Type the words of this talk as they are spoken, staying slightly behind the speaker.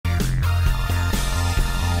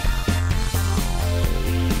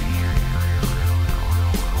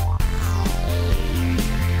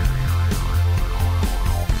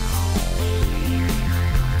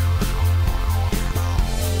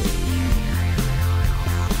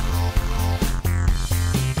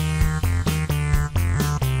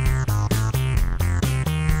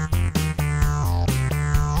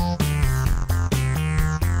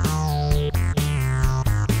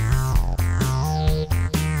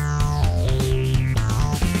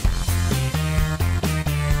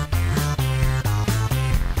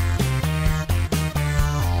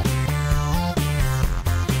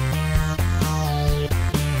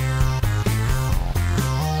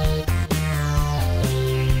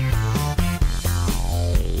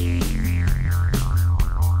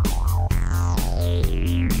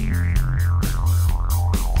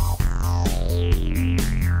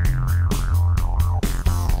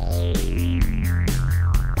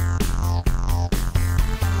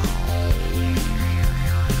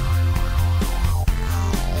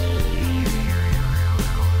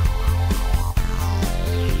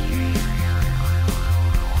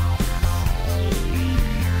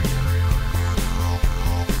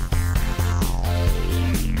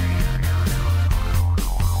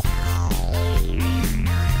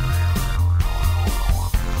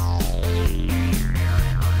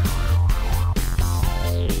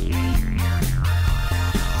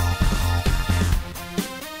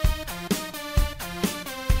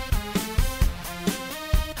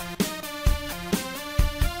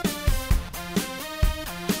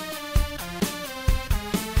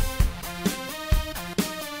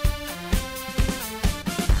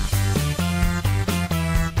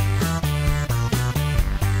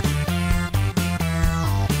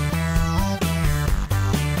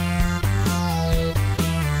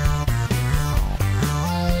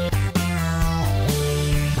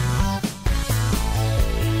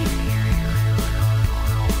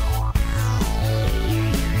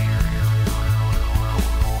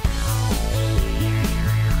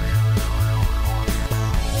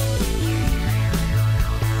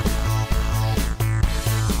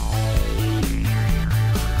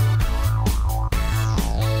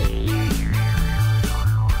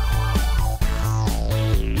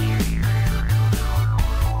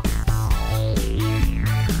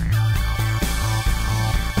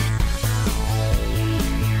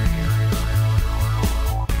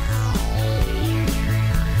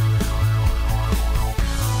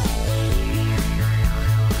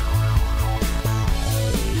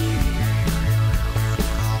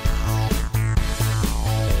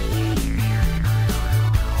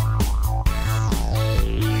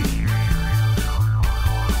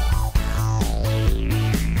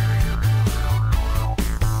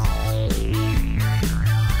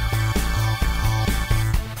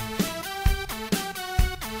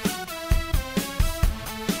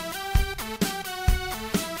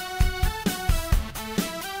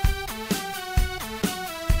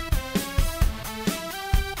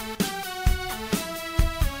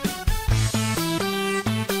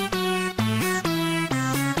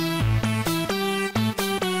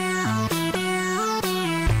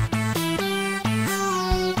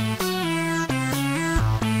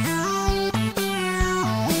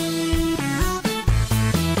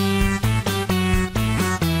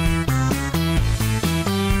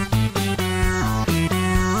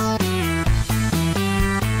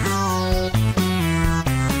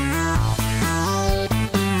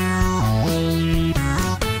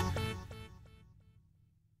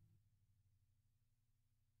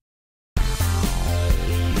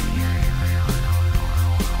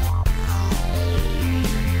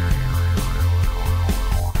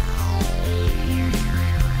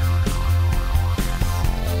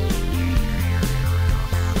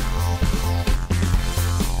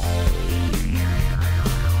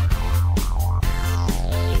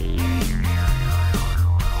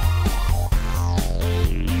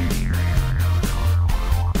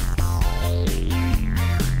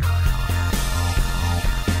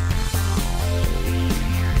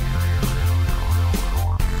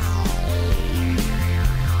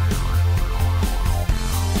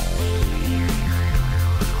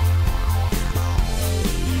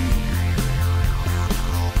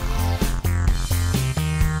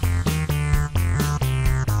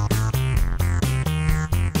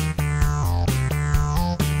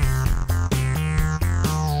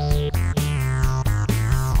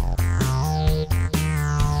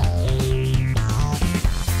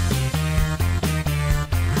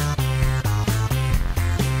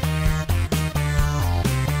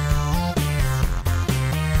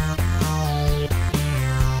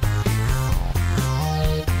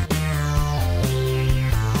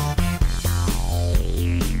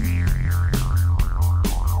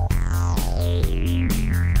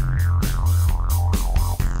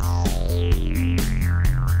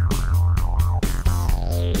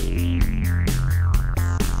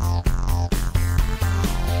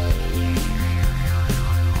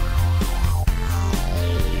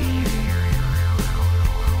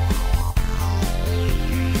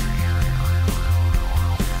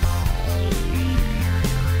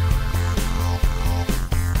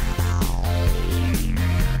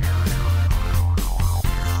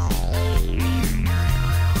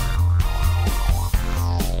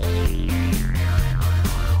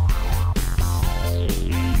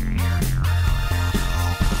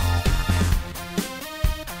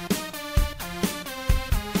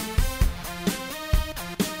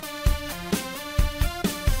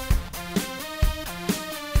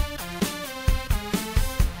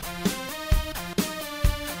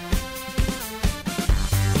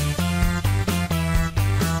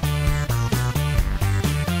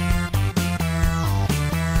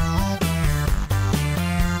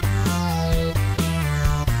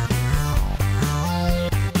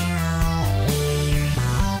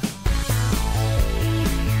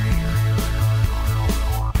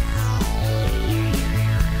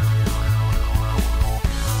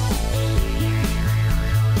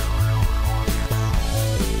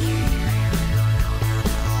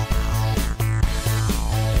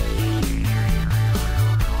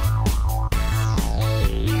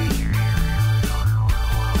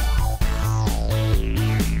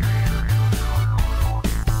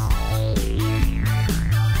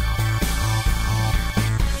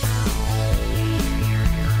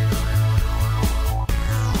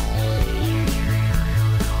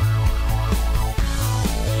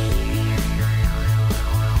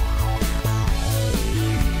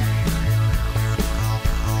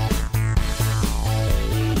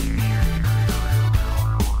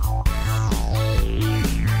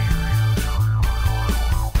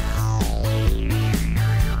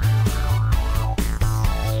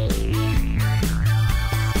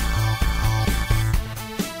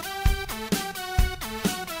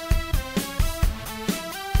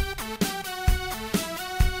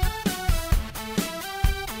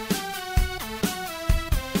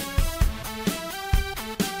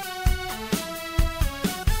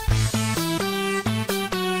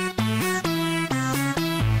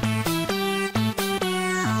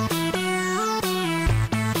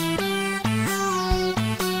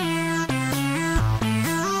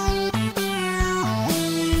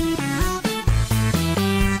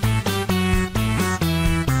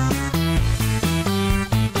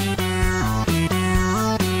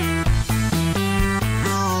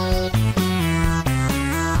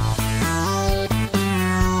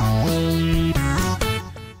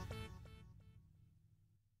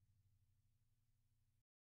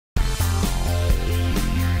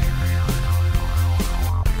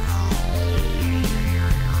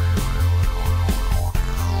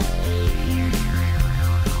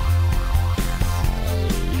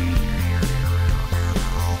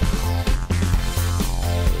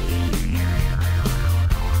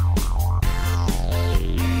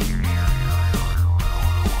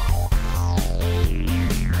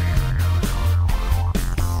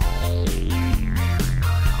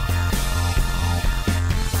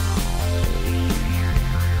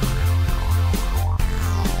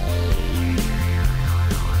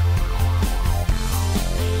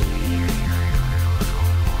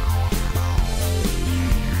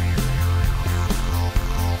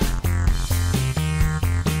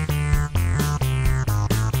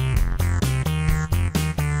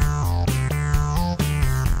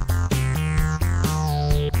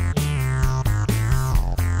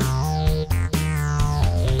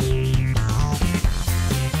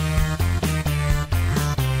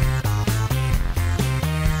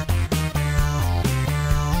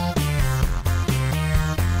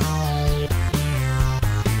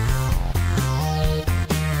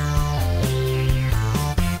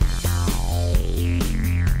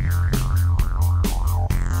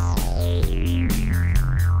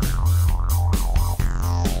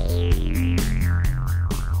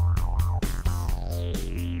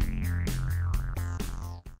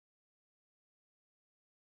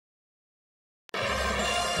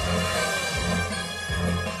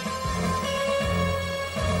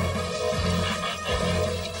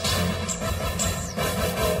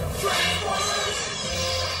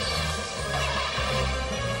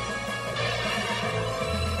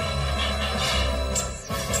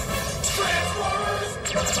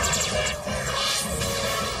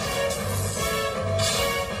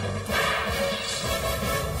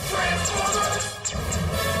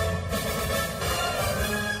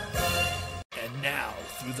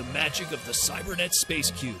magic of the Cybernet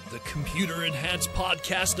Space Cube, the computer-enhanced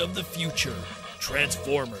podcast of the future.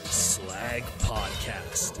 Transformers Slag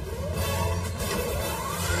Podcast.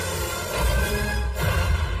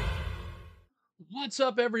 What's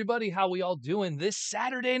up, everybody? How we all doing this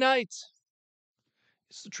Saturday night?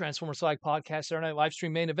 It's the Transformers Slag Podcast, Saturday Night live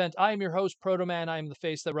stream main event. I am your host, Proto Man. I am the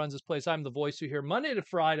face that runs this place. I'm the voice you hear Monday to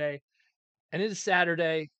Friday. And it is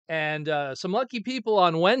Saturday, and some lucky people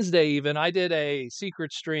on Wednesday even. I did a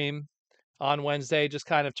secret stream on Wednesday, just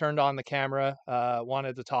kind of turned on the camera,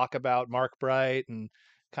 wanted to talk about Mark Bright and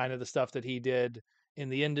kind of the stuff that he did in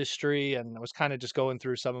the industry, and I was kind of just going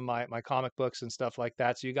through some of my comic books and stuff like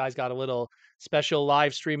that. So you guys got a little special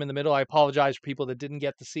live stream in the middle. I apologize for people that didn't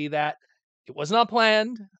get to see that. It was not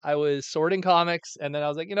planned. I was sorting comics, and then I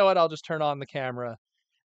was like, you know what, I'll just turn on the camera.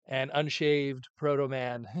 And unshaved Proto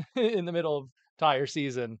Man in the middle of tire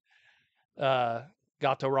season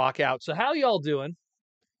got to rock out. So how y'all doing?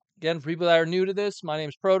 Again, for people that are new to this, my name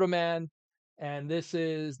is Proto Man, and this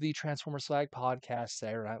is the Transformers Slag Podcast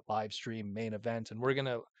Saturday Night live stream main event. And we're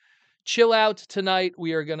gonna chill out tonight.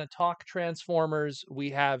 We are gonna talk Transformers. We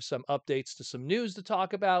have some updates to some news to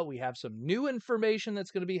talk about. We have some new information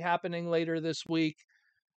that's going to be happening later this week.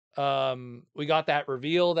 We got that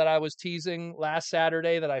reveal that I was teasing last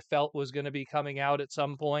Saturday that I felt was going to be coming out at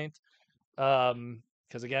some point.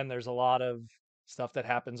 Because again, there's a lot of stuff that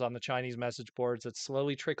happens on the Chinese message boards that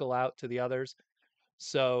slowly trickle out to the others.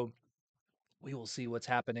 So we will see what's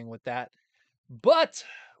happening with that. But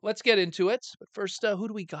let's get into it. But first, who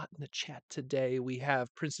do we got in the chat today? We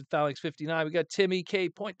have Princeton Phalanx 59. We got Timmy K.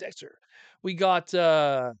 Poindexter. We got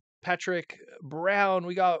Patrick Brown.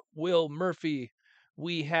 We got Will Murphy.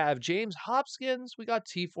 We have James Hopkins. We got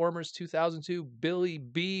T-Formers 2002. Billy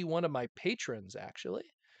B, one of my patrons, actually.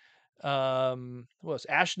 Who else?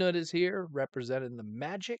 Ashnut is here, representing the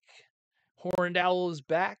magic. Horned Owl is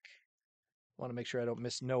back. Want to make sure I don't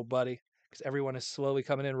miss nobody, because everyone is slowly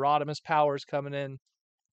coming in. Rodimus Power's coming in.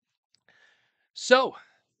 So,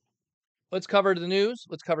 let's cover the news.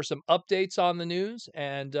 Let's cover some updates on the news,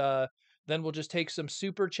 and then we'll just take some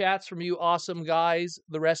super chats from you awesome guys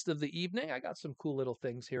the rest of the evening. I got some cool little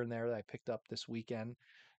things here and there that I picked up this weekend.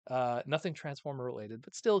 Nothing Transformer related,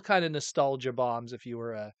 but still kind of nostalgia bombs if you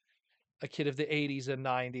were a kid of the 80s and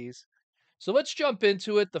 90s. So let's jump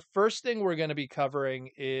into it. The first thing we're going to be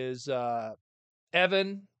covering is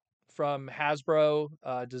Evan from Hasbro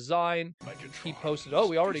Design. He posted,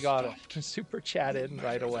 we already got a super chat in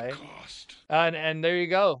right away. And there you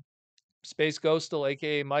go. Space Ghostal,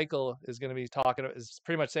 aka Michael, is going to be is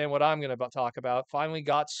pretty much saying what I'm going to talk about. Finally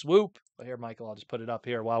got Swoop. Well, here, Michael, I'll just put it up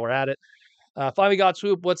here while we're at it. Finally got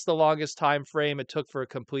Swoop. What's the longest time frame it took for a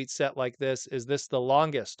complete set like this? Is this the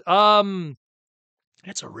longest?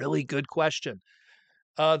 That's a really good question.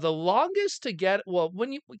 The longest to get,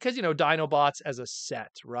 because Dinobots as a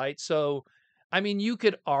set, right? So, I mean, you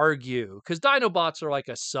could argue, because Dinobots are like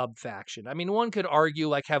a sub-faction. I mean, one could argue,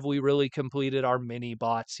 like, have we really completed our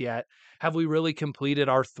mini-bots yet? Have we really completed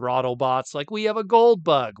our throttle bots? Like, we have a gold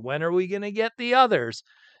bug. When are we going to get the others?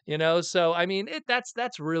 So, I mean,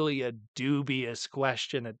 that's really a dubious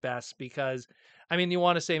question at best, because, I mean, you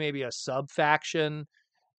want to say maybe a sub-faction.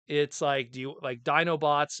 It's like,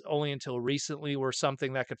 Dinobots only until recently were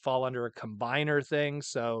something that could fall under a combiner thing.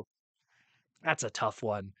 So that's a tough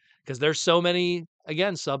one, because there's so many,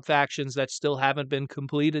 again, sub-factions that still haven't been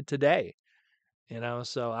completed today,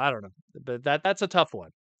 so I don't know, but that's a tough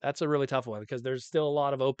one. That's a really tough one, because there's still a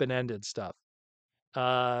lot of open-ended stuff.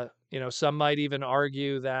 Some might even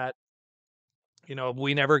argue that,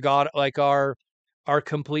 we never got like our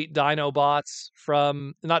complete Dinobots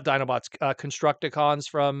from, not Dinobots, Constructicons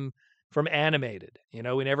from Animated.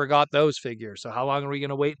 We never got those figures. So how long are we going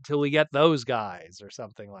to wait until we get those guys or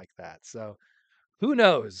something like that? So who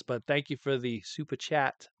knows? But thank you for the super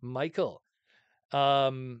chat, Michael.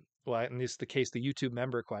 In this the case, the YouTube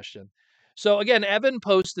member question. So again, Evan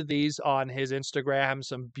posted these on his Instagram,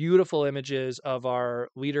 some beautiful images of our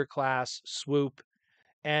leader class Swoop,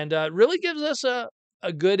 and really gives us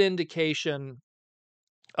a good indication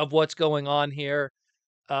of what's going on here.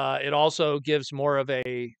 It also gives more of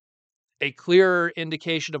a clearer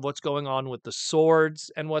indication of what's going on with the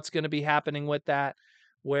swords and what's going to be happening with that,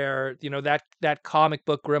 where that comic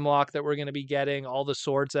book Grimlock that we're going to be getting, all the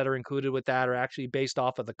swords that are included with that are actually based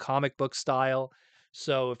off of the comic book style.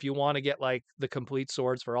 So if you want to get like the complete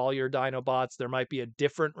swords for all your Dinobots, there might be a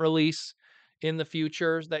different release in the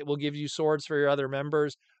future that will give you swords for your other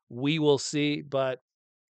members. We will see, but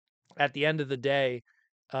at the end of the day,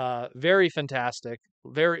 very fantastic.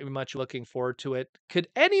 Very much looking forward to it. Could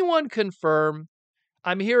anyone confirm?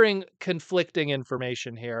 I'm hearing conflicting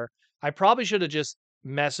information here. I probably should have just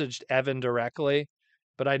messaged Evan directly,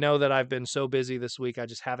 but I know that I've been so busy this week, I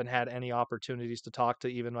just haven't had any opportunities to talk to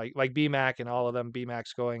even like BMAC and all of them.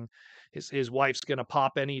 BMAC's going, his wife's gonna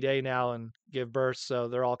pop any day now and give birth, so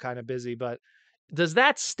they're all kind of busy. But does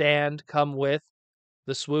that stand come with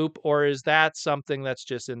the swoop, or is that something that's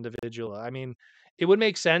just individual? I mean, it would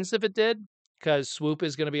make sense if it did, because swoop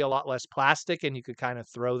is going to be a lot less plastic and you could kind of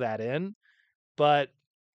throw that in. But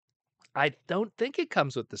I don't think it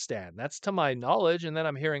comes with the stand. That's to my knowledge. And then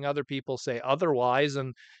I'm hearing other people say otherwise.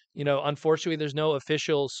 And, unfortunately, there's no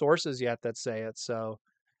official sources yet that say it. So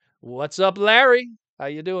what's up, Larry? How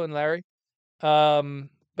you doing, Larry? But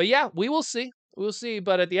yeah, we will see. We'll see.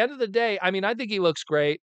 But at the end of the day, I mean, I think he looks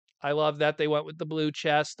great. I love that they went with the blue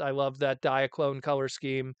chest. I love that Diaclone color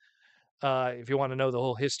scheme. If you want to know the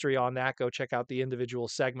whole history on that, go check out the individual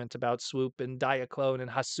segment about Swoop and Diaclone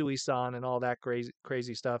and Hasui-san and all that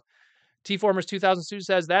crazy stuff. T-Formers 2002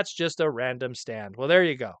 says that's just a random stand. Well, there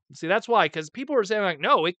you go. See, that's why, because people were saying like,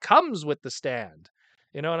 no, it comes with the stand.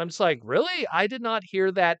 And I'm just like, really? I did not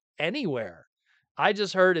hear that anywhere. I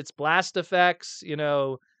just heard it's blast effects,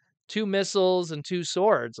 2 missiles and 2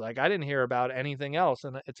 swords. Like, I didn't hear about anything else.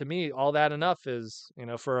 And to me, all that enough is,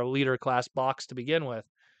 for a leader class box to begin with.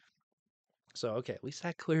 So, okay, at least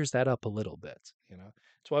that clears that up a little bit,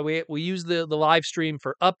 That's why we use the live stream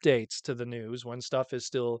for updates to the news when stuff is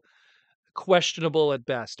still questionable at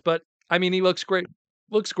best. But I mean, he looks great.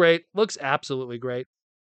 Looks great. Looks absolutely great.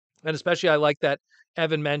 And especially I like that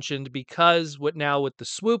Evan mentioned, because with the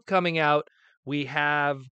swoop coming out, we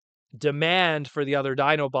have demand for the other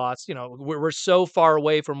Dinobots. We're so far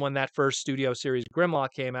away from when that first Studio Series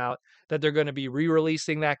Grimlock came out that they're going to be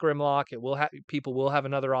re-releasing that Grimlock. People will have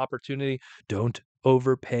another opportunity. Don't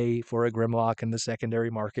overpay for a Grimlock in the secondary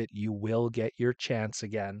market. You will get your chance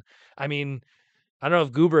again. I mean, I don't know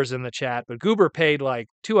if Goober's in the chat, but Goober paid like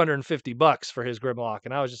 $250 for his Grimlock,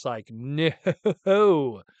 and I was just like,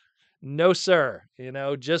 no, no, sir.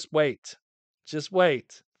 Just wait. Just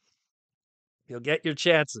wait. You'll get your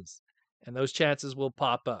chances, and those chances will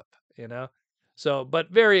pop up, So,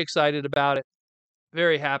 but very excited about it.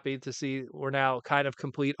 Very happy to see we're now kind of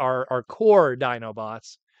complete our core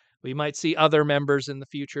Dinobots. We might see other members in the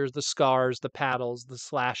future, the Scars, the Paddles, the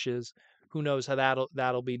Slashes. Who knows how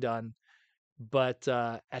that'll be done. But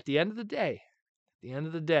at the end of the day,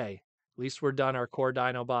 at least we're done our core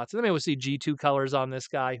Dinobots. And then maybe we'll see G2 colors on this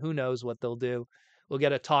guy. Who knows what they'll do. We'll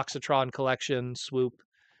get a Toxitron collection, swoop,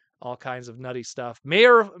 all kinds of nutty stuff.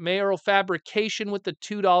 Mayoral Fabrication with the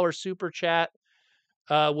 $2 super chat.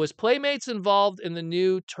 Was Playmates involved in the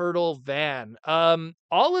new Turtle van?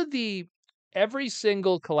 Every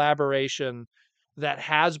single collaboration that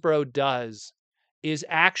Hasbro does is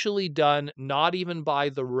actually done not even by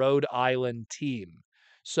the Rhode Island team.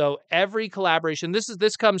 So every collaboration,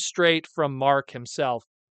 this comes straight from Mark himself.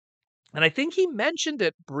 And I think he mentioned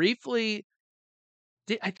it briefly.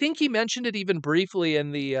 I think he mentioned it even briefly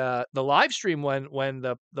in the live stream when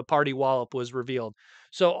the party wallop was revealed.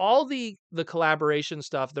 So all the collaboration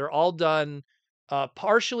stuff, they're all done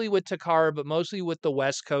partially with Takara, but mostly with the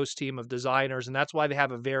West Coast team of designers, and that's why they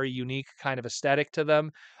have a very unique kind of aesthetic to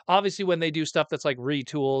them. Obviously, when they do stuff that's like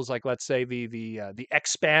retools, like let's say the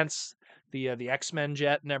Expanse, the X-Men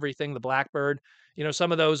jet and everything, the Blackbird,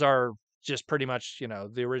 some of those are just pretty much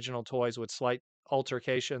the original toys with slight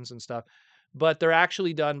altercations and stuff, but they're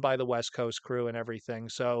actually done by the West Coast crew and everything.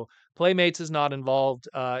 So Playmates is not involved.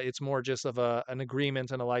 It's more just of an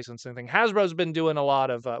agreement and a licensing thing. Hasbro's been doing a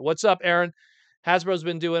lot of what's up, Aaron? Hasbro's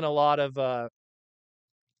been doing a lot of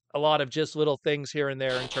just little things here and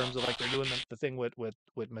there in terms of like they're doing the thing with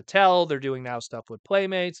Mattel. They're doing now stuff with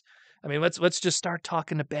Playmates. I mean, let's just start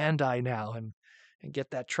talking to Bandai now and get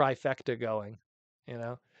that trifecta going.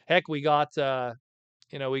 Heck, we got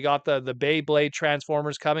we got the Beyblade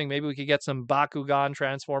Transformers coming. Maybe we could get some Bakugan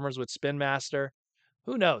Transformers with Spin Master.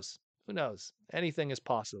 Who knows? Who knows? Anything is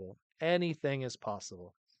possible. Anything is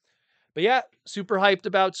possible. But yeah, super hyped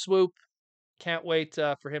about Swoop. Can't wait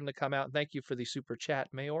for him to come out. Thank you for the super chat,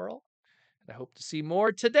 Mayoral. I hope to see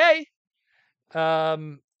more today.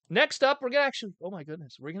 Next up, we're gonna actually, oh my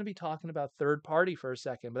goodness, we're gonna be talking about third party for a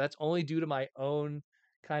second, but that's only due to my own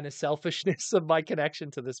kind of selfishness of my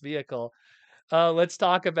connection to this vehicle. Let's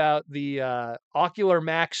talk about the Ocular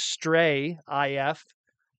Max Stray IF,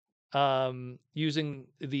 using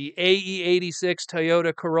the AE86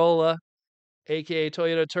 Toyota Corolla, aka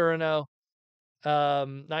Toyota Turano,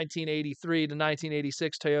 1983 to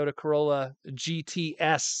 1986 Toyota Corolla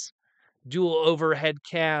GTS, dual overhead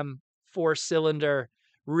cam, 4-cylinder,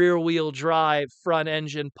 rear wheel drive, front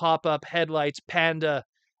engine, pop-up headlights, Panda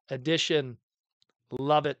edition.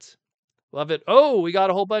 Love it. Love it. Oh, we got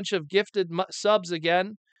a whole bunch of gifted subs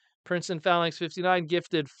again. Princeton Phalanx 59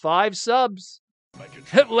 gifted 5 subs.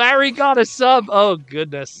 Larry got a sub. Oh,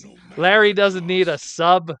 goodness. Larry doesn't need a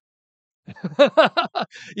sub.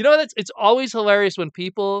 It's always hilarious when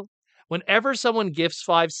whenever someone gifts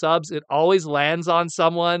 5 subs, it always lands on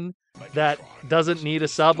someone that doesn't need a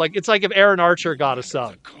sub. Like, it's like if Aaron Archer got a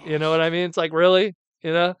sub. You know what I mean? It's like, really?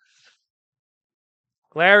 You know?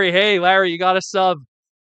 Larry, hey, Larry, you got a sub.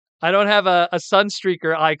 I don't have a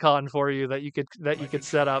Sunstreaker icon for you that you could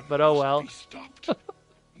set up, but oh well.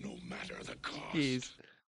 Jeez.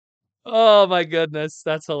 Oh my goodness,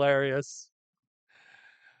 that's hilarious.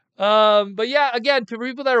 But yeah, again, for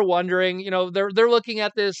people that are wondering, they're looking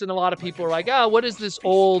at this, and a lot of people are like, "Oh, what is this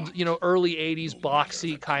old, early '80s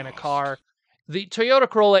boxy kind of car?" The Toyota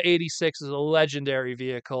Corolla '86 is a legendary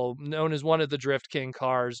vehicle, known as one of the Drift King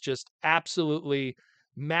cars. Just absolutely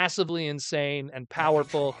massively insane and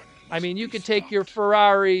powerful. I mean, you could take your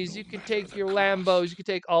Ferraris, you could take your Lambos, you could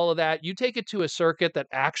take all of that. You take it to a circuit that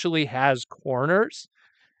actually has corners,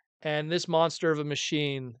 and this monster of a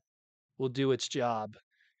machine will do its job.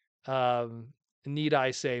 Um, need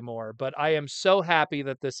I say more? But I am so happy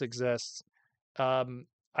that this exists. I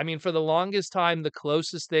mean, for the longest time, the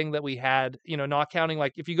closest thing that we had, not counting,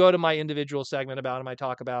 like, if you go to my individual segment about him, I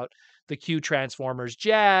talk about the Q Transformers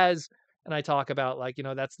Jazz, and I talk about, like,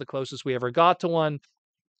 that's the closest we ever got to one.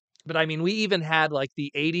 But I mean, we even had like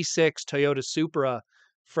the '86 Toyota Supra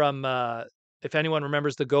from, if anyone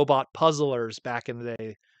remembers the GoBot Puzzlers back in the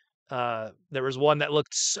day. There was one that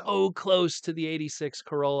looked so close to the '86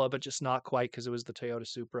 Corolla, but just not quite, because it was the Toyota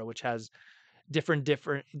Supra, which has different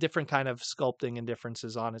kind of sculpting and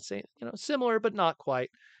differences on it. Say, similar but not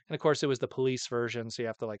quite. And of course, it was the police version, so you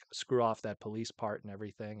have to like screw off that police part and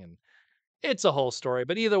everything, and it's a whole story.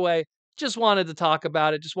 But either way, just wanted to talk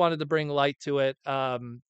about it. Just wanted to bring light to it.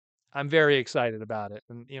 I'm very excited about it,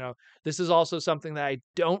 and this is also something that I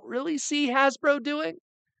don't really see Hasbro doing.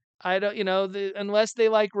 I don't, unless they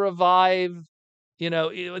like revive, the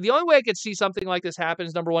only way I could see something like this happen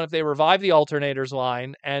is, number one, if they revive the alternators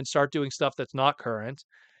line and start doing stuff that's not current.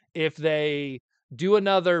 If they do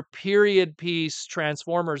another period piece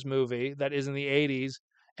Transformers movie that is in the '80s,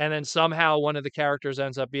 and then somehow one of the characters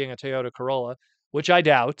ends up being a Toyota Corolla, which I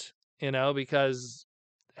doubt, because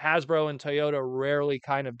Hasbro and Toyota rarely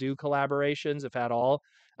kind of do collaborations, if at all.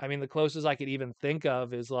 I mean, the closest I could even think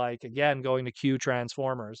of is, like, again, going to Q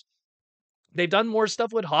Transformers. They've done more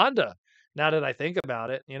stuff with Honda, now that I think about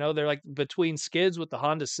it. They're like between skids with the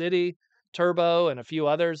Honda City Turbo and a few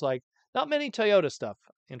others, like, not many Toyota stuff,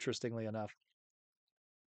 interestingly enough.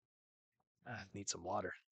 Need some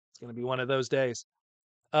water. It's going to be one of those days.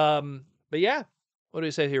 But yeah, what do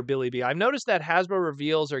you say here, Billy B? I've noticed that Hasbro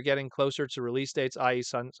reveals are getting closer to release dates, i.e.,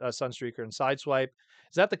 Sunstreaker and Sideswipe.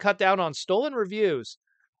 Is that the cut down on stolen reviews?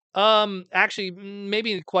 Actually,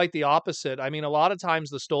 maybe quite the opposite. I mean, a lot of times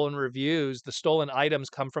the stolen reviews, the stolen items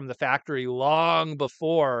come from the factory long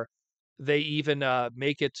before they even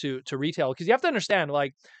make it to retail. Because you have to understand,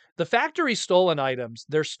 like, the factory stolen items,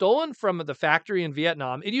 they're stolen from the factory in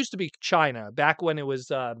Vietnam. It used to be China back when it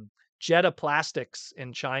was Jetta Plastics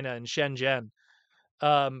in China in Shenzhen.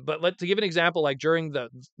 But to give an example, like during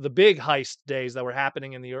the big heist days that were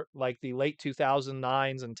happening in like the late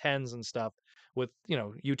 2009s and 10s and stuff, with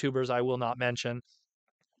YouTubers I will not mention,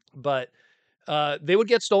 but they would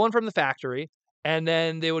get stolen from the factory, and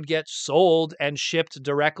then they would get sold and shipped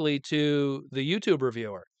directly to the YouTube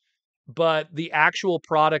reviewer. But the actual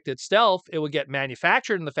product itself, it would get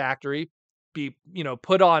manufactured in the factory, be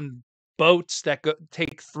put on boats that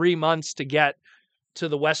take 3 months to get to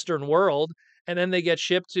the Western world, and then they get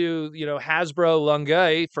shipped to Hasbro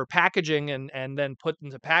Longueuil for packaging, and then put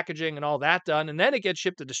into packaging and all that done, and then it gets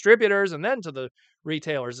shipped to distributors and then to the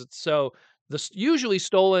retailers. So usually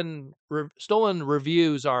stolen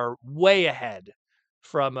reviews are way ahead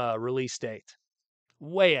from a release date,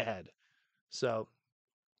 way ahead. So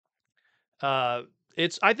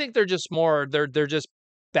it's I think they're just more they're just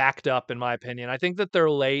backed up, in my opinion. I think that they're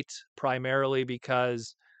late primarily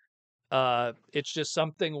because it's just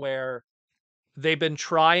something where they've been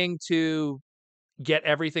trying to get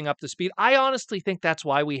everything up to speed. I honestly think that's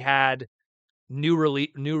why we had new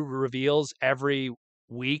reveals every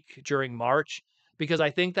week during March, because I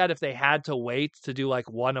think that if they had to wait to do like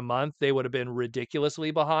one a month, they would have been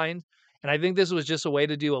ridiculously behind. And I think this was just a way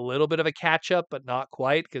to do a little bit of a catch up, but not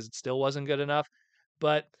quite, because it still wasn't good enough.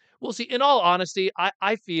 But we'll see. In all honesty,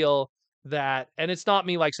 I feel that, and it's not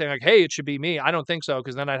me like saying like, hey, it should be me. I don't think so,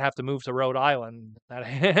 because then I'd have to move to Rhode Island. That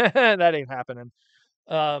that ain't happening.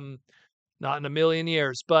 Um, Not in a million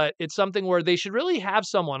years, but it's something where they should really have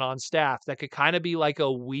someone on staff that could kind of be like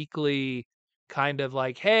a weekly kind of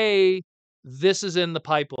like, hey, this is in the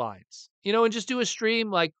pipelines, and just do a stream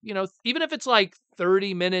like, even if it's like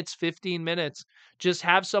 30 minutes, 15 minutes, just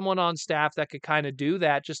have someone on staff that could kind of do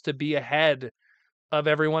that just to be ahead of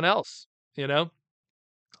everyone else, you know?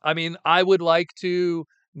 I mean, I would like to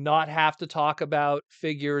not have to talk about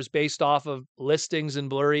figures based off of listings and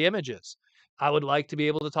blurry images. I would like to be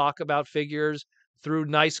able to talk about figures through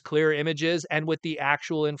nice, clear images and with the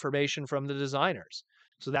actual information from the designers.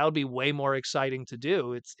 So that would be way more exciting to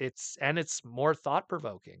do. It's more thought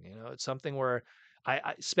provoking. It's something where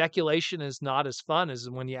speculation is not as fun as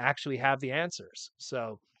when you actually have the answers.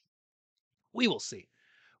 So we will see.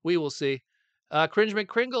 We will see. Cringe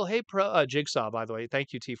McCringle, hey pro Jigsaw, by the way.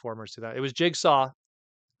 Thank you, T Formers, to that. It was Jigsaw,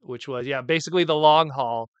 which was basically the long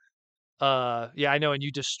haul. Yeah, I know, and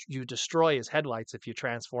you destroy his headlights if you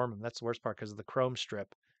transform him. That's the worst part because of the chrome strip.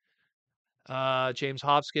 James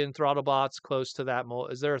Hopkins, Throttlebots, close to that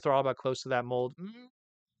mold. Is there a Throttlebot close to that mold?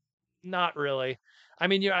 Not really. I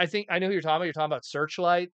mean, I think I know who you're talking about. You're talking about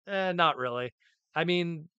Searchlight. Not really. I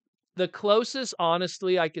mean, the closest,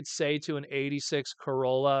 honestly, I could say to an '86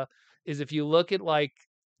 Corolla is if you look at like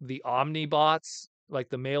the Omnibots, like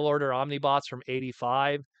the mail order Omnibots from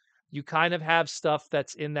 '85. You kind of have stuff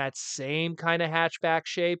that's in that same kind of hatchback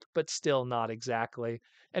shape, but still not exactly.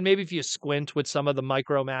 And maybe if you squint with some of the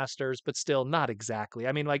MicroMasters, but still not exactly.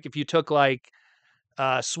 I mean, like if you took like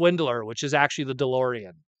Swindler, which is actually the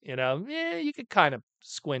DeLorean. You could kind of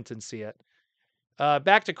squint and see it.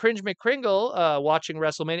 Back to Cringe McCringle, watching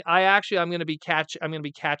WrestleMania. I'm gonna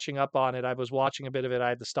be catching up on it. I was watching a bit of it. I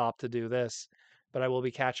had to stop to do this, but I will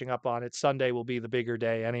be catching up on it. Sunday will be the bigger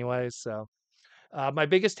day, anyways. So, my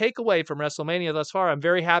biggest takeaway from WrestleMania thus far, I'm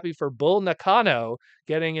very happy for Bull Nakano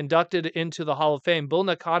getting inducted into the Hall of Fame. Bull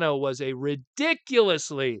Nakano was a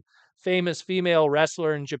ridiculously famous female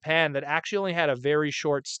wrestler in Japan that actually only had a very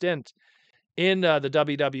short stint in the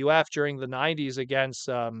WWF during the 90s against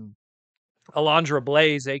Alundra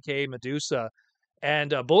Blaze, aka Medusa.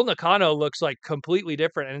 And Bull Nakano looks like completely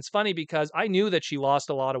different. And it's funny because I knew that she lost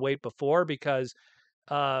a lot of weight before because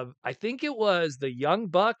I think it was the Young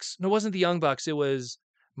Bucks. No, it wasn't the Young Bucks. It was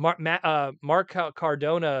Mark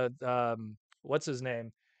Cardona. What's his name?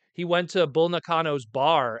 He went to Bull Nakano's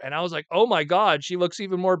bar, and I was like, "Oh my God, she looks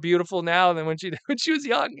even more beautiful now than when she when she was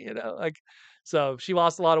young." Like, so she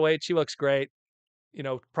lost a lot of weight. She looks great.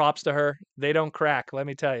 Props to her. They don't crack, let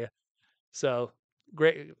me tell you. So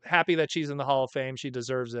great, happy that she's in the Hall of Fame. She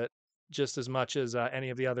deserves it just as much as any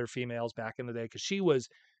of the other females back in the day because she was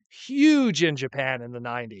huge in Japan in the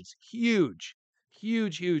 '90s. Huge,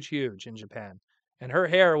 huge, huge, huge in Japan, and her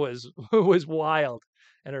hair was was wild,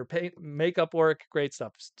 and her makeup work, great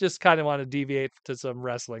stuff. Just kind of want to deviate to some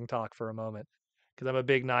wrestling talk for a moment because I'm a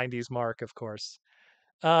big '90s mark, of course.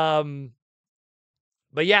 Um,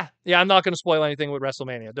 but yeah, I'm not going to spoil anything with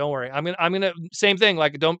WrestleMania. Don't worry. I'm gonna same thing.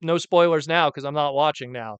 Like don't no spoilers now because I'm not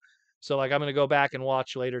watching now. So like I'm gonna go back and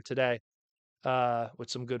watch later today, with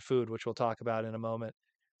some good food, which we'll talk about in a moment.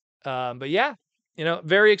 But yeah,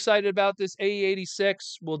 very excited about this AE86.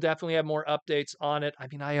 We'll definitely have more updates on it. I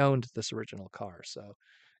mean, I owned this original car, so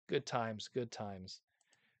good times, good times.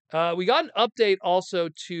 We got an update also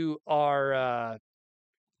to our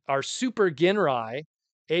Super Ginrai,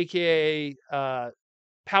 aka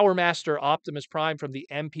Power Master Optimus Prime from the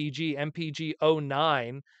MPG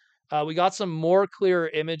 09. We got some more clear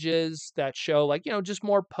images that show, like, just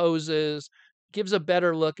more poses, gives a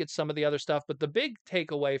better look at some of the other stuff. But the big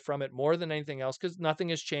takeaway from it, more than anything else, because nothing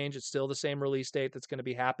has changed, it's still the same release date that's going to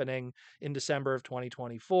be happening in December of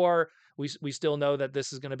 2024. We still know that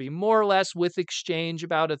this is going to be more or less with exchange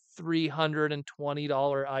about a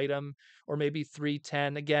 $320 item or maybe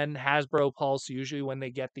 310. Again, Hasbro Pulse, usually when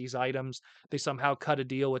they get these items, they somehow cut a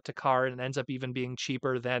deal with Takara and it ends up even being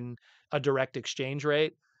cheaper than a direct exchange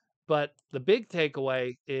rate. But the big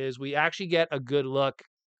takeaway is we actually get a good look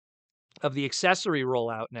of the accessory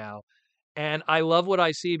rollout now. And I love what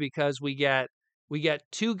I see because we get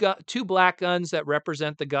two black guns that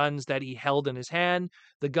represent the guns that he held in his hand.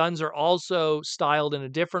 The guns are also styled in a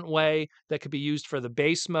different way that could be used for the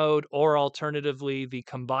base mode or alternatively the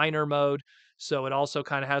combiner mode. So it also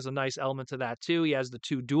kind of has a nice element to that too. He has the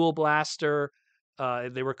two dual blaster. I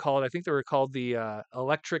think they were called the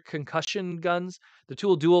electric concussion guns, the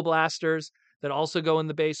two dual blasters that also go in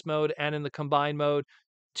the base mode and in the combine mode.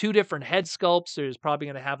 Two different head sculpts. There's probably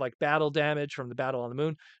going to have like battle damage from the Battle on the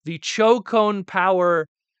Moon. The Chocone Power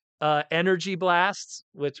energy blasts,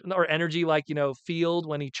 which or energy like field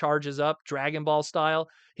when he charges up Dragon Ball style.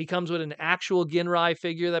 He comes with an actual Ginrai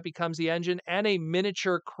figure that becomes the engine and a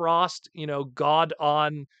miniature crossed, god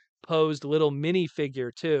on posed little mini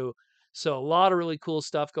figure too. So a lot of really cool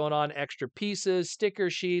stuff going on, extra pieces, sticker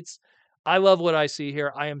sheets. I love what I see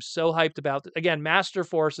here. I am so hyped about it. Again, Master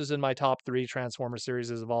Force is in my top 3 Transformer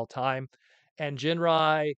series of all time. And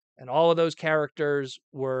Jinrai and all of those characters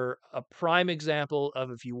were a prime example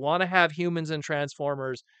of if you want to have humans and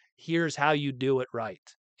Transformers, here's how you do it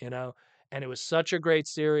right, you know? And it was such a great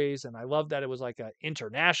series. And I love that it was like an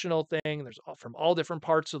international thing. There's from all different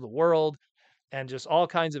parts of the world and just all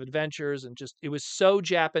kinds of adventures and just it was so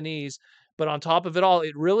Japanese. But on top of it all,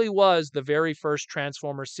 it really was the very first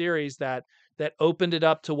Transformer series that opened it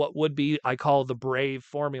up to what would be I call the brave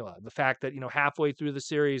formula. The fact that halfway through the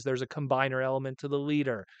series there's a combiner element to the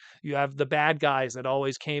leader. You have the bad guys that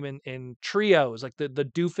always came in trios, like the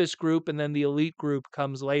doofus group, and then the elite group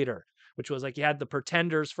comes later, which was like you had the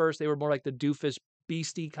pretenders first. They were more like the doofus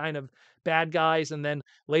beastie kind of bad guys, and then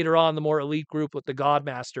later on, the more elite group with the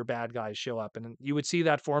Godmaster bad guys show up. And you would see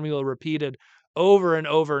that formula repeated over and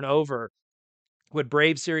over and over. What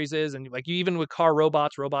Brave series is, and like you even with car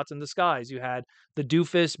robots, robots in disguise, you had the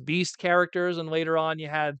doofus beast characters, and later on you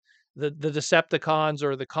had the Decepticons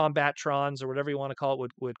or the Combatrons or whatever you want to call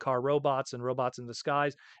it with car robots and robots in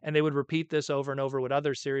disguise, and they would repeat this over and over with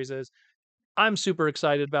other series. I'm super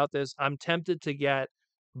excited about this. I'm tempted to get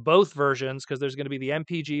both versions because there's going to be the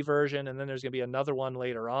MPG version and then there's going to be another one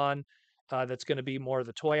later on that's going to be more of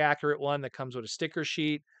the toy accurate one that comes with a sticker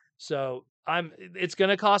sheet. So it's going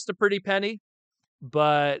to cost a pretty penny,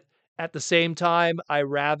 but at the same time, I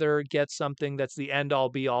rather get something that's the end all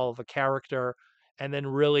be all of a character, and then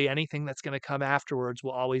really anything that's going to come afterwards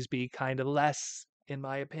will always be kind of less, in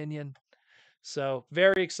my opinion. So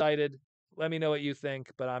very excited. Let me know what you think,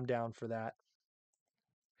 but I'm down for that.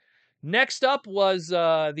 Next up was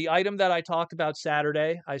the item that I talked about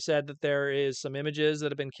Saturday. I said that there is some images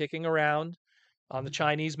that have been kicking around on the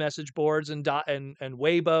Chinese message boards and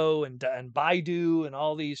Weibo and Baidu and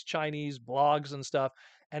all these Chinese blogs and stuff,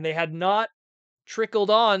 and they had not trickled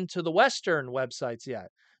on to the Western websites yet.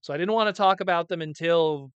 So I didn't want to talk about them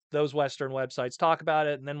until those Western websites talk about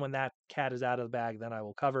it, and then when that cat is out of the bag, then I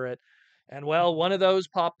will cover it. And well, one of those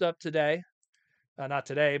popped up today, not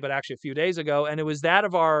today, but actually a few days ago, and it was that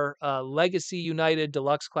of our Legacy United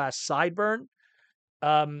Deluxe Class Sideburn.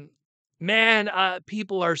 Um, man,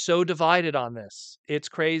 people are so divided on this. It's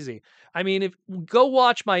crazy. I mean, if go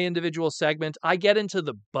watch my individual segment, I get into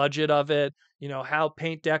the budget of it, how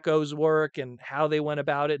paint decos work and how they went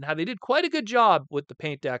about it and how they did quite a good job with the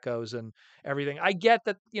paint decos and everything. I get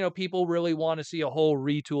that, people really want to see a whole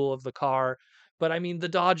retool of the car. But I mean, the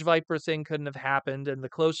Dodge Viper thing couldn't have happened. And the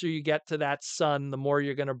closer you get to that sun, the more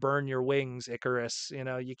you're going to burn your wings, Icarus.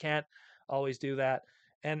 You can't always do that.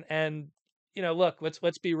 And look,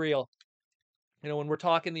 let's be real. When we're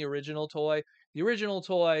talking the original toy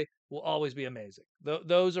will always be amazing.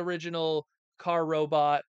 Those original car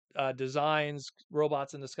robot designs,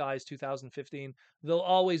 robots in the skies 2015, they'll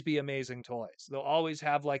always be amazing toys. They'll always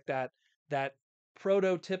have like that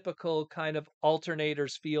prototypical kind of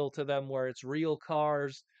alternators feel to them where it's real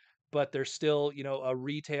cars, but they're still, a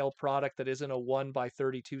retail product that isn't a 1 by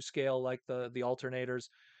 32 scale like the alternators.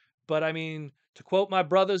 But I mean, to quote my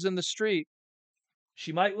brothers in the street,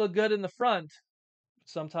 she might look good in the front,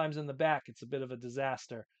 sometimes in the back it's a bit of a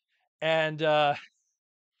disaster. And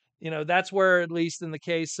that's where, at least in the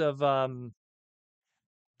case of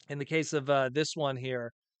this one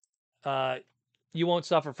here, uh, you won't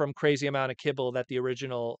suffer from crazy amount of kibble that the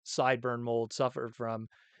original Sideburn mold suffered from.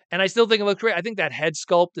 And I still think it looks great. I think that head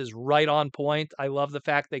sculpt is right on point. I love the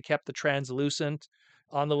fact they kept the translucent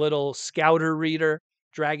on the little scouter reader,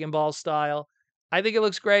 Dragon Ball style. I think it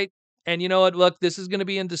looks great. And you know what? Look, this is going to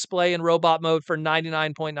be in display in robot mode for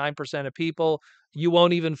 99.9% of people. You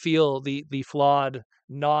won't even feel the flawed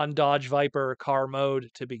non-Dodge Viper car mode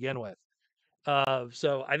to begin with.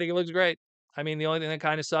 So I think it looks great. I mean, the only thing that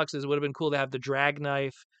kind of sucks is it would have been cool to have the drag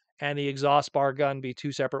knife and the exhaust bar gun be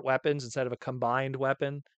two separate weapons instead of a combined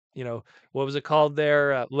weapon. What was it called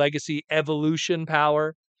there? Legacy Evolution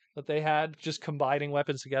Power that they had, just combining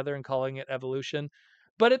weapons together and calling it Evolution.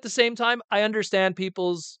 But at the same time, I understand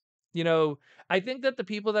you know, I think that the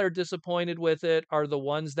people that are disappointed with it are the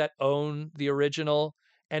ones that own the original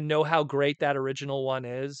and know how great that original one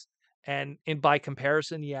is. And by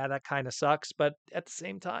comparison, yeah, that kind of sucks. But at the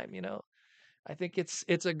same time, I think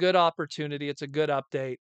it's a good opportunity. It's a good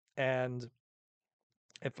update. And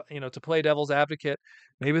if to play devil's advocate,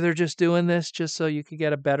 maybe they're just doing this just so you could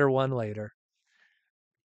get a better one later.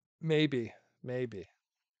 Maybe, maybe.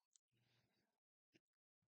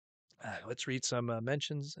 Let's read some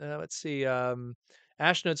mentions. Let's see.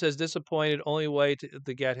 Ashnote says disappointed. Only way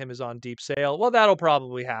to get him is on deep sale. Well, that'll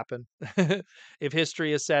probably happen. If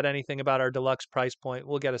history has said anything about our deluxe price point,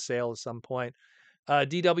 we'll get a sale at some point.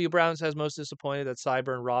 DW Brown says most disappointed that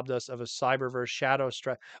Cyburn robbed us of a Cyberverse Shadow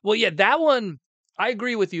Strike. Well, yeah, that one. I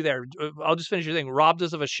agree with you there. I'll just finish your thing. Robbed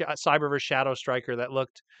us of a Cyberverse Shadow Striker that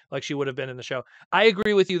looked like she would have been in the show. I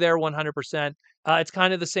agree with you there 100%. It's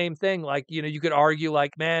kind of the same thing. Like, you could argue,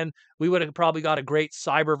 like, man, we would have probably got a great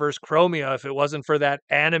Cyberverse Chromia if it wasn't for that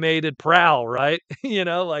animated Prowl, right?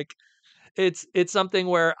 Like it's something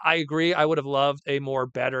where I agree. I would have loved a more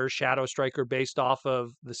better Shadow Striker based off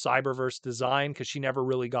of the Cyberverse design because she never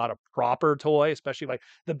really got a proper toy, especially like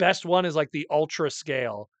the best one is like the Ultra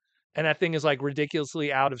Scale. And that thing is like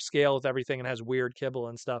ridiculously out of scale with everything and has weird kibble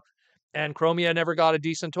and stuff. And Chromia never got a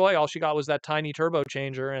decent toy. All she got was that tiny turbo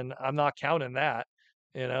changer, and I'm not counting that,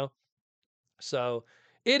 you know? So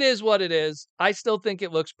it is what it is. I still think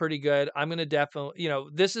it looks pretty good. I'm gonna definitely,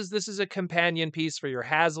 this is a companion piece for your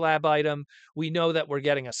HasLab item. We know that we're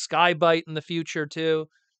getting a Skybite in the future too.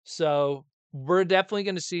 So we're definitely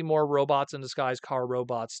gonna see more robots in disguise car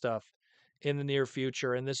robot stuff in the near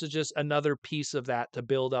future. And this is just another piece of that to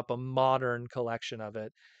build up a modern collection of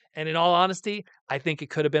it. And in all honesty, I think it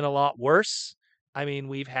could have been a lot worse. I mean,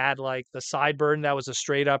 we've had like the Sideburn that was a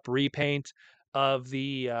straight up repaint of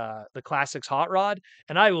the Classics Hot Rod,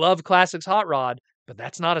 and I love Classics Hot Rod, but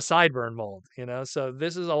that's not a Sideburn mold. So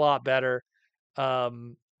this is a lot better.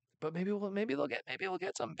 Um, but maybe we'll get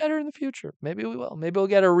something better in the future. Maybe we will. Maybe we'll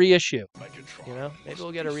get a reissue. Maybe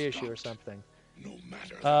we'll get a reissue or something. No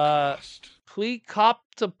matter the Uh, cost.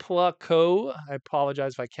 Plecoptoplaco, I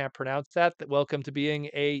apologize if I can't pronounce that. Welcome to being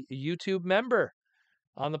a YouTube member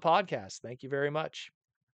on the podcast. Thank you very much.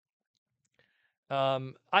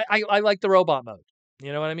 I like the robot mode.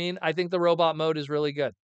 You know what I mean? I think the robot mode is really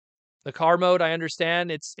good. The car mode, I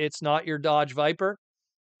understand it's not your Dodge Viper.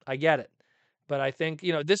 I get it. But I think,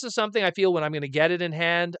 this is something I feel when I'm going to get it in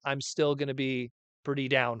hand, I'm still going to be pretty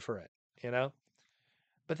down for it, you know?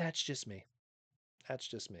 But that's just me. That's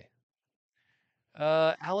just me.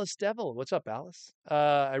 Alice Devil, what's up, Alice?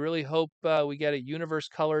 I really hope we get a universe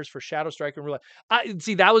colors for Shadow Striker and Roulette. I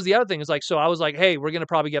see that was the other thing. Is like, so I was like, hey, we're gonna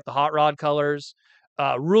probably get the hot rod colors.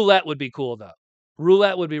 Roulette would be cool though.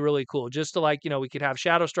 Roulette would be really cool. Just to like, we could have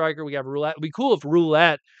Shadow Striker, we have Roulette. It'd be cool if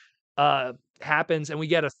Roulette happens and we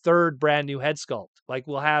get a third brand new head sculpt. Like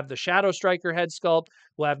we'll have the Shadow Striker head sculpt,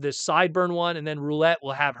 we'll have this Sideburn one, and then Roulette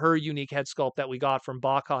will have her unique head sculpt that we got from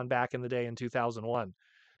Bakon back in the day in 2001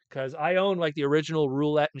 because I own like the original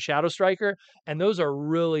Roulette and Shadow Striker, and those are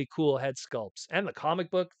really cool head sculpts. And the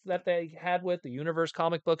comic book that they had with the Universe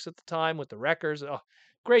comic books at the time with the Wreckers. Oh,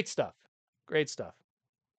 great stuff. Great stuff.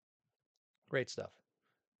 Great stuff.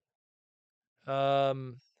 Where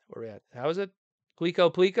we at? How is it?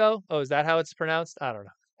 Plico? Oh, is that how it's pronounced? I don't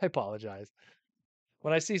know. I apologize.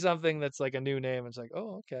 When I see something that's like a new name, it's like,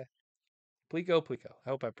 oh, okay. Plico. I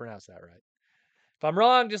hope I pronounced that right. If I'm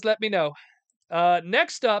wrong, just let me know.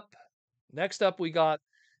 Next up, we got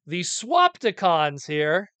the Swapticons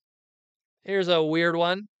here. Here's a weird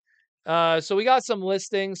one. So we got some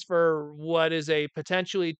listings for what is a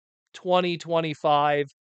potentially 2025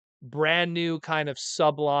 brand new kind of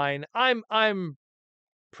subline. I'm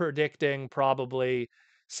predicting probably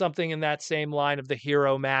something in that same line of the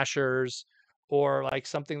Hero Mashers or like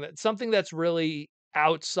something that's really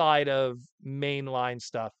outside of mainline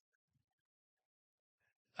stuff.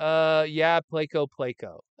 Yeah, Placo.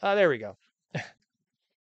 There we go.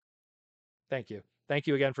 Thank you. Thank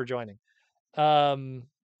you again for joining. Um,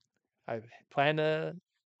 I plan to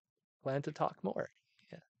talk more.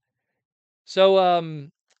 Yeah. So,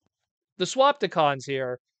 the Swapticons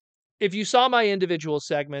here. If you saw my individual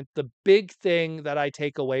segment, the big thing that I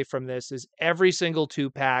take away from this is every single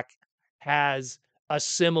 2-pack has a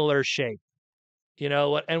similar shape. You know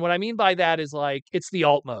what? And what I mean by that is like it's the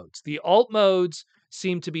alt modes. The alt modes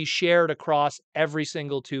seem to be shared across every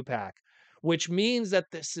single 2-pack, which means that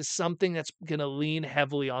this is something that's going to lean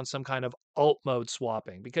heavily on some kind of alt mode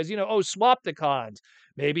swapping because Swapticons.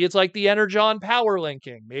 Maybe it's like the Energon power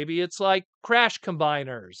linking. Maybe it's like crash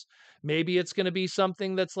combiners. Maybe it's going to be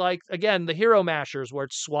something that's like again the Hero Mashers where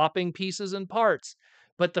it's swapping pieces and parts.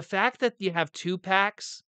 But the fact that you have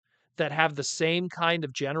 2-packs that have the same kind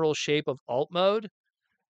of general shape of alt mode,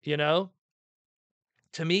 you know,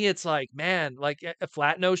 to me, it's like, man, like a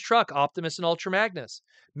flat nose truck, Optimus and Ultra Magnus,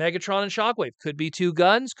 Megatron and Shockwave could be 2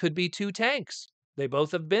 guns, could be 2 tanks. They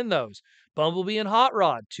both have been those. Bumblebee and Hot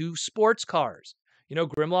Rod, 2 sports cars.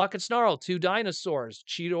 Grimlock and Snarl, 2 dinosaurs.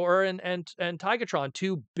 Cheetor and Tigatron,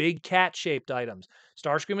 2 big cat-shaped items.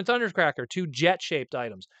 Starscream and Thundercracker, 2 jet-shaped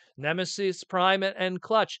items. Nemesis Prime and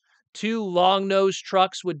Clutch, 2 long-nosed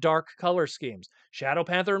trucks with dark color schemes. Shadow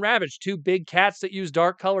Panther and Ravage, 2 big cats that use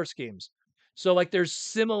dark color schemes. So, like, there's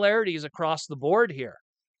similarities across the board here.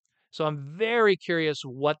 So I'm very curious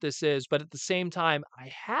what this is, but at the same time, I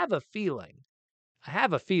have a feeling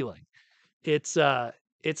it's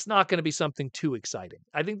it's not going to be something too exciting.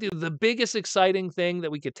 I think the biggest exciting thing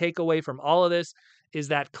that we could take away from all of this is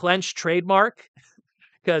that Clench trademark,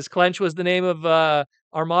 because Clench was the name of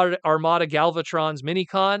Armada Galvatron's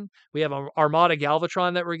minicon. We have Armada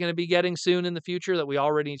Galvatron that we're going to be getting soon in the future that we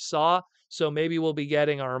already saw. So maybe we'll be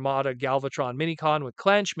getting our Armada Galvatron minicon with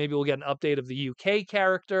Clench. Maybe we'll get an update of the UK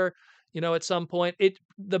character, at some point.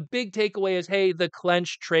 The big takeaway is, hey, the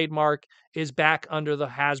Clench trademark is back under the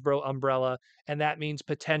Hasbro umbrella, and that means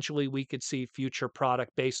potentially we could see future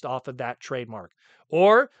product based off of that trademark.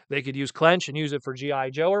 Or they could use Clench and use it for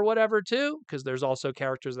G.I. Joe or whatever too, because there's also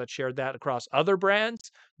characters that shared that across other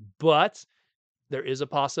brands. But there is a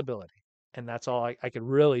possibility. And that's all I could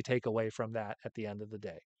really take away from that at the end of the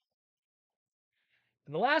day.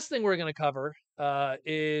 And the last thing we're going to cover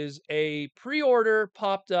is a pre-order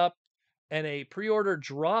popped up and a pre-order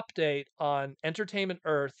drop date on Entertainment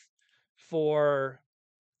Earth for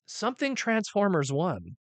something Transformers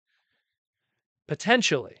 1.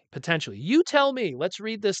 Potentially. You tell me. Let's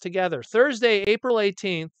read this together. Thursday, April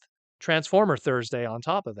 18th, Transformer Thursday on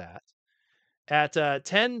top of that, at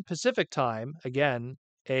 10 Pacific time, again,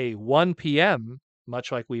 a 1 p.m.,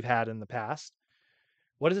 much like we've had in the past.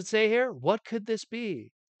 What does it say here? What could this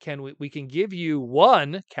be? We can give you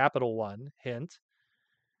one, capital 1, hint.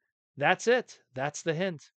 That's it. That's the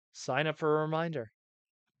hint. Sign up for a reminder.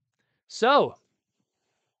 So,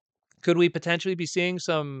 could we potentially be seeing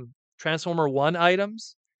some Transformer 1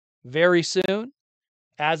 items very soon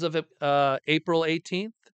as of April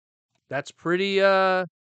 18th? That's pretty ballsy.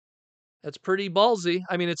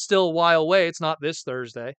 I mean, it's still a while away. It's not this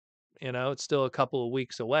Thursday. It's still a couple of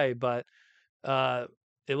weeks away, but uh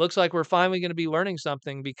it looks like we're finally going to be learning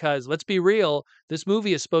something because let's be real, this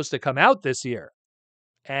movie is supposed to come out this year.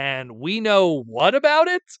 And we know what about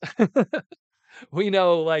it? We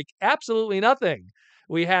know like absolutely nothing.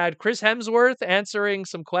 We had Chris Hemsworth answering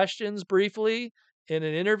some questions briefly in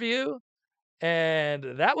an interview, and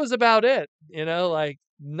that was about it. Like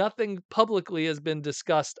nothing publicly has been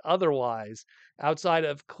discussed otherwise outside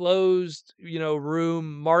of closed,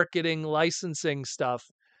 room marketing licensing stuff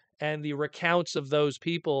and the recounts of those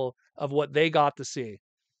people of what they got to see.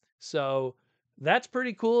 So that's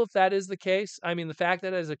pretty cool if that is the case. I mean, the fact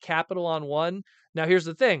that it has a capital on 1. Now, here's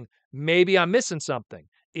the thing. Maybe I'm missing something.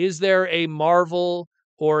 Is there a Marvel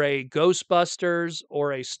or a Ghostbusters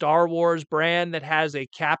or a Star Wars brand that has a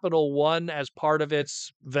capital 1 as part of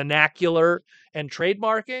its vernacular and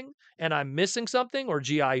trademarking, and I'm missing something? Or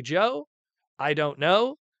G.I. Joe? I don't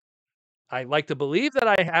know. I like to believe that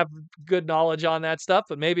I have good knowledge on that stuff,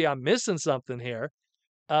 but maybe I'm missing something here.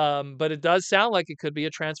 But it does sound like it could be a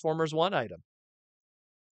Transformers 1 item.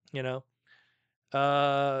 You know,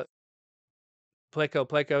 uh,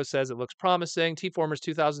 Pleco says it looks promising. T-Formers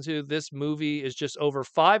 2002. This movie is just over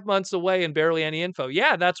 5 months away and barely any info.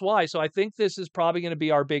 Yeah, that's why. So I think this is probably going to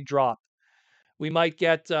be our big drop. We might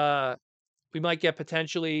get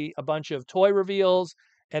potentially a bunch of toy reveals,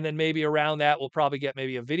 and then maybe around that we'll probably get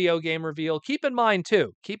maybe a video game reveal. Keep in mind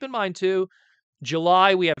too.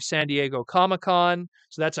 July, we have San Diego Comic-Con.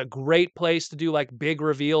 So that's a great place to do like big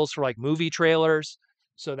reveals for like movie trailers.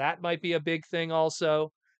 So that might be a big thing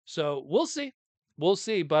also. So we'll see. We'll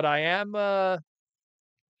see. But I am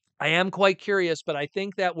quite curious, but I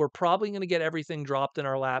think that we're probably going to get everything dropped in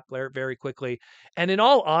our lap very quickly. And in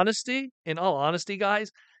all honesty,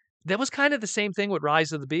 guys, that was kind of the same thing with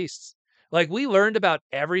Rise of the Beasts. Like we learned about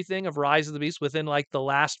everything of Rise of the Beast within like the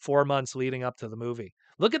last 4 months leading up to the movie.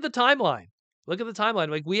 Look at the timeline. Look at the timeline.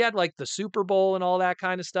 Like we had like the Super Bowl and all that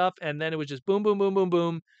kind of stuff, and then it was just boom, boom, boom, boom,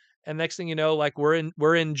 boom. And next thing you know, like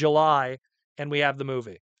we're in July and we have the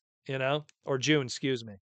movie, or June, excuse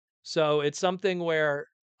me. So it's something where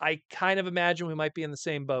I kind of imagine we might be in the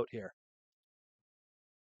same boat here.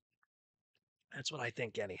 That's what I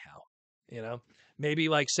think anyhow. You know, maybe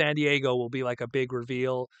like San Diego will be like a big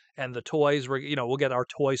reveal and the toys we'll get our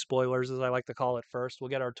toy spoilers as I like to call it first.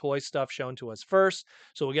 We'll get our toy stuff shown to us first.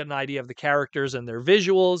 So we'll get an idea of the characters and their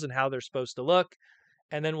visuals and how they're supposed to look.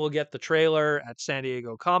 And then we'll get the trailer at San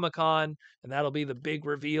Diego Comic-Con and that'll be the big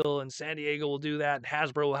reveal and San Diego will do that and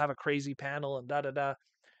Hasbro will have a crazy panel and da da da.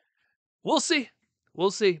 We'll see.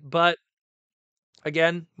 We'll see. But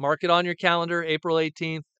again, mark it on your calendar, April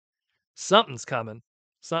 18th. Something's coming.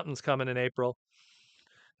 Something's coming in April.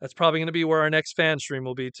 That's probably going to be where our next fan stream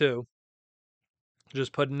will be too.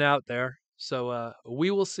 Just putting it out there. So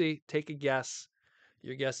we will see. Take a guess.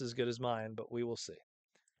 Your guess is as good as mine, but we will see.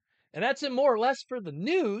 And that's it more or less for the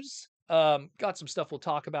news. Got some stuff we'll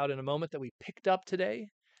talk about in a moment that we picked up today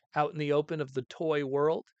out in the open of the toy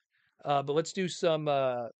world. But let's do some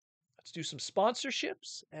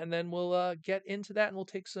sponsorships, and then we'll get into that, and we'll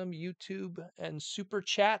take some YouTube and super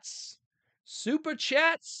chats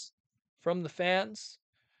from the fans.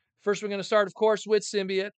 First, we're going to start, of course, with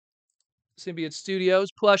Symbiote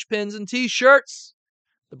Studios, plush pins and t-shirts.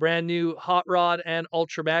 The brand new Hot Rod and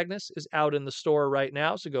Ultra Magnus is out in the store right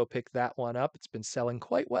now, so go pick that one up. It's been selling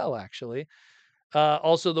quite well, actually.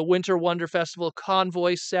 Also, the Winter Wonder Festival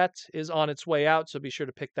Convoy set is on its way out, so be sure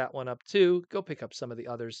to pick that one up too. Go pick up some of the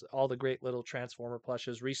others. All the great little Transformer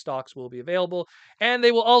plushes, restocks will be available, and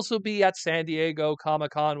they will also be at San Diego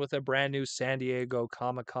Comic-Con with a brand new San Diego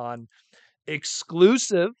Comic-Con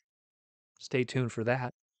exclusive. Stay tuned for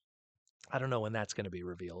that. I don't know when that's going to be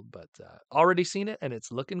revealed, but already seen it and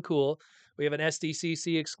it's looking cool. We have an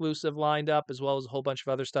SDCC exclusive lined up, as well as a whole bunch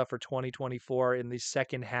of other stuff for 2024 in the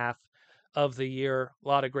second half of the year. A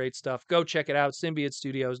lot of great stuff. Go check it out.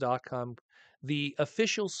 SymbioteStudios.com, the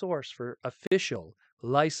official source for official,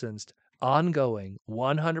 licensed, ongoing,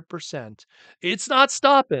 100%. It's not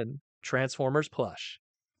stopping Transformers plush.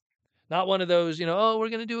 Not one of those, oh, we're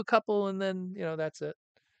going to do a couple and then, that's it.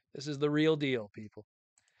 This is the real deal, people.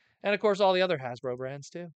 And of course, all the other Hasbro brands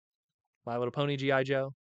too. My Little Pony, G.I.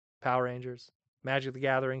 Joe, Power Rangers, Magic the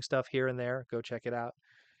Gathering stuff here and there. Go check it out.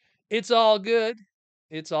 It's all good.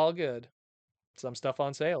 It's all good. Some stuff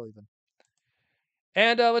on sale even.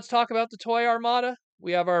 And let's talk about the Toy Armada.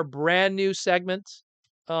 We have our brand new segment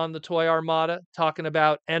on the Toy Armada talking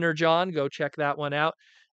about Energon. Go check that one out.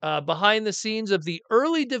 Behind the scenes of the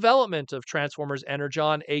early development of Transformers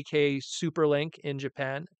Energon, aka Superlink in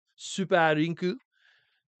Japan, Super Rinku.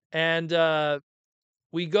 And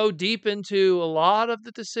we go deep into a lot of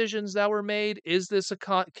the decisions that were made. Is this a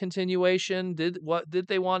continuation? Did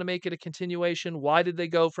they want to make it a continuation? Why did they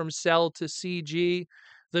go from Cell to CG?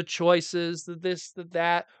 The choices, the this, the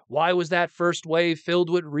that. Why was that first wave filled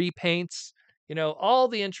with repaints? All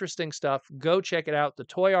the interesting stuff. Go check it out. The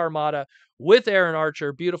Toy Armada with Aaron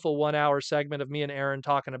Archer. Beautiful 1 hour segment of me and Aaron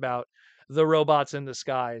talking about the robots in the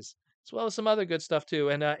skies, as well as some other good stuff too.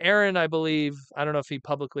 And Aaron, I believe, I don't know if he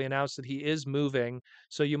publicly announced that he is moving,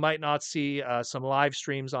 so you might not see some live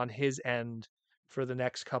streams on his end for the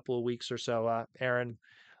next couple of weeks or so. Aaron,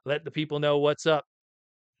 let the people know what's up.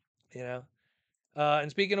 And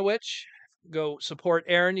speaking of which, go support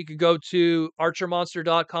Aaron. You can go to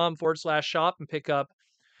archermonster.com/shop and pick up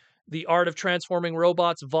the Art of Transforming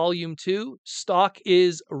Robots Volume 2. Stock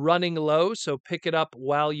is running low, so pick it up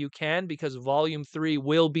while you can, because Volume 3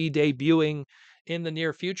 will be debuting in the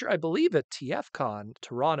near future. I believe at TFCon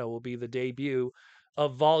Toronto will be the debut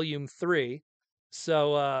of Volume 3.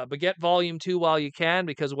 So, but get Volume 2 while you can,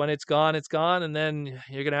 because when it's gone, and then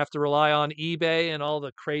you're going to have to rely on eBay and all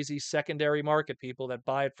the crazy secondary market people that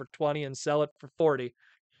buy it for 20 and sell it for 40.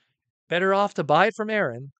 Better off to buy it from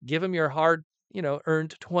Aaron, give him your hard,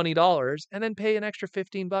 earned $20, and then pay an extra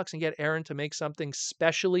 $15 and get Aaron to make something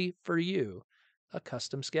specially for you, a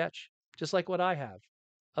custom sketch, just like what I have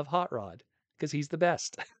of Hot Rod, because he's the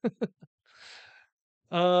best.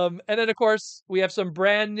 And then, of course, we have some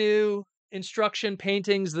brand new instruction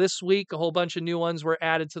paintings this week. A whole bunch of new ones were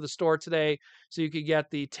added to the store today. So you could get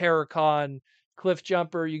the Terracon Cliff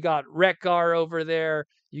Jumper. You got Wreck-Gar over there.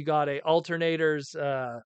 You got a Alternators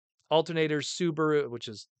Subaru, which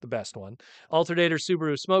is the best one. Alternator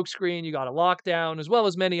Subaru Smokescreen. You got a Lockdown, as well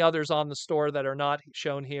as many others on the store that are not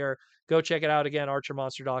shown here. Go check it out again,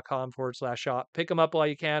 archermonster.com/shop. Pick them up while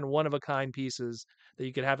you can. One of a kind pieces that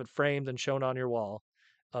you could have it framed and shown on your wall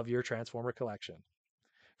of your Transformer collection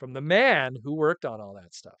from the man who worked on all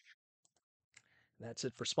that stuff. That's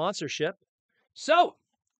it for sponsorship. So,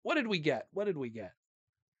 what did we get?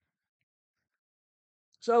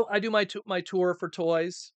 So, I do my tour for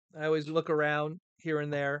toys. I always look around here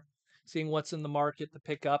and there, seeing what's in the market to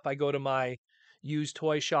pick up. I go to my used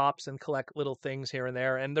toy shops and collect little things here and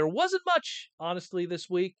there. And there wasn't much, honestly, this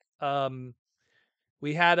week.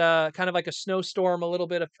 We had a kind of like a snowstorm a little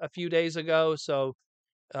bit a few days ago, so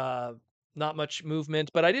uh, not much movement,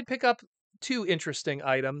 but I did pick up two interesting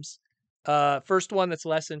items. First one that's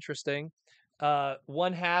less interesting.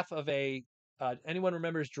 One half of anyone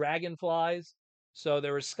remembers dragonflies? So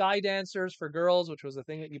there were sky dancers for girls, which was the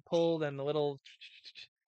thing that you pulled, and the little.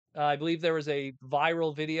 I believe there was a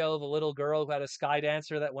viral video of a little girl who had a sky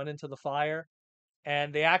dancer that went into the fire.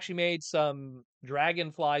 and they actually made some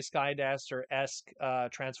Dragonfly Skydancer-esque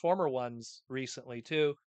Transformer ones recently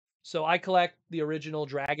too. So I collect the original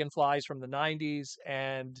Dragonflies from the 90s,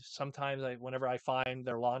 and sometimes whenever I find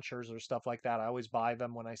their launchers or stuff like that, I always buy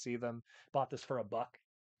them when I see them. Bought this for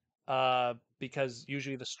 $1 because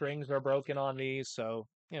usually the strings are broken on these, so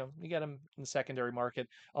you get them in the secondary market.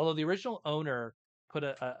 Although the original owner put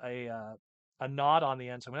a knot on the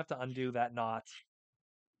end, so I'm gonna have to undo that knot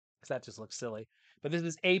because that just looks silly. But this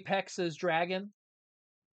is Apex's dragon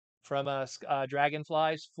from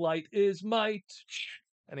Dragonflies. Flight is might.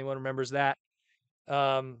 Anyone remembers that?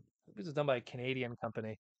 This is done by a Canadian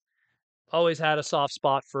company. Always had a soft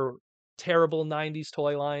spot for terrible 90s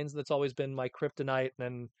toy lines. That's always been my kryptonite.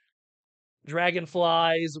 And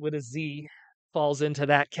Dragonflies with a Z falls into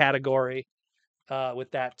that category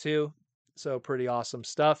with that too. So pretty awesome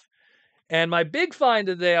stuff. And my big find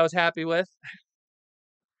today I was happy with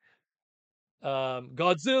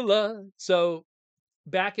Godzilla. So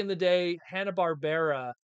back in the day,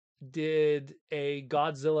 Hanna-Barbera did a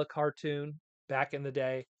Godzilla cartoon back in the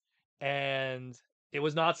day, and it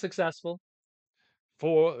was not successful.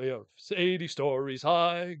 For 80 stories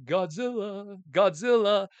high,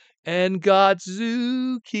 Godzilla, and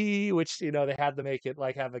Godzuki, which they had to make it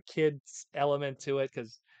like have a kids element to it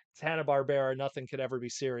because it's Hanna-Barbera, nothing could ever be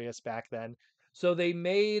serious back then. So they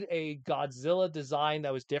made a Godzilla design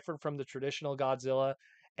that was different from the traditional Godzilla,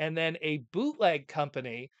 and then a bootleg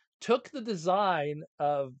company took the design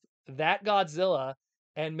of that Godzilla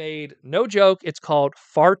and made, no joke, it's called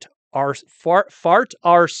Fart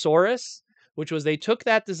Arsaurus, which was they took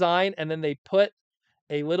that design and then they put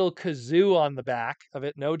a little kazoo on the back of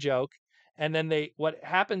it, no joke. And then what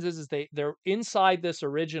happens is they're inside this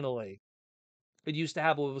originally. It used to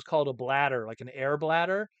have what was called a bladder, like an air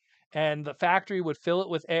bladder, and the factory would fill it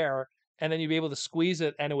with air, and then you'd be able to squeeze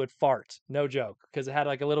it and it would fart, no joke, because it had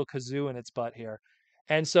like a little kazoo in its butt here.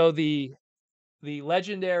 And so the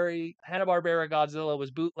legendary Hanna-Barbera Godzilla was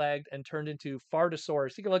bootlegged and turned into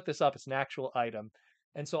Fartosaurus. You can look this up; it's an actual item.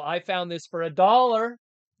 And so I found this for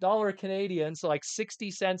 $1 Canadian, so like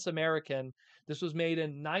 60 cents American. This was made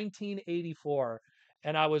in 1984,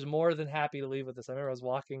 and I was more than happy to leave with this. I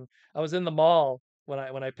remember I was in the mall when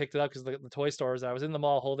I picked it up because the toy stores. I was in the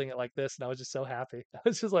mall holding it like this, and I was just so happy. I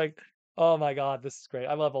was just like, "Oh my god, this is great!"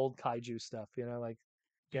 I love old kaiju stuff. Like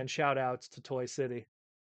again, shout outs to Toy City,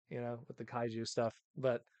 with the kaiju stuff.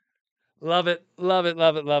 But love it, love it,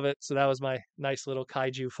 love it, love it. So that was my nice little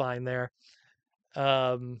kaiju find there.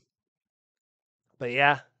 Um, but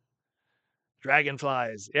yeah,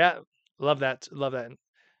 dragonflies. Yeah, love that, love that.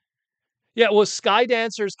 Yeah, well, Sky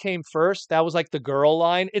Dancers came first. That was like the girl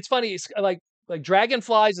line. It's funny, it's like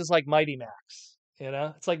Dragonflies is like Mighty Max.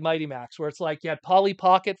 It's like Mighty Max, where it's like you had Polly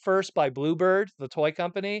Pocket first by Bluebird, the toy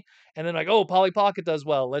company, and then like, oh, Polly Pocket does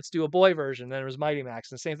well. Let's do a boy version. Then it was Mighty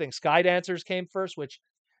Max, and the same thing. Sky Dancers came first, which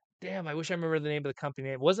damn, I wish I remember the name of the company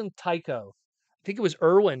name. It wasn't Tyco. I think it was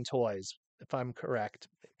Irwin Toys, if I'm correct.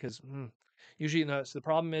 Because usually, so the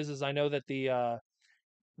problem is I know that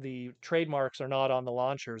the trademarks are not on the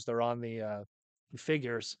launchers; they're on the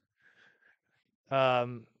figures.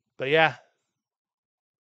 Um, but yeah,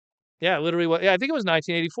 yeah, literally, what? Yeah, I think it was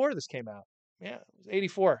 1984. This came out. Yeah, it was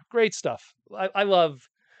 84. Great stuff. I love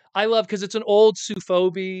because it's an old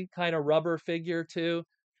Sufobi kind of rubber figure too.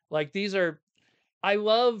 Like these are, I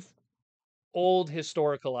love old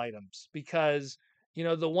historical items because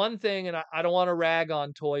the one thing, and I don't want to rag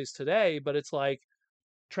on toys today, but it's like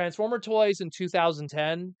Transformer toys in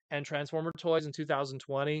 2010 and Transformer toys in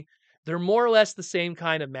 2020, they're more or less the same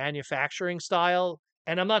kind of manufacturing style.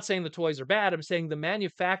 And I'm not saying the toys are bad, I'm saying the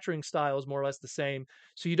manufacturing style is more or less the same.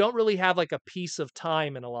 So you don't really have like a piece of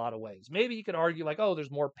time in a lot of ways. Maybe you could argue like, oh, there's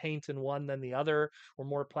more paint in one than the other or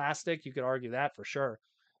more plastic. You could argue that for sure.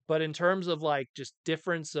 But in terms of like just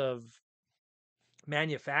difference of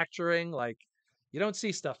manufacturing, like you don't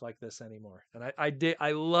see stuff like this anymore. And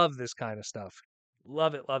I love this kind of stuff.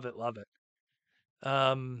 Love it, love it, love it.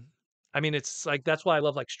 Um, I mean, it's like that's why I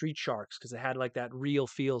love like Street Sharks because it had like that real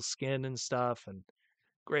feel skin and stuff, and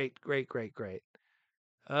great, great, great, great.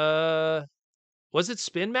 Uh, was it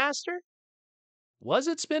Spin Master? Was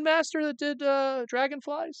it Spin Master that did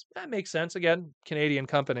Dragonflies? That makes sense. Again, Canadian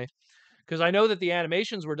company. Because I know that the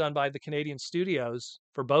animations were done by the Canadian studios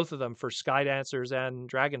for both of them, for Skydancers and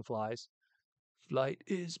Dragonflies. Flight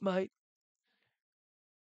is might.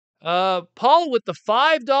 Paul with the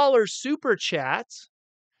 $5 super chat.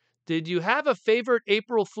 Did you have a favorite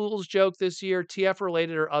April Fool's joke this year, TF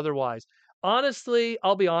related or otherwise? Honestly,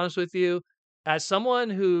 I'll be honest with you. As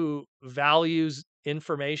someone who values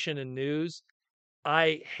information and news,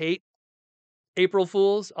 I hate April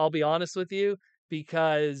Fools. I'll be honest with you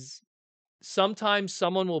because sometimes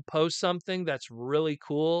someone will post something that's really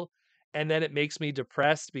cool and then it makes me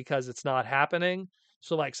depressed because it's not happening.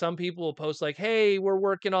 So like some people will post like, "Hey, we're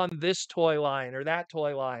working on this toy line or that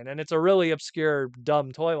toy line," and it's a really obscure,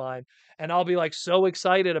 dumb toy line, and I'll be like so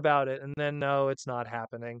excited about it, and then no, it's not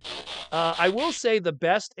happening. I will say the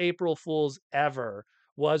best April Fools ever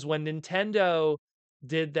was when Nintendo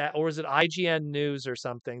did that, or was it IGN News or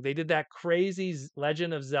something? They did that crazy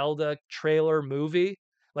Legend of Zelda trailer movie,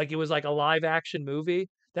 like it was like a live action movie.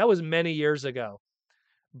 That was many years ago,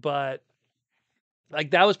 but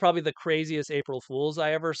like that was probably the craziest April Fools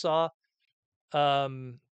I ever saw.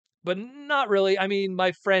 Um, but not really. I mean,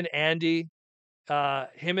 my friend Andy,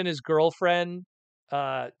 him and his girlfriend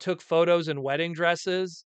took photos in wedding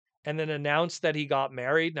dresses and then announced that he got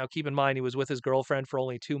married. Now, keep in mind, he was with his girlfriend for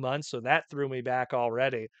only 2 months, so that threw me back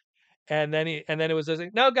already. And then it was just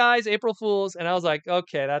like, no, guys, April Fools, and I was like,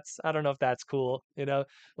 okay, that's I don't know if that's cool,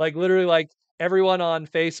 like literally like everyone on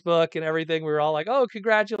Facebook and everything, we were all like, oh,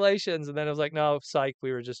 congratulations, and then it was like, no, psych,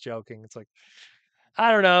 we were just joking. It's like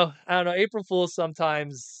I don't know. April Fools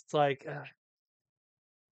sometimes it's like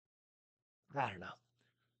I don't know.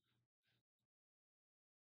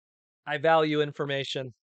 I value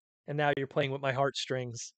information, and now you're playing with my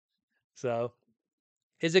heartstrings. So,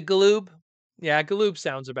 is it Galoob? Yeah, Galoob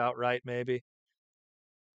sounds about right, maybe.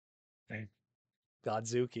 Okay.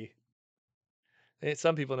 Godzuki.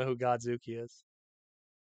 Some people know who Godzuki is.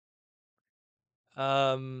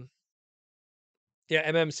 Um, yeah,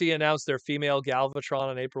 MMC announced their female Galvatron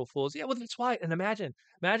on April Fools. Yeah, well, that's why. And imagine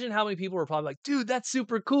how many people were probably like, "Dude, that's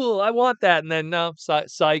super cool. I want that." And then no,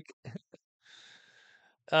 psych.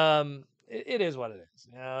 It is what it is.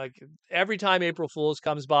 Like every time April Fools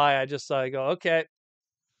comes by, I just go, "Okay,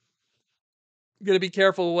 gonna be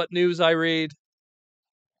careful what news I read.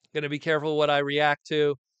 Gonna be careful what I react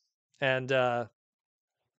to, and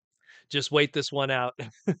just wait this one out.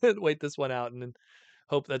 Wait this one out, and then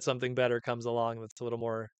hope that something better comes along that's a little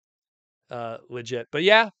more legit." But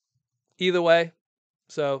yeah, either way.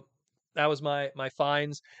 So that was my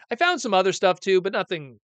finds. I found some other stuff too, but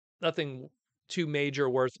nothing too major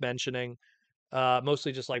worth mentioning.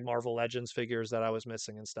 Mostly just like Marvel Legends figures that I was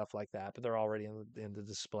missing and stuff like that. But they're already in the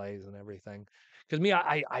displays and everything. Because me,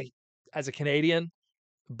 I as a Canadian,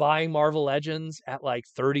 buying Marvel Legends at like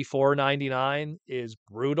 $34.99 is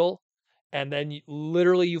brutal. And then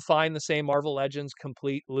literally you find the same Marvel Legends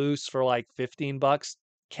complete loose for like 15 bucks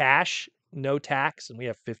cash, no tax, and we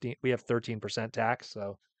have 13% tax,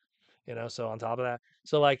 so so on top of that,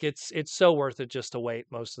 so like it's so worth it just to wait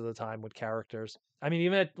most of the time with characters. I mean,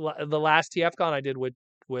 even at the last TFCon I did with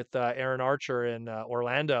Aaron Archer in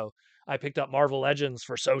Orlando, I picked up Marvel Legends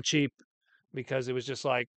for so cheap because it was just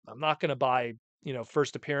like, I'm not going to buy,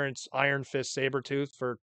 first appearance Iron Fist Sabretooth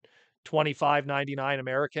for 25.99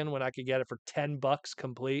 American when I could get it for 10 bucks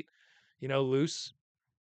complete, loose.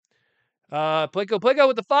 Plinko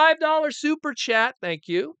with the $5 super chat. Thank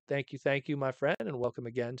you. Thank you, my friend, and welcome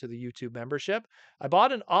again to the YouTube membership. I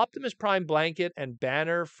bought an Optimus Prime blanket and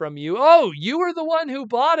banner from you. Oh, you were the one who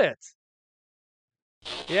bought it.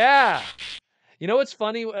 Yeah. You know what's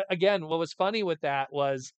funny? Again, what was funny with that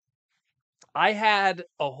was I had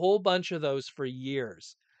a whole bunch of those for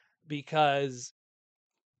years because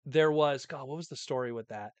there was, God, what was the story with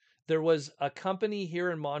that? There was a company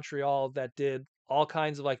here in Montreal that did all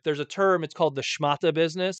kinds of like, there's a term, it's called the schmata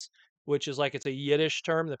business, which is like, it's a Yiddish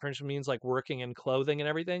term that pretty much means like working in clothing and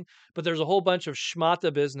everything. But there's a whole bunch of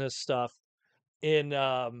schmata business stuff in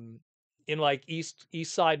like East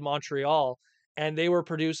Side Montreal, and they were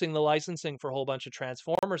producing the licensing for a whole bunch of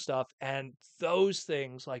Transformer stuff, and those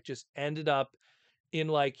things like just ended up in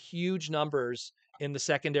like huge numbers in the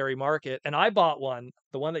secondary market. And I bought one,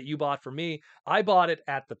 the one that you bought for me. I bought it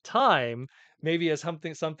at the time, maybe as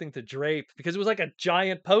something to drape because it was like a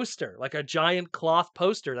giant poster, like a giant cloth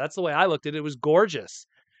poster. That's the way I looked at it. It was gorgeous.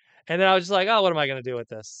 And then I was just like, oh, what am I going to do with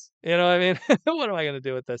this? You know what I mean? What am I going to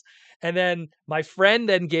do with this? And then my friend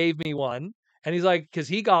then gave me one. And he's like, because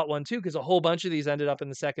he got one too, because a whole bunch of these ended up in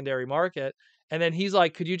the secondary market. And then he's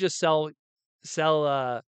like, could you just sell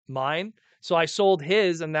mine? So I sold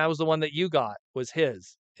his, and that was the one that you got, was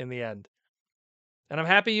his in the end. And I'm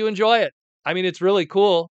happy you enjoy it. I mean, it's really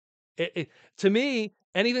cool. To me,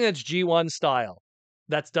 anything that's G1 style,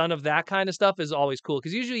 that's done of that kind of stuff is always cool.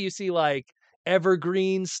 Because usually you see like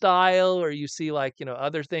evergreen style, or you see like,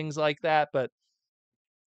 other things like that. But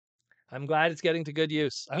I'm glad it's getting to good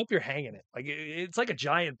use. I hope you're hanging it. Like it's like a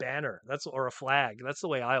giant banner. Or a flag. That's the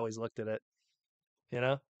way I always looked at it, you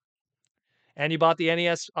know? And you bought the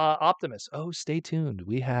NES Optimus. Oh, stay tuned.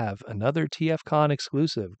 We have another TFCon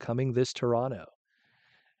exclusive coming this Toronto.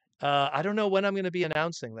 I don't know when I'm going to be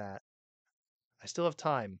announcing that. I still have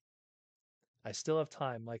time. I still have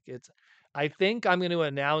time. Like I think I'm going to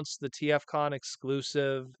announce the TFCon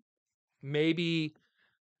exclusive maybe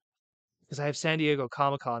because I have San Diego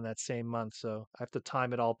Comic Con that same month, so I have to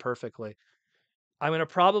time it all perfectly. I'm going to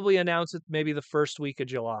probably announce it maybe the first week of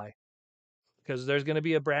July because there's going to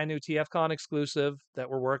be a brand new TFCon exclusive that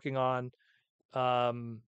we're working on.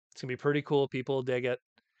 It's gonna be pretty cool. People will dig it.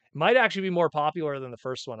 Might actually be more popular than the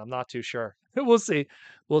first one. I'm not too sure. We'll see.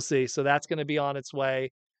 We'll see. So that's going to be on its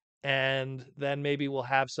way. And then maybe we'll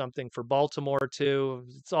have something for Baltimore too.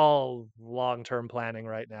 It's all long-term planning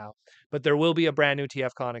right now. But there will be a brand new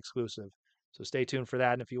TFCon exclusive. So stay tuned for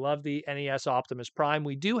that. And if you love the NES Optimus Prime,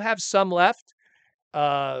 we do have some left.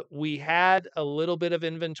 We had a little bit of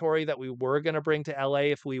inventory that we were going to bring to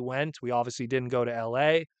LA if we went. We obviously didn't go to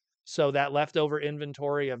LA. So that leftover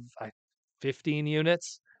inventory of 15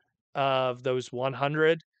 units of those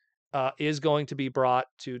 100 is going to be brought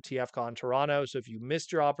to TFCon Toronto. So if you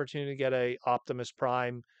missed your opportunity to get a Optimus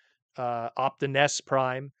Prime, Optimus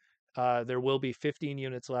Prime, there will be 15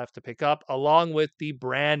 units left to pick up, along with the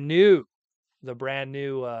the brand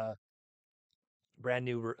new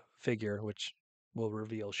figure, which we'll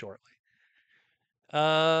reveal shortly.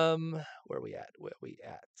 Where we at? Where we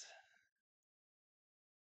at?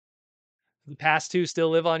 The past two still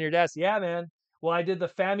live on your desk. Yeah, man. Well, I did the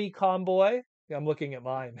Famicom Boy. Yeah, I'm looking at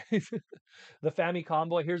mine. The Famicom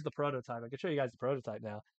Boy. Here's the prototype. I can show you guys the prototype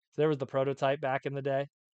now. So there was the prototype back in the day.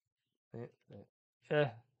 Yeah,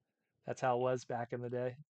 that's how it was back in the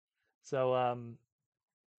day. So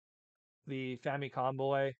the Famicom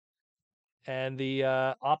Boy and the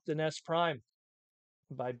Optimus Prime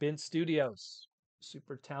by Bint Studios.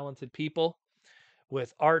 Super talented people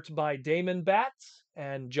with art by Damon Batts,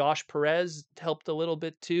 and Josh Perez helped a little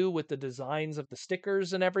bit too with the designs of the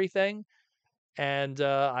stickers and everything. And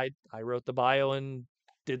I wrote the bio and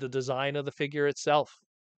did the design of the figure itself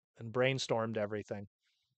and brainstormed everything.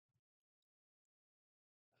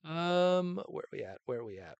 Where we at? Where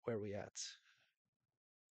we at? Where we at?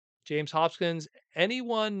 James Hopkins,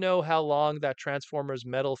 anyone know how long that Transformers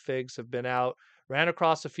metal figs have been out? Ran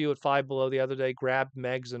across a few at Five Below the other day, grabbed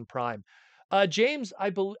Megs and Prime. James,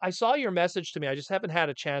 I saw your message to me. I just haven't had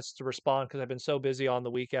a chance to respond because I've been so busy on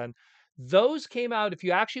the weekend. Those came out. If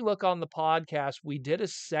you actually look on the podcast, we did a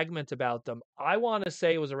segment about them. I want to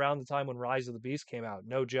say it was around the time when Rise of the Beast came out.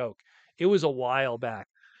 No joke. It was a while back.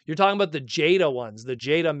 You're talking about the Jada ones, the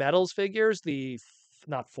Jada Metals figures,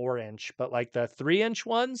 not 4-inch, but like the 3-inch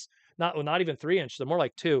ones. Not well, not even 3-inch. They're more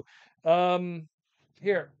like 2. Um,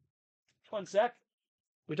 Here, 1 sec.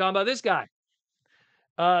 We're talking about this guy.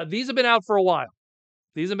 These have been out for a while.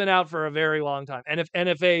 These have been out for a very long time. And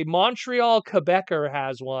if a Montreal Quebecer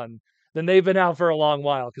has one, then they've been out for a long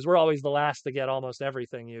while because we're always the last to get almost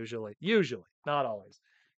everything usually. Usually, not always.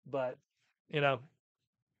 But you know,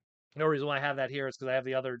 no reason why I have that here is because I have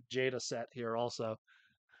the other Jada set here also.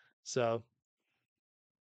 So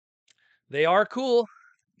they are cool.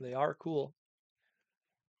 They are cool.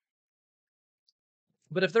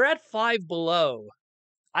 But if they're at Five Below,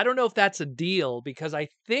 I don't know if that's a deal because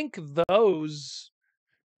those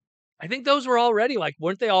I think those were already like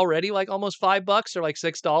weren't they already like almost $5 or like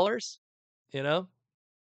 $6, you know?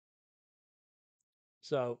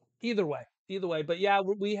 So either way, but yeah,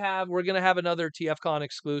 we're going to have another TFCon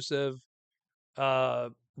exclusive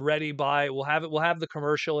ready by we'll have the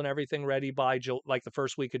commercial and everything ready by like the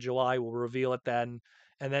first week of July. We'll reveal it then,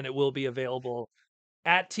 and then it will be available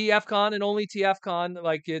at TFCon and only TFCon.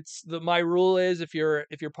 Like my rule is if you're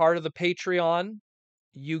part of the Patreon,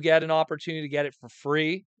 you get an opportunity to get it for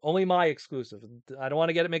free. Only my exclusive. I don't want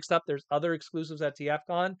to get it mixed up. There's other exclusives at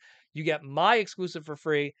TFCon. You get my exclusive for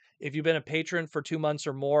free if you've been a patron for 2 months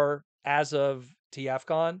or more as of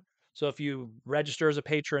TFCon. So if you register as a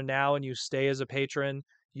patron now and you stay as a patron,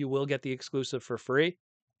 you will get the exclusive for free.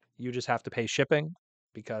 You just have to pay shipping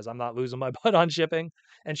because I'm not losing my butt on shipping.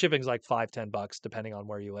 And shipping's like $5-10 depending on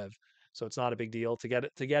where you live. So it's not a big deal to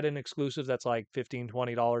get an exclusive that's like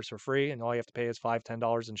 $15-20 for free, and all you have to pay is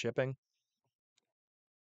 $5-10 in shipping.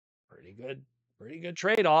 Pretty good, pretty good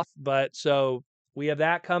trade off. But so we have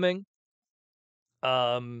that coming.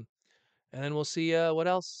 And then we'll see what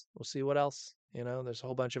else. We'll see what else. There's a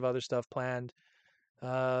whole bunch of other stuff planned.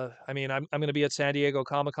 I mean, I'm going to be at San Diego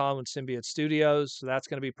Comic Con with Symbiote Studios, so that's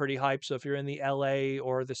going to be pretty hype. So if you're in the LA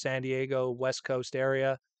or the San Diego West Coast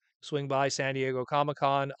area, swing by San Diego Comic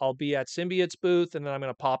Con. I'll be at Symbiote's booth, and then I'm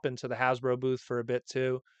going to pop into the Hasbro booth for a bit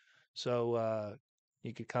too. So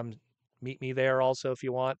you could come meet me there also if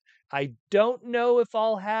you want. I don't know if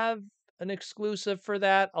I'll have an exclusive for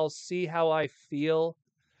that. I'll see how I feel.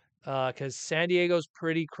 because San Diego's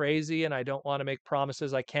pretty crazy, and I don't want to make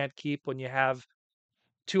promises I can't keep when you have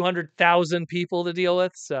 200,000 people to deal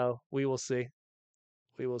with. So we will see.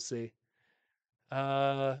 We will see.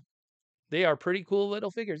 Uh, they are pretty cool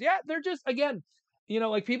little figures. Yeah, they're just again,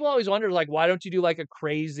 like people always wonder, like, why don't you do like a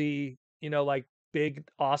crazy, like big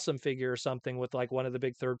awesome figure or something with like one of the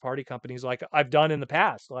big third party companies, like I've done in the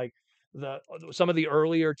past. Like the some of the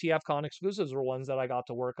earlier TFCon exclusives were ones that I got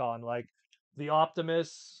to work on, like the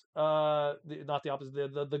Optimus, not the Optimus,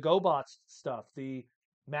 the GoBots stuff, the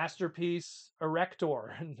Masterpiece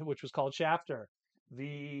Erector, which was called Shafter,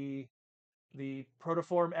 the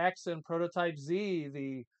Protoform X and Prototype Z,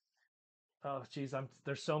 the oh geez,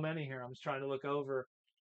 there's so many here. I'm just trying to look over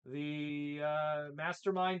the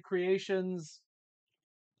Mastermind Creations,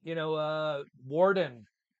 Warden,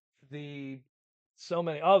 the so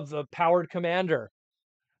many of the Powered Commander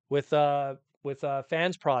with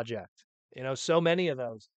Fans Project. So many of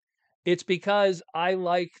those. It's because I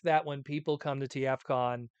like that when people come to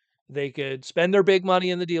TFCon, they could spend their big money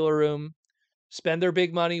in the dealer room, spend their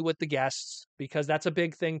big money with the guests, because that's a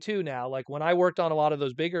big thing too now. Like when I worked on a lot of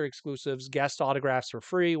those bigger exclusives, guest autographs were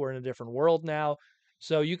free. We're in a different world now.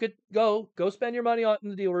 So you could go spend your money on in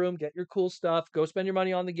the deal room, get your cool stuff, go spend your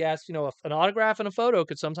money on the guests. An autograph and a photo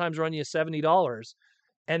could sometimes run you $70.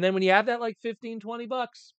 And then when you have that like 15, $20,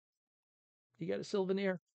 you get a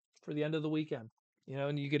souvenir for the end of the weekend.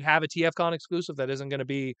 And you could have a TFCon exclusive that isn't going to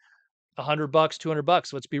be $100,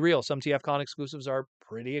 $200. Let's be real. Some TFCon exclusives are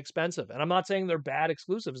pretty expensive. And I'm not saying they're bad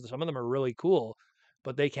exclusives. Some of them are really cool,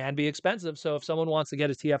 but they can be expensive. So if someone wants to get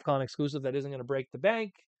a TFCon exclusive that isn't going to break the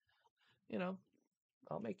bank, you know,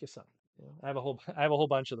 I'll make you some. I have a whole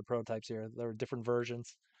bunch of the prototypes here. There are different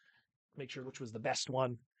versions. Make sure which was the best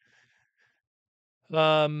one.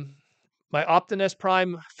 Um, my Optimus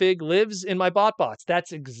Prime fig lives in my bots.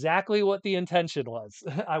 That's exactly what the intention was.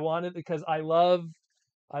 I wanted because I love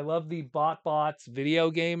the bots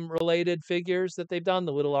video game related figures that they've done,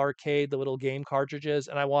 the little arcade, the little game cartridges,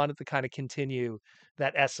 and I wanted to kind of continue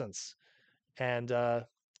that essence. And I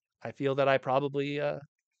feel that I probably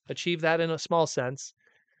achieved that in a small sense.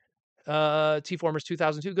 T-Formers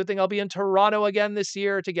 2002. Good thing I'll be in Toronto again this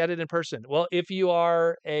year to get it in person. Well, if you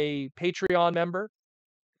are a Patreon member,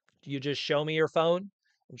 you just show me your phone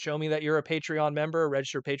and show me that you're a Patreon member, a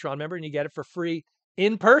registered Patreon member, and you get it for free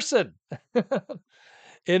in person.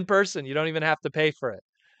 In person. You don't even have to pay for it.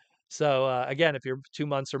 So again, if you're 2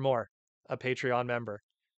 months or more a Patreon member,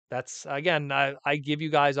 that's again, I give you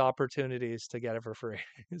guys opportunities to get it for free.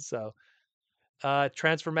 So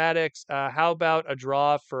Transformatics, how about a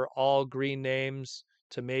draw for all green names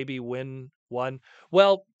to maybe win one?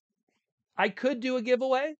 Well, I could do a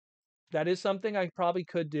giveaway. That is something I probably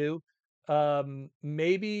could do.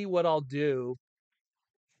 Maybe what I'll do,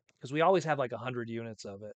 because we always have like 100 units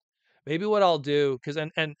of it. Maybe what I'll do, because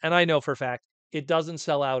and I know for a fact it doesn't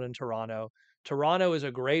sell out in Toronto. Toronto is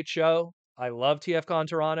a great show. I love TFCon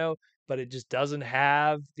Toronto, but it just doesn't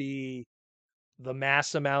have the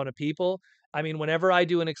mass amount of people. I mean, whenever I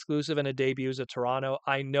do an exclusive and it debuts at Toronto,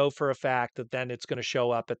 I know for a fact that then it's going to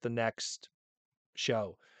show up at the next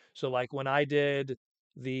show. So like when I did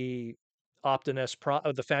the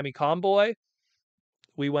the Famicom Boy,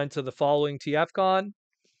 we went to the following TFCon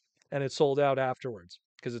and it sold out afterwards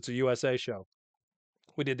because it's a USA show.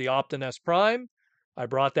 We did the Optimus Prime. I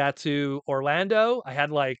brought that to Orlando. I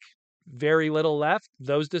had like very little left.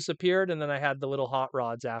 Those disappeared, and then I had the little hot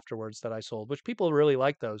rods afterwards that I sold, which people really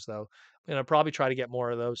like those though. And I'll probably try to get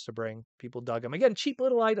more of those to bring. People dug them. Again, cheap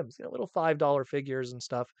little items, little $5 figures and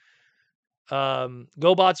stuff.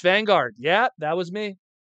 GoBots Vanguard. Yeah, that was me.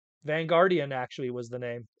 Vanguardian actually was the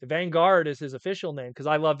name. Vanguard is his official name because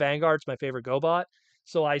I love Vanguard. It's my favorite GoBot.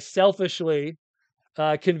 So I selfishly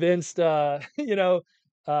convinced what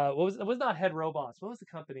was not Head Robots. What was the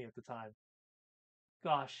company at the time?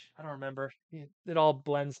 Gosh, I don't remember. It all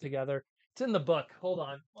blends together. It's in the book. Hold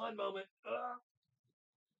on one moment.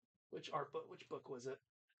 Which art book? Which book was it?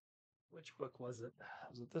 Which book was it?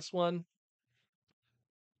 Was it this one?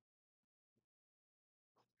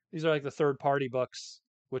 These are like the third party books,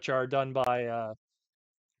 which are done by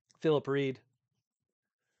Philip Reed.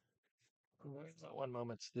 One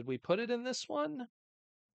moment. Did we put it in this one?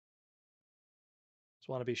 Just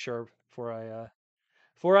want to be sure before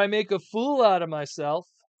I make a fool out of myself.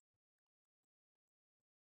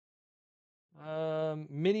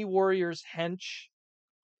 Mini Warriors Hench.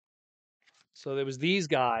 So there was these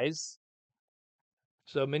guys.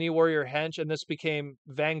 So Mini Warrior Hench, and this became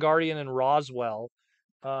Vanguardian and Roswell.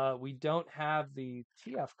 We don't have the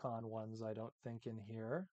TFCon ones, I don't think, in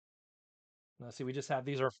here. Let's see, we just have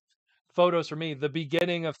these are photos for me. The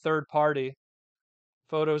beginning of third party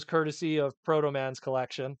Photos courtesy of Proto Man's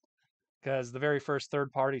collection, because the very first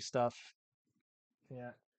third party stuff.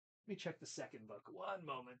 Yeah. Let me check the second book. One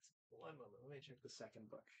moment. One moment. Let me check the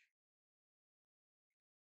second book.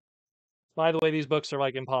 By the way, these books are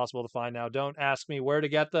like impossible to find now. Don't ask me where to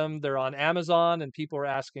get them. They're on Amazon, and people are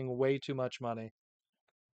asking way too much money.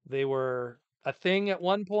 They were a thing at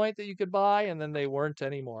one point that you could buy, and then they weren't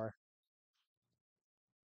anymore.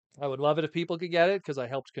 I would love it if people could get it because I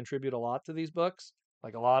helped contribute a lot to these books.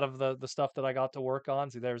 Like a lot of the stuff that I got to work on.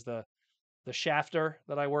 See, there's the shafter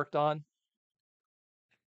that I worked on.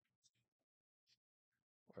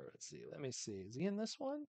 Or let's see. Let me see. Is he in this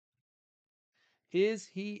one? Is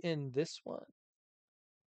he in this one?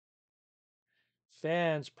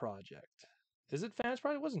 Fans Project. Is it Fans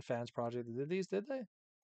Project? It wasn't Fans Project that did these, did they?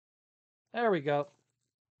 There we go.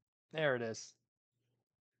 There it is.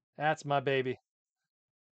 That's my baby.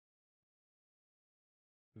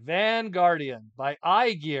 Vanguardian by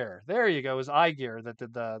iGear. There you go. It was iGear that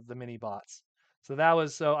did the mini bots. So that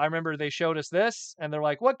was so I remember they showed us this and they're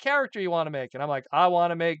like, "What character you want to make?" And I'm like, "I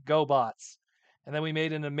want to make GoBots." And then we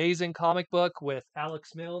made an amazing comic book with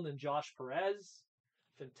Alex Milne and Josh Perez.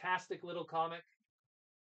 Fantastic little comic.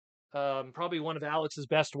 Probably one of Alex's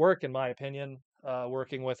best work in my opinion.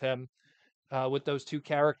 Working with him with those two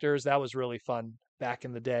characters, that was really fun back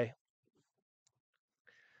in the day.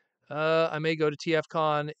 I may go to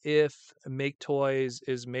TFCon if Make Toys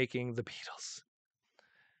is making the Beatles.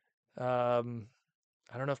 I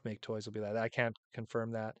don't know if Make Toys will be that. I can't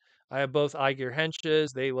confirm that. I have both iGear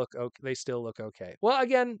henches. They look okay. They still look okay. Well,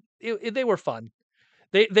 again, they were fun.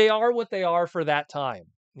 They are what they are for that time.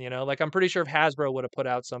 You know, like I'm pretty sure if Hasbro would have put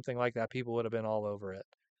out something like that, people would have been all over it.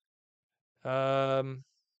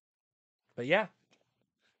 But yeah,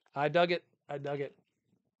 I dug it. I dug it.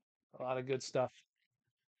 A lot of good stuff.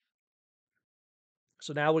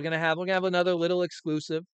 So now we're gonna have another little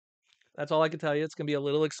exclusive. That's all I can tell you. It's gonna be a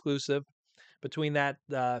little exclusive between that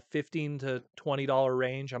 $15 to $20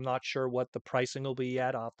 range. I'm not sure what the pricing will be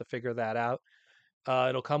yet. I'll have to figure that out.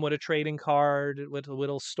 It'll come with a trading card with a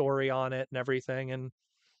little story on it and everything, and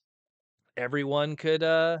everyone could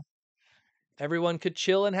uh, everyone could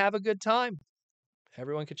chill and have a good time.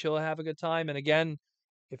 Everyone could chill and have a good time. And again,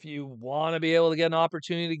 if you want to be able to get an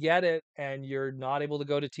opportunity to get it and you're not able to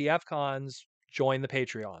go to TF cons, join the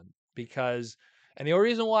Patreon because, and the only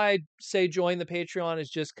reason why I say join the Patreon is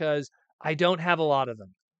just because I don't have a lot of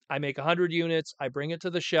them. I make 100 units, I bring it to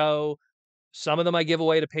the show. Some of them I give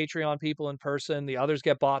away to Patreon people in person. The others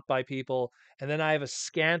get bought by people. And then I have a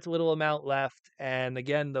scant little amount left. And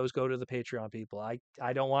again, those go to the Patreon people.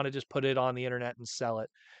 I don't want to just put it on the internet and sell it.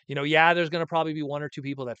 You know, yeah, there's going to probably be one or two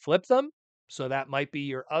people that flip them. So that might be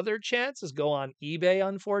your other chance is go on eBay,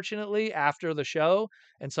 unfortunately, after the show.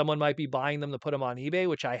 And someone might be buying them to put them on eBay,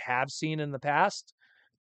 which I have seen in the past.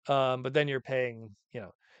 But then you're paying, you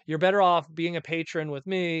know, you're better off being a patron with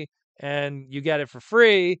me and you get it for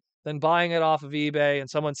free than buying it off of eBay and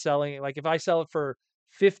someone selling it. Like if I sell it for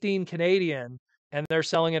 15 Canadian and they're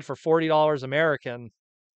selling it for $40 American,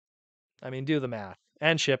 I mean, do the math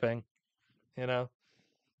and shipping, you know?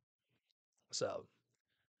 So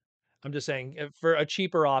I'm just saying for a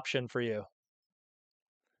cheaper option for you.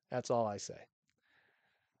 That's all I say.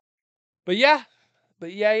 But yeah,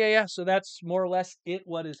 yeah. So that's more or less it.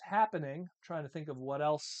 What is happening? I'm trying to think of what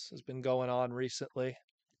else has been going on recently.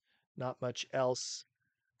 Not much else.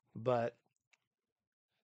 But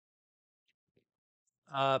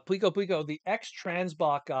Plico, the ex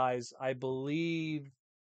Transbot guys, I believe,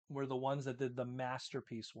 were the ones that did the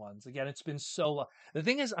masterpiece ones. Again, it's been so long. The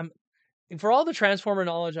thing is, I'm for all the Transformer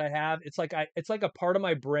knowledge I have, it's like a part of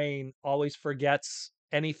my brain always forgets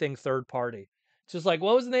anything third party. It's just like,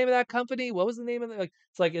 what was the name of that company? What was the name of it? Like,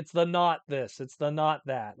 it's like it's the not this, it's the not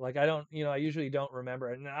that. Like I don't, I usually don't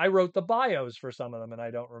remember it. And I wrote the bios for some of them, and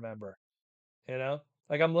I don't remember. You know,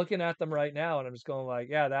 like I'm looking at them right now and I'm just going like,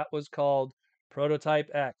 yeah, that was called Prototype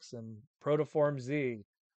X and Protoform Z.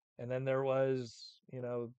 And then there was,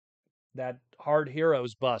 that Hard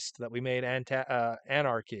Heroes bust that we made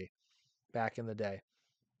Anarchy back in the day.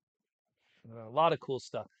 A lot of cool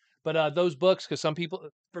stuff. But those books, because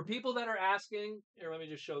for people that are asking, here, let me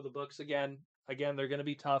just show the books again. Again, they're going to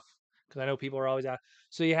be tough because I know people are always asking.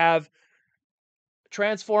 So you have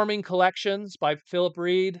Transforming Collections by Philip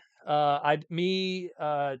Reed.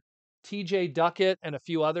 TJ Duckett and a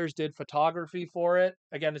few others did photography for it.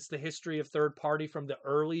 Again, it's the history of third party from the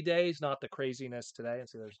early days, not the craziness today. And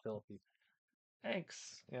see, there's Philip.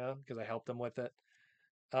 Thanks, because I helped them with it.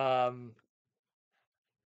 Um,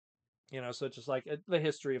 so it's just like the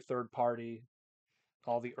history of third party,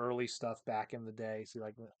 all the early stuff back in the day. See,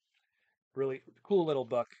 like really cool little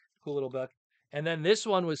book. Cool little book. And then this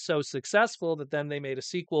one was so successful that then they made a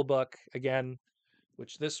sequel book again,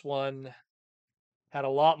 which this one had a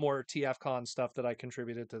lot more TFCon stuff that I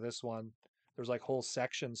contributed to this one. There's like whole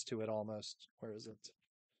sections to it almost. Where is it?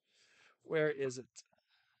 Where is it?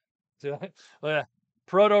 Oh, yeah.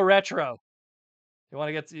 Proto retro. You want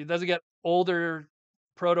to get it doesn't get older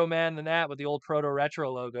proto man than that with the old proto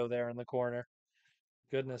retro logo there in the corner.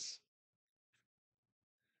 Goodness.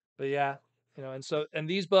 But yeah, and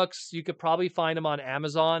these books you could probably find them on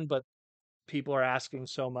Amazon, but people are asking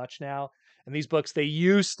so much now. And these books, they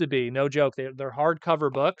used to be, no joke, they're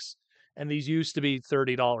hardcover books, and these used to be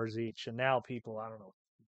 $30 each. And now people, I don't know,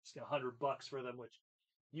 it's $100 for them, which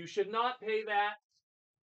you should not pay that.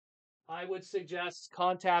 I would suggest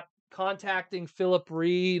contacting Philip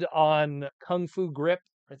Reed on Kung Fu Grip.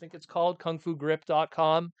 I think it's called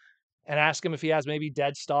kungfugrip.com, and ask him if he has maybe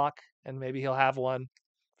dead stock, and maybe he'll have one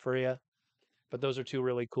for you. But those are two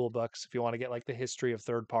really cool books if you want to get like the history of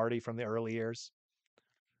third party from the early years.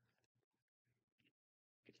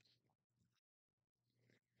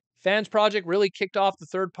 Fans Project really kicked off the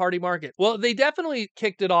third party market. Well, they definitely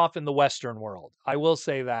kicked it off in the Western world. I will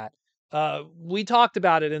say that. We talked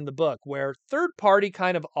about it in the book where third party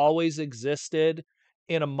kind of always existed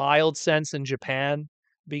in a mild sense in Japan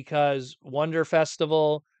because Wonder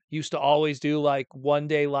Festival used to always do like 1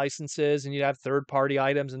 day licenses and you'd have third party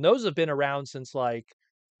items. And those have been around since like,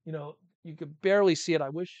 you know, you could barely see it. I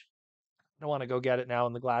wish I want to go get it now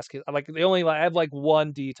in the glass case. I have like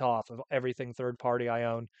one DTOF of everything third party I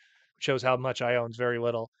own, which shows how much I own. It's very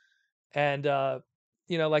little. And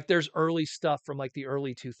like there's early stuff from like the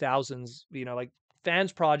early 2000s. Like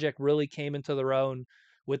Fans Project really came into their own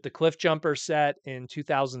with the Cliff Jumper set in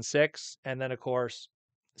 2006, and then of course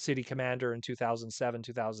City Commander in 2007,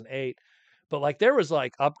 2008. But like there was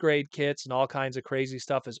like upgrade kits and all kinds of crazy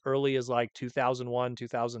stuff as early as like 2001,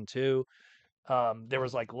 2002. There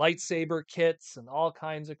was like lightsaber kits and all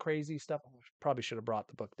kinds of crazy stuff. Probably should have brought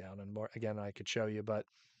the book down and more again I could show you, but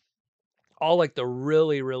all like the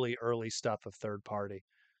really, really early stuff of third party.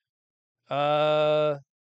 Uh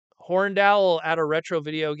Horned Owl at a retro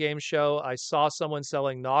video game show. I saw someone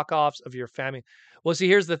selling knockoffs of your family. Well, see,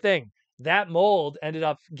 here's the thing. That mold ended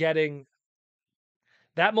up getting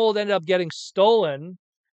stolen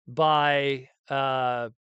by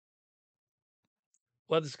what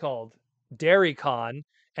is it called? Dairy Con,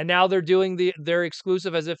 and now they're doing their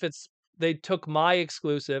exclusive as if they took my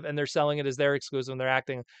exclusive and they're selling it as their exclusive and they're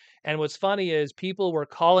acting. And what's funny is people were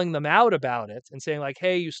calling them out about it and saying like,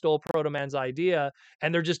 "Hey, you stole Proto Man's idea,"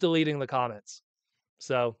 and they're just deleting the comments.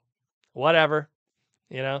 So, whatever,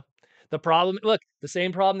 you know. The problem, look, the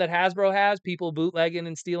same problem that Hasbro has, people bootlegging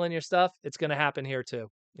and stealing your stuff, it's going to happen here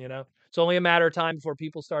too. It's only a matter of time before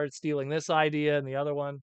people started stealing this idea and the other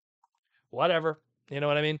one. Whatever. You know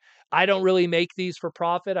what I mean? I don't really make these for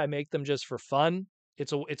profit. I make them just for fun.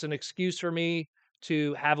 It's an excuse for me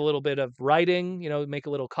to have a little bit of writing, make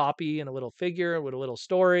a little copy and a little figure with a little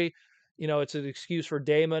story. It's an excuse for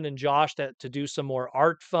Damon and Josh to do some more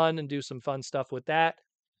art fun and do some fun stuff with that.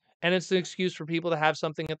 And it's an excuse for people to have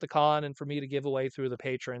something at the con and for me to give away through the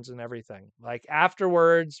patrons and everything. Like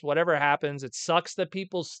afterwards, whatever happens, it sucks that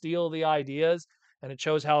people steal the ideas and it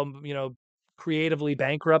shows how, creatively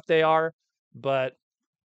bankrupt they are, but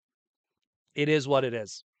it is what it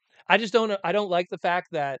is. I don't like the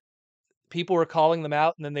fact that people were calling them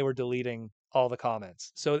out and then they were deleting all the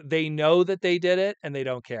comments. So they know that they did it and they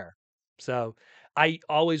don't care. So I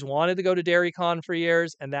always wanted to go to DairyCon for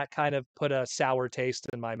years and that kind of put a sour taste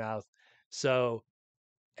in my mouth. So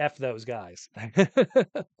F those guys.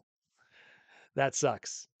 That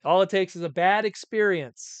sucks. All it takes is a bad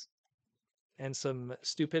experience and some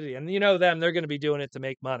stupidity. And you know them, they're going to be doing it to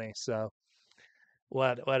make money. So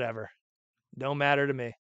whatever. Don't matter to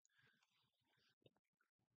me.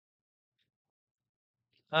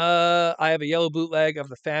 I have a yellow bootleg of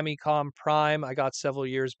the Famicom Prime I got several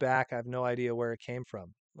years back. I have no idea where it came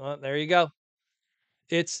from. Well, there you go.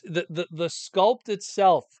 It's the sculpt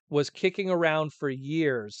itself was kicking around for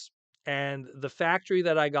years, and the factory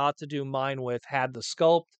that I got to do mine with had the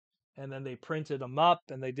sculpt, and then they printed them up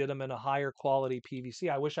and they did them in a higher quality PVC.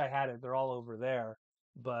 I wish I had it. They're all over there,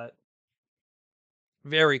 but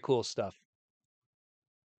very cool stuff.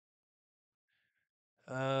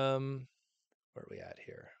 Where are we at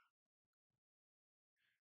here?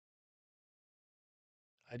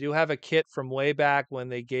 I do have a kit from way back when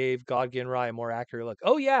they gave God Ginrai a more accurate look.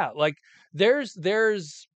 Oh yeah, like there's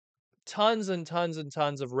tons and tons and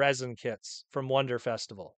tons of resin kits from Wonder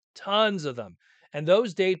Festival. Tons of them. And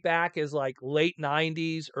those date back as like late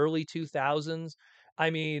 90s, early 2000s.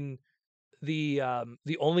 I mean, The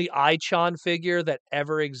only Ichon figure that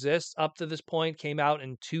ever exists up to this point came out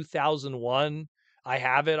in 2001. I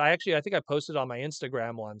have it. I think I posted on my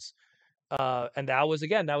Instagram once. And that was,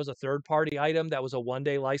 again, that was a third party item. That was a 1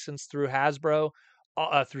 day license through Hasbro,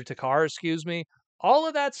 through Takara, excuse me. All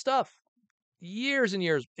of that stuff, years and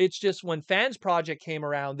years. It's just when Fans Project came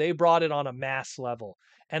around, they brought it on a mass level,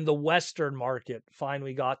 and the Western market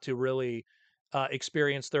finally got to really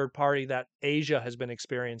experience third party that Asia has been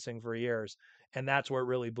experiencing for years, and that's where it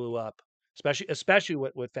really blew up. Especially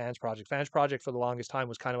with Fans Project. Fans Project for the longest time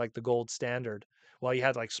was kind of like the gold standard. While you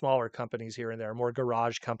had like smaller companies here and there, more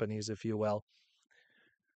garage companies, if you will.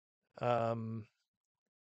 Um,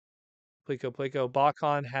 Plico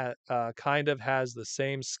Bakon kind of has the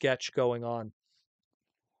same sketch going on.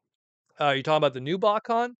 You talking about the new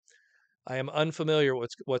Bakon? I am unfamiliar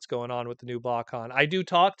with what's going on with the new Bakon. I do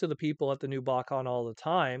talk to the people at the new Bakon all the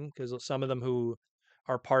time because some of them who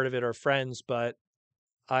are part of it are friends, but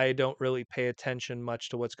I don't really pay attention much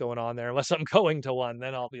to what's going on there unless I'm going to one.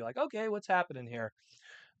 Then I'll be like, okay, what's happening here?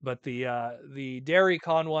 But the Dairy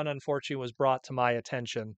Con one, unfortunately, was brought to my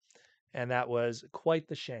attention, and that was quite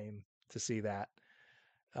the shame to see that.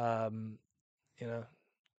 Um, you know,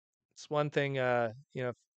 it's one thing.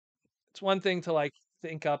 It's one thing to like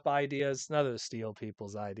think up ideas, another to steal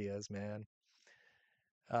people's ideas, man.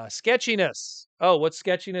 Sketchiness. Oh, what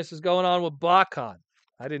sketchiness is going on with BotCon?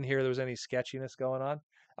 I didn't hear there was any sketchiness going on.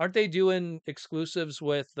 Aren't they doing exclusives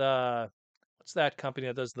with what's that company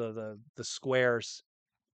that does the squares?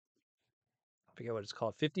 I forget what it's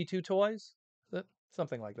called. 52 Toys?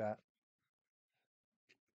 Something like that.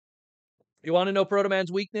 You want to know Proto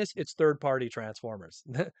Man's weakness? It's third party Transformers.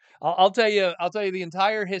 I'll tell you. I'll tell you the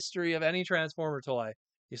entire history of any Transformer toy.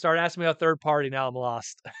 You start asking me about third party, now I'm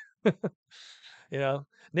lost. You know,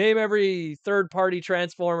 name every third party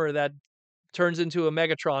Transformer that turns into a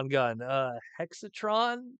Megatron gun.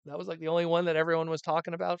 Hexatron. That was like the only one that everyone was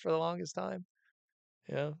talking about for the longest time.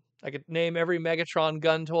 You know, I could name every Megatron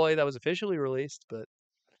gun toy that was officially released, but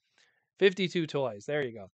 52 toys. There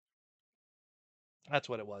you go. That's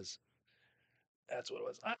what it was. That's what it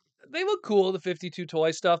was. They look cool, the 52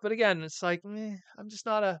 toy stuff, but again, it's like, I'm just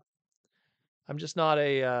not a, it's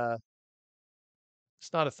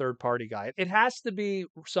not a third party guy. It has to be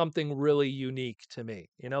something really unique to me.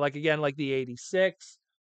 You know, like again, like the 86,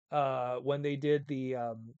 when they did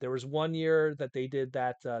there was one year that they did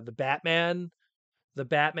that, the Batman, I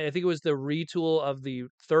think it was the retool of the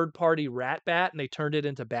third party Rat Bat, and they turned it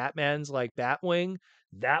into Batman's like Batwing.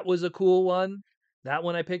 That was a cool one. That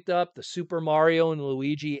one I picked up. The Super Mario and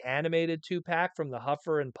Luigi animated 2-pack from the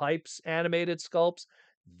Huffer and Pipes animated sculpts.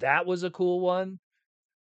 That was a cool one.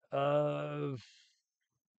 Uh,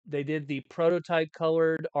 they did the prototype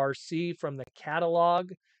colored RC from the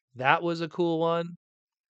catalog. That was a cool one.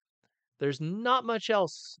 There's not much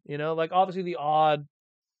else, like obviously the odd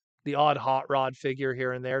hot rod figure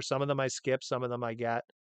here and there. Some of them I skip, some of them I get.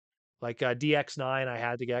 Like DX9 I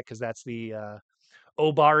had to get because that's the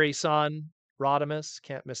Obari-san Rodimus.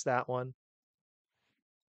 Can't miss that one.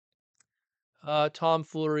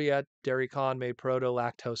 Tomfoolery at Dairy Con made proto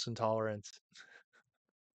lactose intolerance.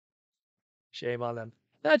 Shame on them.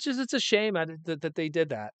 It's a shame that they did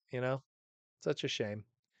that. Such a shame.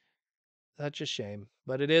 Such a shame.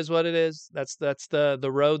 But it is what it is. That's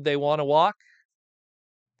the road they want to walk.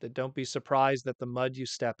 That don't be surprised that the mud you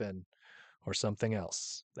step in or something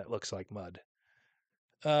else that looks like mud.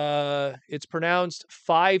 It's pronounced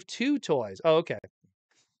 5-2 toys. Oh, okay.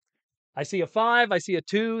 I see a 5, I see a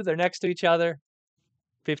 2, they're next to each other.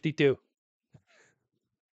 52.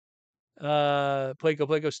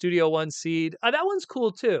 Placo Studio One Seed. That one's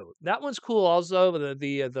cool too. That one's cool also,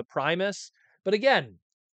 the Primus. But again,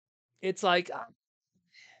 it's like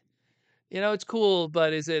it's cool,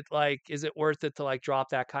 but is it worth it to like drop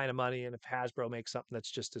that kind of money? And if Hasbro makes something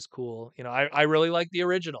that's just as cool, I really like the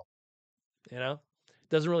original. You know,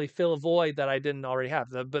 doesn't really fill a void that I didn't already have.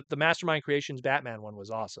 But the Mastermind Creations Batman one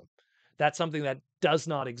was awesome. That's something that does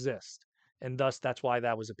not exist, and thus that's why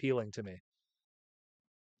that was appealing to me.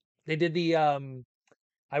 They did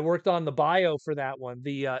I worked on the bio for that one.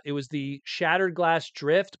 It was the Shattered Glass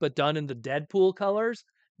Drift, but done in the Deadpool colors.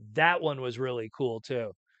 That one was really cool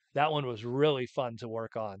too. That one was really fun to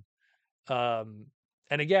work on. Um,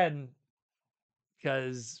 and again,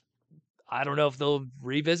 because I don't know if they'll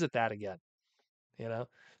revisit that again. you know?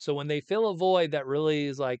 So when they fill a void that really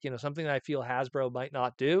is like, something that I feel Hasbro might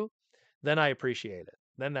not do, then I appreciate it.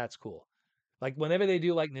 Then that's cool. Like whenever they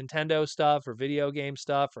do like Nintendo stuff or video game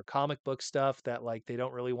stuff or comic book stuff that like they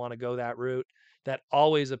don't really want to go that route, that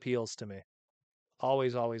always appeals to me.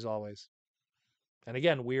 Always, always, always. And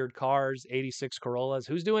again, weird cars, 86 Corollas.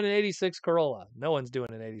 Who's doing an 86 Corolla? No one's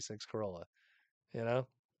doing an 86 Corolla, you know?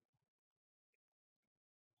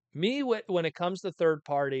 Me, when it comes to third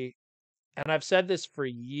party, and I've said this for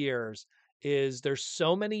years, is there's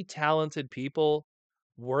so many talented people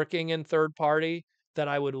working in third party that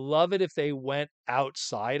I would love it if they went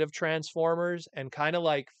outside of Transformers and kind of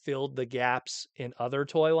like filled the gaps in other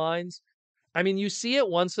toy lines. I mean, you see it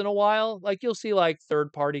once in a while. Like you'll see like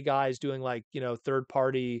third party guys doing like, third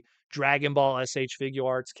party Dragon Ball SH Figure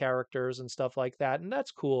Arts characters and stuff like that. And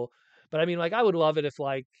that's cool. But I mean, like I would love it if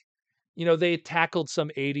like, they tackled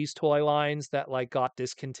some 80s toy lines that like got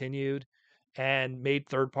discontinued and made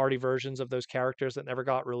third party versions of those characters that never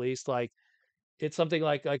got released. Like it's something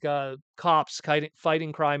like cops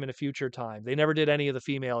fighting crime in a future time. They never did any of the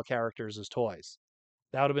female characters as toys.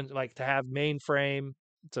 That would have been like to have Mainframe.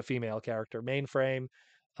 It's a female character. Mainframe,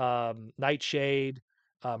 Nightshade,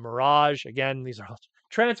 Mirage. Again, these are all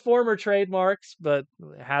Transformer trademarks, but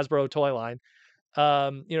Hasbro toy line.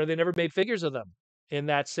 They never made figures of them in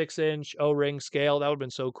that 6-inch O-ring scale. That would have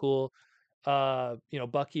been so cool.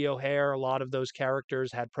 Bucky O'Hare, a lot of those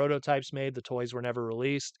characters had prototypes made. The toys were never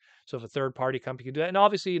released. So if a third party company could do that, and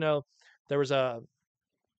obviously, there was I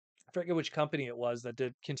forget which company it was that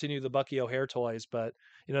did continue the Bucky O'Hare toys, but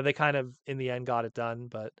they kind of in the end got it done.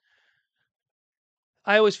 But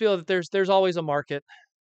I always feel that there's always a market.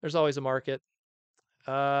 There's always a market.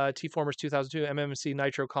 T-Formers 2002, MMC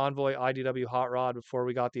Nitro Convoy, IDW Hot Rod before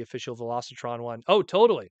we got the official Velocitron one. Oh,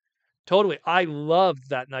 totally. Totally. I loved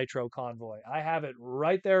that Nitro Convoy. I have it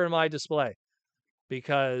right there in my display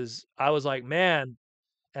because I was like, man,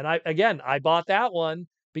 and I bought that one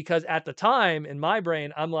because at the time in my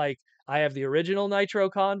brain, I'm like, I have the original Nitro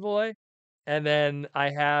Convoy, and then I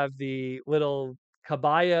have the little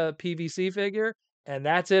Kabaya PVC figure, and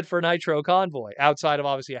that's it for Nitro Convoy, outside of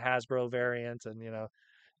obviously a Hasbro variant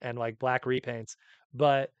and like black repaints.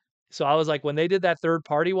 But so I was like, when they did that third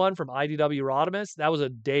party one from IDW Rodimus, that was a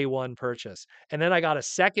day one purchase. And then I got a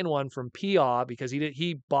second one from Pia because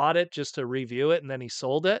he bought it just to review it and then he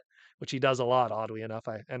sold it, which he does a lot, oddly enough.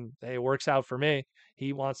 And it works out for me.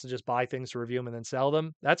 He wants to just buy things to review them and then sell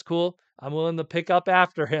them. That's cool. I'm willing to pick up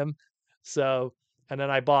after him. So, and then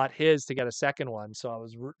I bought his to get a second one. So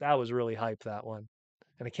that was really hype, that one.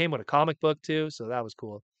 And it came with a comic book too, so that was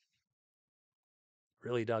cool.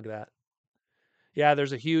 Really dug that. Yeah,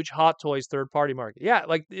 there's a huge Hot Toys third party market. Yeah,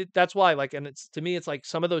 like that's why like and it's to me it's like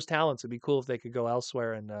some of those talents would be cool if they could go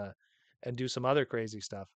elsewhere and do some other crazy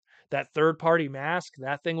stuff. That third party mask,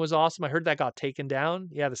 that thing was awesome. I heard that got taken down.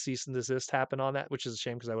 Yeah, the cease and desist happened on that, which is a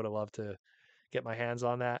shame because I would have loved to get my hands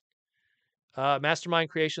on that. Mastermind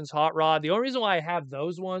Creations Hot Rod. The only reason why I have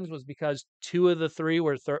those ones was because two of the three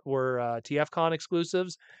were TFCon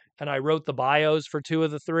exclusives, and I wrote the bios for two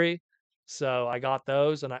of the three, so I got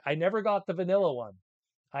those, and I never got the vanilla one.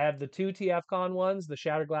 I have the two TFCon ones, the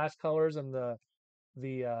Shattered Glass colors and the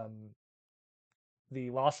the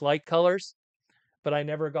Lost Light colors, but I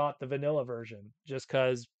never got the vanilla version just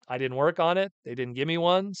because I didn't work on it. They didn't give me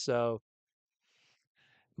one, so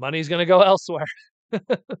money's gonna go elsewhere.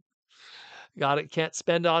 Got it. Can't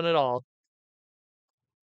spend on it all.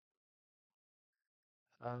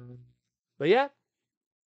 Um, but yeah,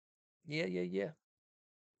 yeah.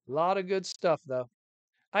 A lot of good stuff though.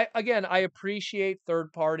 I appreciate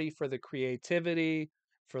third party for the creativity,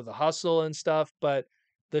 for the hustle and stuff, but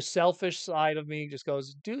the selfish side of me just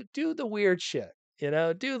goes, do the weird shit,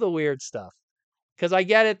 do the weird stuff. Because I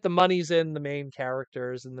get it, the money's in the main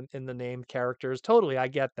characters and in the named characters. Totally, I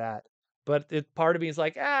get that. But part of me is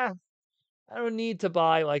like, I don't need to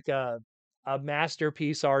buy like a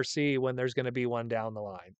masterpiece RC when there's going to be one down the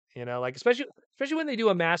line. Like especially when they do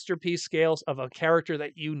a masterpiece scales of a character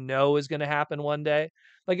that is going to happen one day.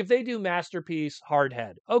 Like if they do masterpiece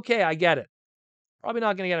hardhead, okay, I get it. Probably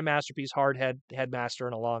not going to get a masterpiece hardhead headmaster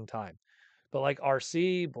in a long time. But like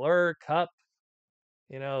RC, Blur, Cup,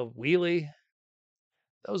 Wheelie,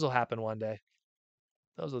 those will happen one day.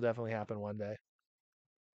 Those will definitely happen one day.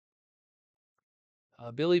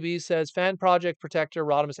 Billy B says fan project protector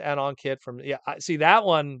Rodimus add-on kit from see that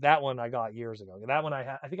one. That one I got years ago. That one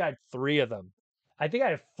I think I had three of them. I think I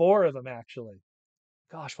had four of them actually.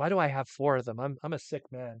 Gosh, why do I have four of them? I'm a sick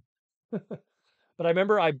man. But I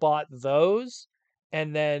remember I bought those,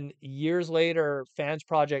 and then years later, Fans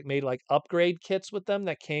Project made like upgrade kits with them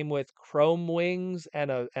that came with chrome wings and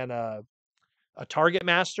a target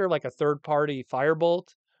master, like a third party firebolt.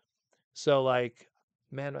 So like,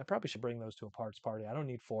 man, I probably should bring those to a parts party. I don't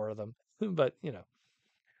need four of them, but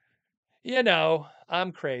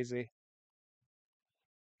I'm crazy.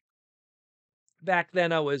 Back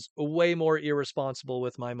then, I was way more irresponsible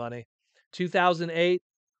with my money. 2008,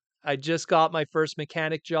 I just got my first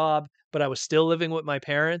mechanic job, but I was still living with my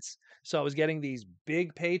parents. So I was getting these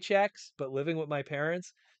big paychecks, but living with my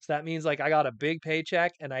parents. So that means like I got a big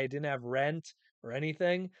paycheck and I didn't have rent or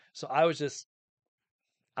anything. So I was just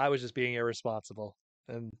being irresponsible.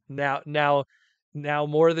 And now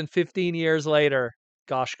more than 15 years later,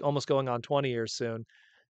 gosh, almost going on 20 years soon,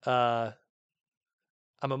 uh,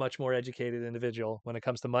 I'm a much more educated individual when it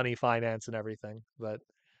comes to money, finance, and everything. But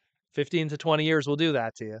 15 to 20 years will do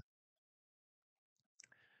that to you.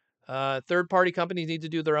 Third party companies need to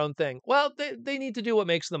do their own thing. Well, they need to do what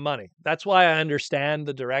makes them money. That's why I understand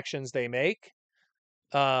the directions they make.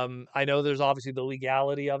 I know there's obviously the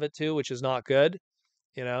legality of it too, which is not good,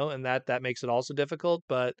 and that makes it also difficult.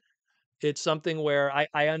 But it's something where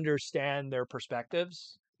I understand their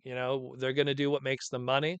perspectives. They're going to do what makes them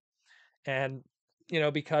money, and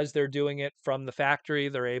because they're doing it from the factory,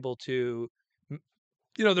 they're able to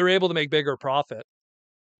make bigger profit.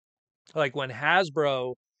 Like when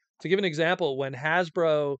Hasbro, to give an example, when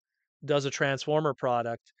Hasbro does a Transformer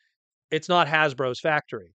product, it's not Hasbro's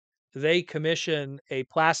factory. They commission a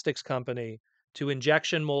plastics company to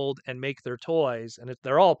injection mold and make their toys, and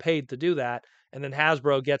they're all paid to do that. And then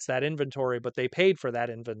Hasbro gets that inventory, but they paid for that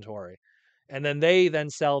inventory. And then they then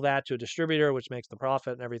sell that to a distributor, which makes the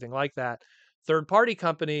profit and everything like that. Third party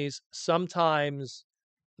companies sometimes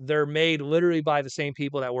they're made literally by the same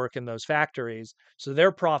people that work in those factories. So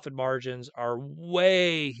their profit margins are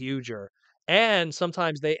way huger. And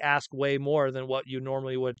sometimes they ask way more than what you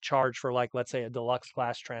normally would charge for, like, let's say, a deluxe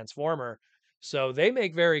class transformer. So they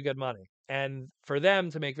make very good money. And for them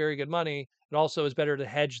to make very good money, it also is better to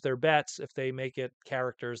hedge their bets if they make it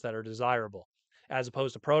characters that are desirable, as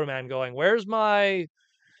opposed to Proto Man going, "Where's my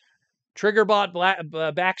Triggerbot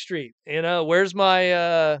Backstreet? Where's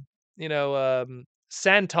my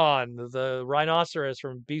Santon, the rhinoceros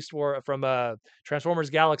from Beast War from Transformers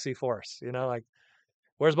Galaxy Force? Like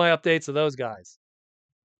where's my updates of those guys?"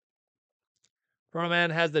 Proto Man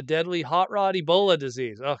has the deadly hot rod Ebola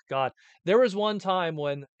disease. Oh God. There was one time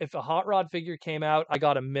when if a hot rod figure came out, I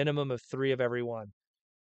got a minimum of 3 of every one.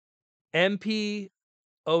 MP09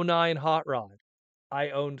 hot rod. I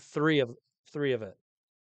owned three of it.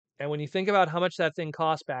 And when you think about how much that thing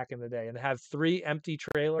cost back in the day and have 3 empty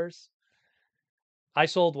trailers, I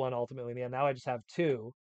sold one ultimately in the end. Now I just have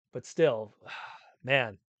 2, but still,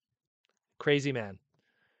 man, crazy man.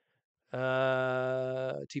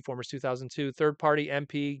 T-Formers 2002 third-party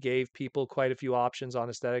MP gave people quite a few options on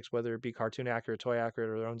aesthetics, whether it be cartoon accurate, toy accurate,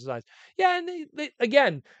 or their own designs. Yeah, and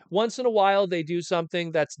again, once in a while they do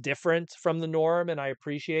something that's different from the norm, and I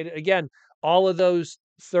appreciate it. Again, all of those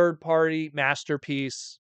third-party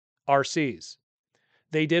masterpiece RCs.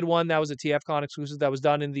 They did one that was a TFCon exclusive that was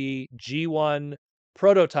done in the G1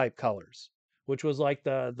 prototype colors, which was like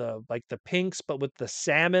the pinks, but with the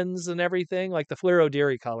salmons and everything, like the Fluoro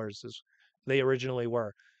Deary colors as they originally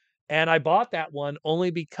were. And I bought that one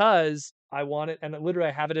only because I wanted, and literally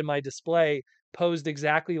I have it in my display, posed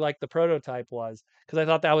exactly like the prototype was, because I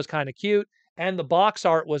thought that was kind of cute. And the box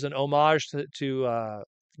art was an homage to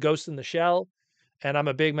Ghost in the Shell, and I'm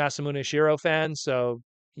a big Masamune Shiro fan, so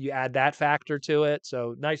you add that factor to it.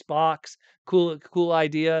 So nice box, cool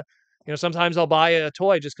idea. Sometimes I'll buy a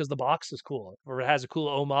toy just because the box is cool or it has a cool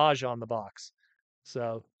homage on the box.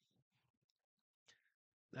 So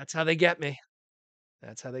that's how they get me.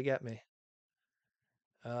 That's how they get me.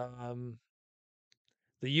 Um,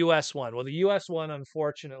 the US one. Well, the US one,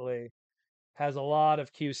 unfortunately, has a lot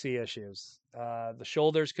of QC issues. The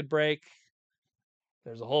shoulders could break.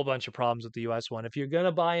 There's a whole bunch of problems with the US one. If you're going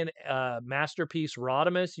to buy an Masterpiece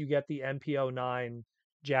Rodimus, you get the MPO9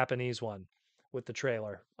 Japanese one with the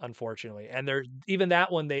trailer, unfortunately. And even that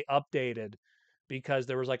one they updated because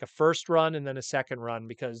there was like a first run and then a second run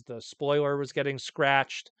because the spoiler was getting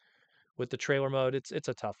scratched with the trailer mode. It's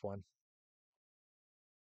a tough one.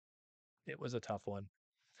 It was a tough one.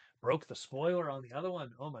 Broke the spoiler on the other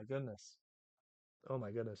one. Oh my goodness. Oh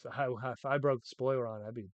my goodness. If I broke the spoiler on it,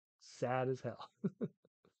 I'd be sad as hell.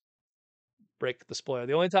 Break the spoiler.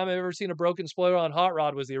 The only time I've ever seen a broken spoiler on Hot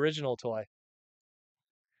Rod was the original toy.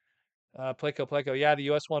 Pleco. Yeah,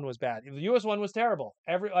 the US one was bad. The US one was terrible.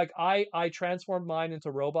 I transformed mine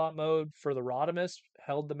into robot mode for the Rodimus,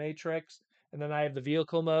 held the Matrix, and then I have the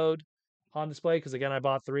vehicle mode on display because again I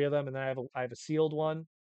bought 3 of them, and then I have a sealed one,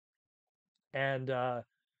 and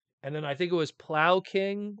then I think it was Plow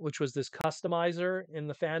King, which was this customizer in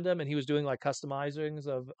the fandom, and he was doing like customizings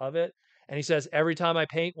of it. And he says every time I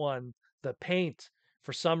paint one, the paint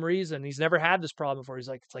for some reason he's never had this problem before. He's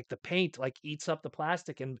like, it's like the paint like eats up the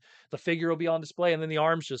plastic, and the figure will be on display, and then the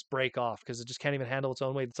arms just break off because it just can't even handle its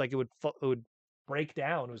own weight. It's like it would break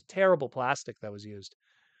down. It was terrible plastic that was used.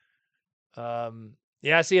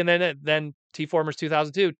 Yeah, see, and then T-Formers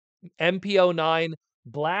 2002, MPO9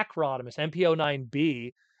 Black Rodimus,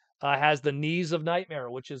 MPO9B has the Knees of Nightmare,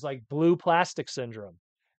 which is like blue plastic syndrome.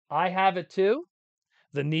 I have it too.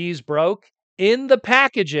 The knees broke in the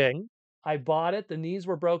packaging. I bought it. The knees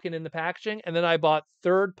were broken in the packaging, and then I bought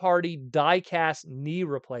third-party die-cast knee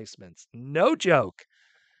replacements. No joke.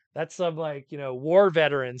 That's some like, war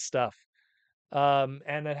veteran stuff. And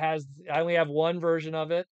I only have one version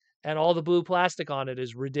of it, and all the blue plastic on it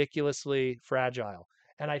is ridiculously fragile.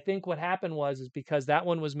 And I think what happened is because that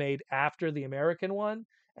one was made after the American one,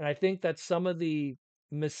 and I think that some of the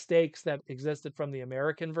mistakes that existed from the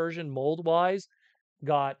American version mold wise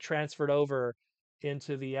got transferred over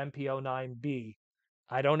into the MPO9B.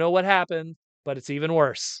 I don't know what happened, but it's even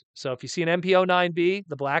worse. So if you see an MPO9B,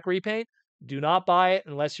 the black repaint, do not buy it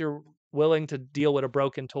unless you're willing to deal with a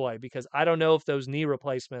broken toy, because I don't know if those knee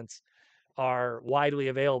replacements are widely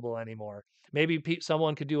available anymore. Maybe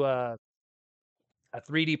someone could do a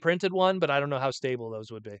 3D printed one, but I don't know how stable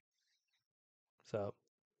those would be. So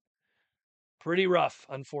pretty rough,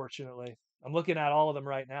 unfortunately. I'm looking at all of them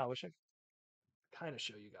right now. I wish I could kind of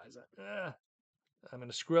show you guys that. I'm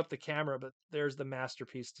going to screw up the camera, but there's the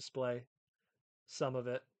masterpiece display, some of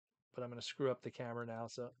it, but I'm going to screw up the camera now.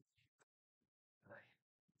 So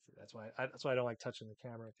that's why I don't like touching the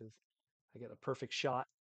camera, because I get a perfect shot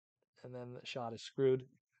and then the shot is screwed.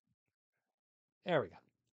 There we go.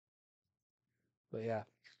 But yeah.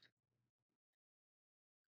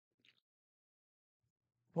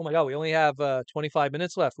 Oh my God, we only have 25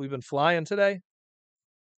 minutes left. We've been flying today.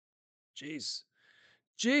 Jeez.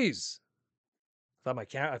 Jeez. I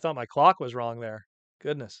thought my clock was wrong there.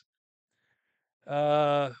 Goodness.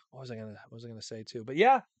 What was I gonna say too? But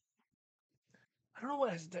yeah, I don't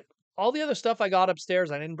know all the other stuff I got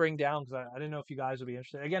upstairs I didn't bring down because I didn't know if you guys would be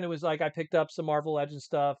interested. Again, it was like I picked up some Marvel Legends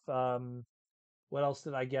stuff. What else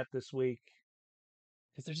did I get this week?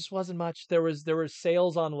 Because there just wasn't much. There was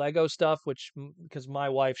sales on Lego stuff, which because my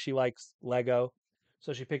wife, she likes Lego,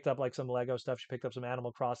 so she picked up like some Lego stuff. She picked up some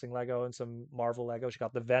Animal Crossing Lego and some Marvel Lego. She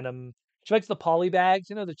got the Venom. She likes the poly bags,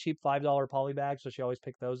 the cheap $5 poly bags. So she always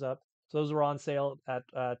picked those up. So those were on sale at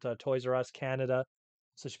Toys R Us Canada.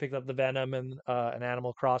 So she picked up the Venom and an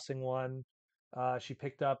Animal Crossing one. She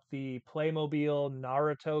picked up the Playmobil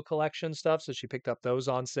Naruto collection stuff. So she picked up those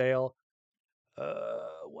on sale.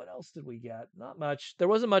 What else did we get? Not much. There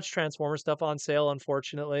wasn't much Transformer stuff on sale,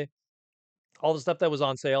 unfortunately. All the stuff that was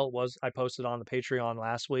on sale was I posted on the Patreon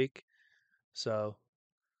last week. So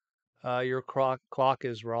your clock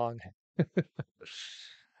is wrong.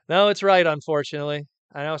 No, it's right, unfortunately.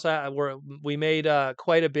 I know. So we made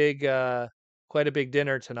quite a big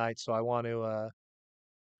dinner tonight, so I want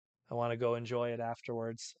to go enjoy it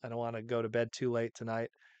afterwards. I don't want to go to bed too late tonight,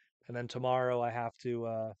 and then tomorrow I have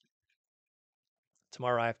to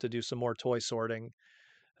do some more toy sorting.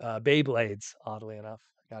 Beyblades, oddly enough.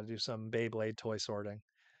 Got to do some Beyblade toy sorting,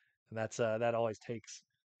 and that always takes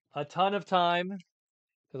a ton of time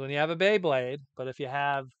because when you have a Beyblade, but if you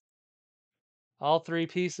have all three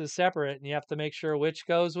pieces separate, and you have to make sure which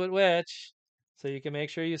goes with which, so you can make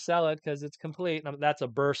sure you sell it because it's complete. That's a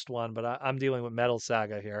burst one, but I'm dealing with Metal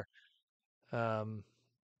Saga here. Um,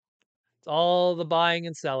 it's all the buying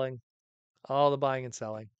and selling, all the buying and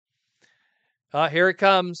selling. Here it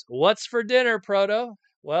comes. What's for dinner, Proto?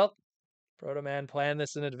 Well, Proto Man planned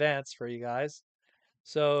this in advance for you guys.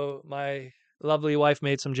 So my lovely wife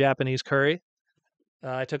made some Japanese curry.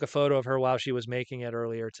 I took a photo of her while she was making it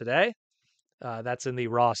earlier today. That's in the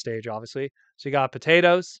raw stage, obviously. So you got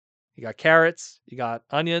potatoes, you got carrots, you got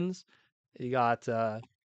onions, you got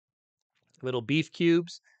little beef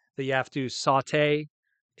cubes that you have to saute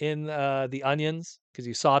in the onions, because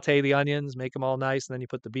you saute the onions, make them all nice, and then you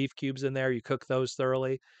put the beef cubes in there. You cook those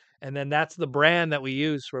thoroughly. And then that's the brand that we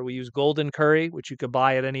use, where we use Golden Curry, which you could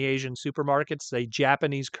buy at any Asian supermarket. It's a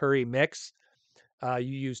Japanese curry mix. You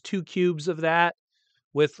use 2 cubes of that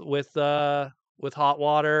with hot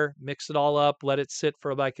water, mix it all up, let it sit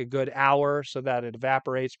for like a good hour so that it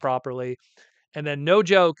evaporates properly. And then, no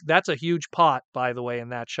joke, that's a huge pot, by the way, in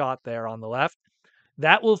that shot there on the left.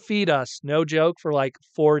 That will feed us, no joke, for like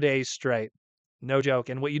 4 days straight. No joke.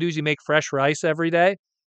 And what you do is you make fresh rice every day.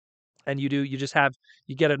 And you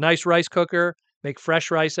get a nice rice cooker, make fresh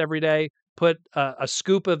rice every day, put a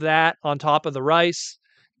scoop of that on top of the rice,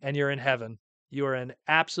 and you're in heaven. You are in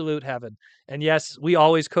absolute heaven. And yes, we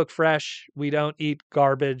always cook fresh. We don't eat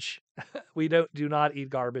garbage. We do not eat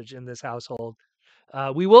garbage in this household.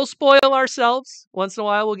 We will spoil ourselves once in a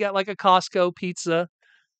while. We'll get like a Costco pizza,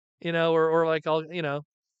 or like all,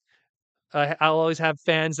 I'll always have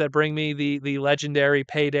fans that bring me the legendary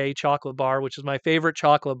Payday chocolate bar, which is my favorite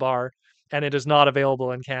chocolate bar, and it is not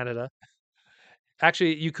available in Canada.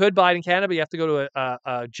 Actually, you could buy it in Canada, but you have to go to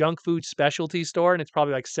a junk food specialty store, and it's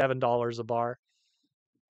probably like $7 a bar.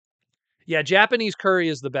 Yeah, Japanese curry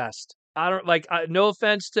is the best. I don't like. No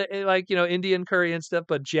offense to like Indian curry and stuff,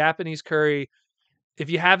 but Japanese curry, if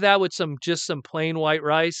you have that with some plain white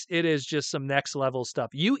rice, it is just some next level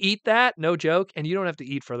stuff. You eat that, no joke, and you don't have to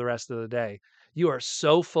eat for the rest of the day. You are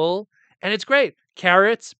so full, and it's great.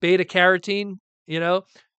 Carrots, beta carotene, you know.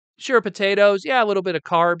 Sure, potatoes, yeah, a little bit of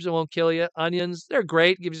carbs, it won't kill you. Onions, they're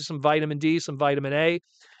great, gives you some vitamin D, some vitamin A,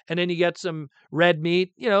 and then you get some red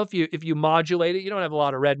meat. If you modulate it, you don't have a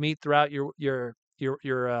lot of red meat throughout your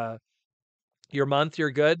month,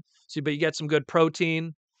 you're good. So, but you get some good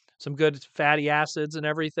protein, some good fatty acids and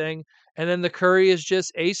everything. And then the curry is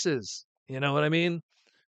just aces. You know what I mean?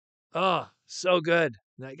 Oh, so good.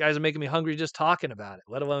 That guys are making me hungry just talking about it,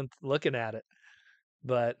 let alone looking at it.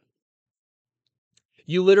 But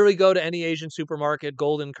you literally go to any Asian supermarket,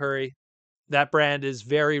 Golden Curry. That brand is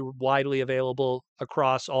very widely available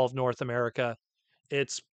across all of North America.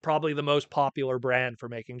 It's probably the most popular brand for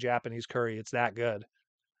making Japanese curry. It's that good.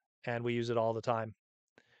 And we use it all the time.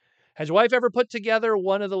 Has your wife ever put together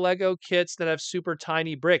one of the Lego kits that have super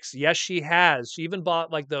tiny bricks? Yes, she has. She even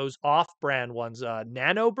bought like those off-brand ones.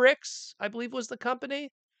 Nano Bricks, I believe was the company.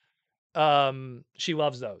 She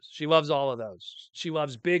loves those. She loves all of those. She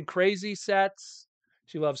loves big crazy sets.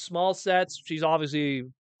 She loves small sets. She's obviously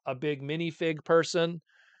a big minifig person.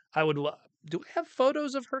 Do we have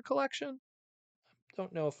photos of her collection?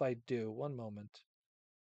 Don't know if I do. One moment.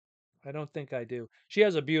 I don't think I do. She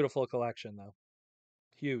has a beautiful collection though.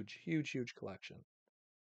 Huge, huge, huge collection.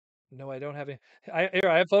 No, I don't have any. I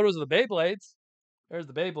have photos of the Beyblades. There's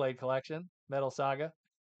the Beyblade collection, Metal Saga.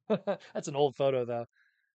 That's an old photo though.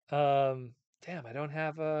 Damn, I don't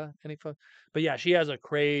have any photo. But yeah, she has a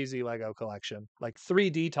crazy Lego collection, like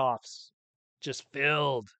 3D tops, just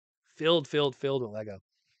filled with Lego,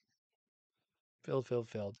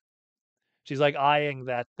 filled. She's like eyeing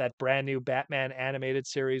that brand new Batman animated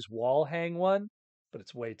series wall hang one, but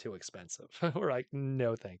it's way too expensive. We're like,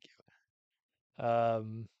 no, thank you.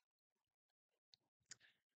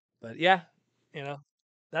 But yeah, you know,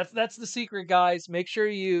 that's the secret, guys. Make sure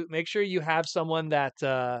you have someone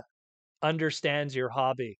that understands your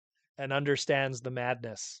hobby and understands the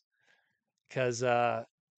madness. Because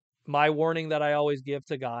my warning that I always give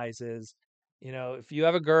to guys is, if you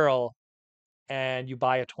have a girl and you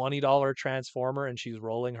buy a $20 transformer and she's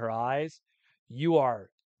rolling her eyes, you are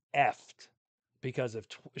effed. Because if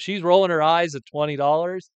she's rolling her eyes at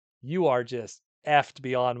 $20, you are just effed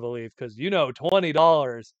beyond belief. Because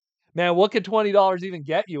 $20, man, what could $20 even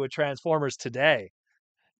get you with Transformers today?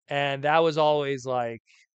 And that was always like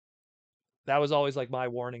my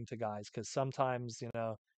warning to guys, because sometimes my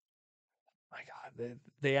God,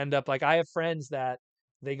 they end up like, I have friends that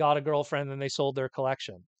they got a girlfriend and they sold their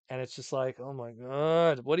collection, and it's just like, oh my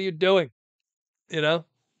God, what are you doing? You know,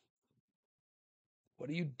 what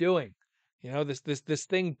are you doing? This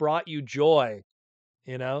thing brought you joy,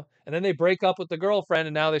 and then they break up with the girlfriend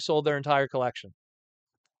and now they sold their entire collection.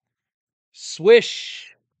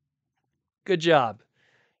 Swish. Good job.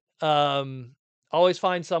 Um, Always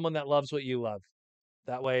find someone that loves what you love.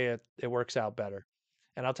 That way it works out better.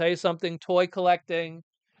 And I'll tell you something, toy collecting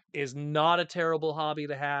is not a terrible hobby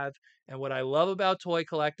to have. And what I love about toy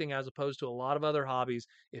collecting, as opposed to a lot of other hobbies,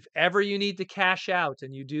 if ever you need to cash out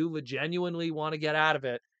and you do genuinely want to get out of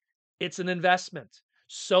it, it's an investment.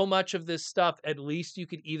 So much of this stuff, at least you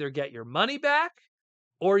could either get your money back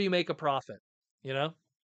or you make a profit, you know?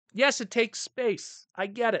 Yes, it takes space. I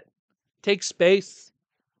get it. It takes space.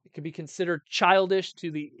 It can be considered childish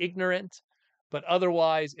to the ignorant, but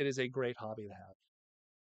otherwise, it is a great hobby to have.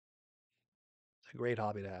 It's a great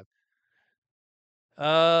hobby to have.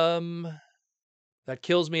 That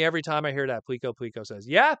kills me every time I hear that. Plico says,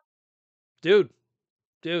 "Yeah, dude,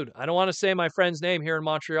 I don't want to say my friend's name here in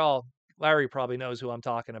Montreal. Larry probably knows who I'm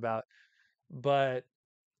talking about, but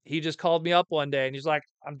he just called me up one day and he's like,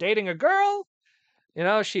 I'm dating a girl.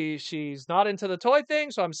 She's not into the toy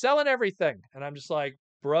thing, so I'm selling everything." And I'm just like,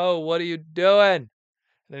 bro, what are you doing? And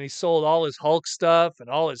then he sold all his Hulk stuff and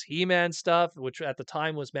all his He-Man stuff, which at the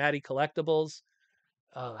time was Matty Collectibles.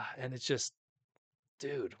 And it's just,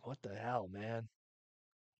 dude, what the hell, man?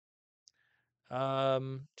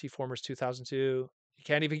 T-Formers 2002. You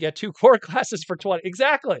can't even get two core classes for 20.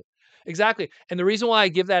 Exactly. Exactly. And the reason why I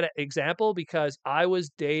give that example, because I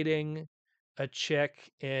was dating a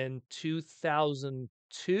chick in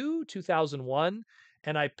 2002, 2001,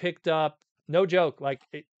 and I picked up, no joke, like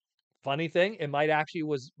Funny thing, it might actually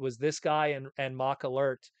was this guy and Mock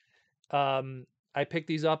Alert. I picked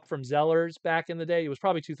these up from Zellers back in the day. It was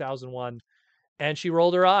probably 2001, and she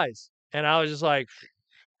rolled her eyes, and I was just like,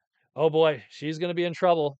 "Oh boy, she's gonna be in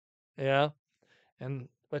trouble." Yeah, and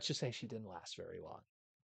let's just say she didn't last very long.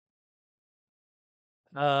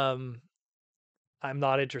 Um, I'm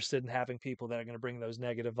not interested in having people that are going to bring those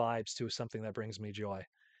negative vibes to something that brings me joy.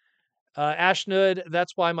 Ashnud,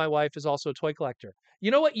 that's why my wife is also a toy collector.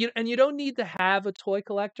 You know what? You don't need to have a toy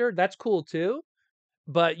collector. That's cool too,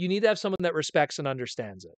 but you need to have someone that respects and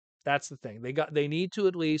understands it. That's the thing. They need to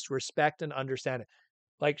at least respect and understand it.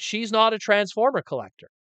 Like, she's not a Transformer collector.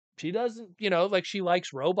 She doesn't, like, she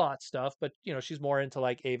likes robot stuff, but she's more into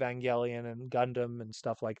like Evangelion and Gundam and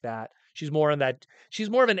stuff like that. She's more of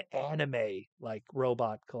an anime like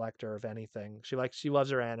robot collector of anything. She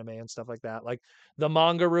loves her anime and stuff like that. Like the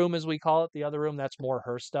manga room as we call it, the other room, that's more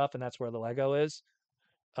her stuff and that's where the Lego is.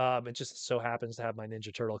 It just so happens to have my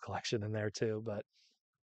Ninja Turtle collection in there too, but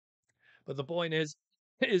the point is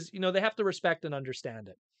they have to respect and understand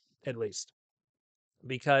it at least,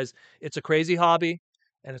 because it's a crazy hobby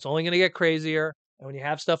and it's only going to get crazier. And when you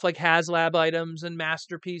have stuff like HasLab items and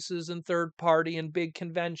masterpieces and third party and big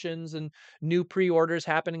conventions and new pre-orders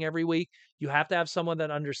happening every week, you have to have someone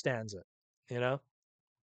that understands it, you know,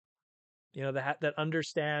 that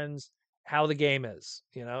understands how the game is,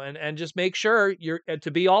 and just make sure you're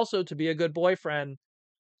to be a good boyfriend,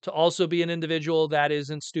 to also be an individual that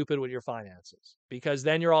isn't stupid with your finances, because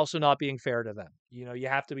then you're also not being fair to them. You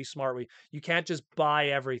have to be smart. You can't just buy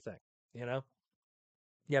everything, you know?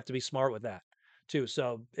 You have to be smart with that too.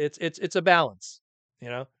 So it's a balance, you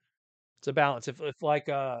know? It's a balance. If like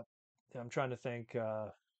I'm trying to think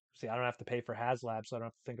see, I don't have to pay for HasLab, so I don't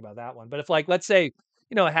have to think about that one. But if, like, let's say,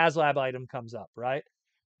 a HasLab item comes up, right?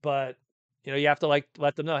 But you have to, like,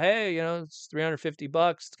 let them know, hey, it's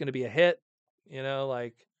 $350, it's going to be a hit,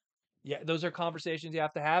 like, yeah, those are conversations you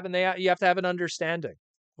have to have, and you have to have an understanding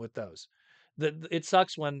with those. It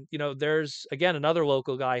sucks when there's, again, another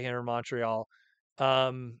local guy here in Montreal.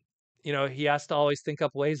 Um, he has to always think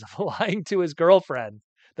up ways of lying to his girlfriend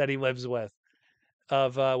that he lives with,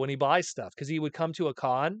 of when he buys stuff, because he would come to a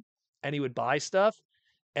con and he would buy stuff,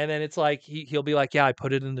 and then it's like he'll be like, "Yeah, I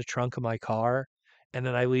put it in the trunk of my car, and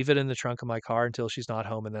then I leave it in the trunk of my car until she's not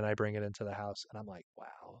home, and then I bring it into the house." And I'm like,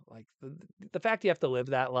 "Wow!" Like the fact you have to live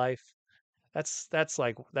that life, that's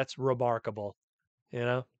remarkable, you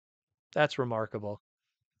know? That's remarkable.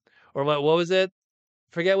 Or what was it?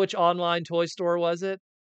 Forget which online toy store was it.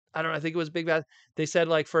 I don't know, I think it was Big Bad. They said,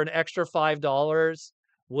 like, for an extra $5,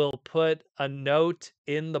 we'll put a note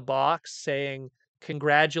in the box saying,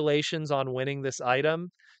 "Congratulations on winning this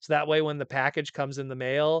item." So that way when the package comes in the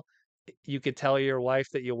mail, you could tell your wife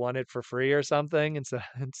that you won it for free or something, instead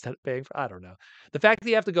instead of paying for, I don't know. The fact that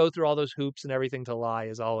you have to go through all those hoops and everything to lie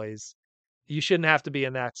is always, you shouldn't have to be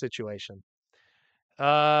in that situation.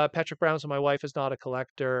 Patrick Brown, so my wife is not a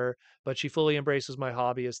collector, but she fully embraces my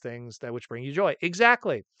hobby as things that which bring you joy.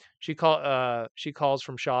 Exactly. She calls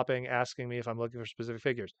from shopping asking me if I'm looking for specific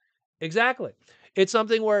figures. Exactly. It's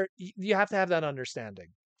something where you have to have that understanding.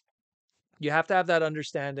 You have to have that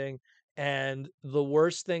understanding. And the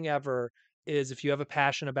worst thing ever is if you have a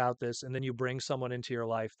passion about this and then you bring someone into your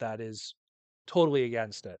life that is totally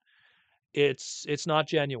against it. It's not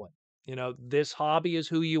genuine. This hobby is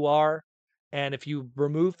who you are, and if you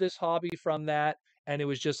remove this hobby from that, and it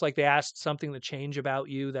was just like they asked something to change about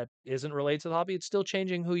you that isn't related to the hobby, it's still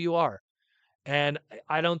changing who you are. And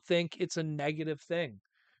I don't think it's a negative thing.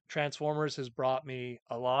 Transformers has brought me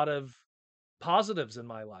a lot of positives in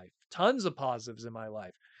my life, tons of positives in my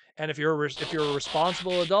life. And if you're a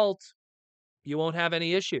responsible adult, you won't have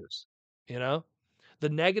any issues, you know? The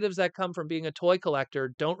negatives that come from being a toy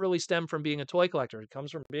collector don't really stem from being a toy collector. It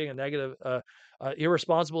comes from being a negative,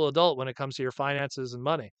 irresponsible adult when it comes to your finances and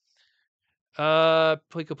money. Plico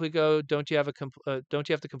Plico, don't you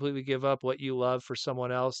have to completely give up what you love for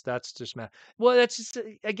someone else? That's just mad. Well, that's just,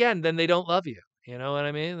 again, then they don't love you. You know what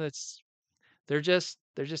I mean? They're just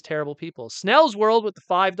terrible people. Snell's World with the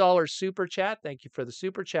 $5 super chat. Thank you for the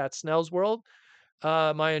super chat, Snell's World.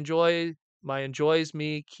 My enjoys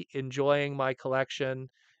me enjoying my collection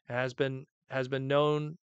has been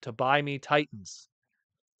known to buy me Titans.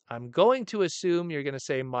 I'm going to assume you're going to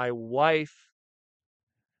say my wife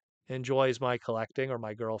enjoys my collecting, or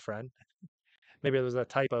my girlfriend. Maybe there's a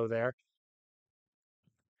typo there.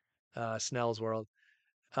 Snell's World.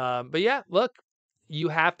 But yeah, look, you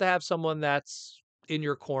have to have someone that's in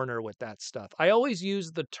your corner with that stuff. I always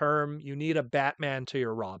use the term, you need a Batman to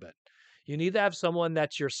your Robin. You need to have someone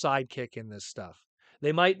that's your sidekick in this stuff.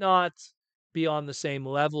 They might not be on the same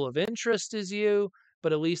level of interest as you,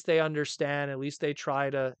 but at least they understand. At least they try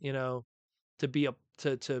to, to be a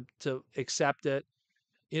to accept it.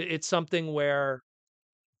 It's something where,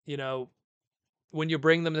 you know, when you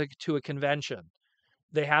bring them to a convention,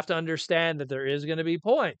 they have to understand that there is going to be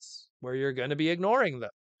points where you're going to be ignoring them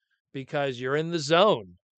because you're in the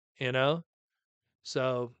zone, you know?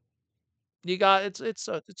 So you got it's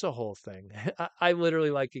a whole thing. I literally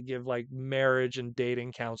like to give like marriage and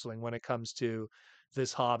dating counseling when it comes to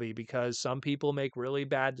this hobby because some people make really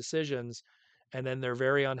bad decisions and then they're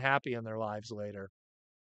very unhappy in their lives later.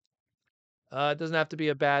 It doesn't have to be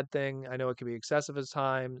a bad thing. I know it can be excessive at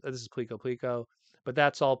times. This is Plico Plico, but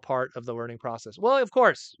that's all part of the learning process. Well, of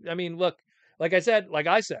course. I mean, look, like I said,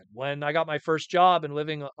 when I got my first job and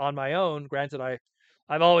living on my own, granted,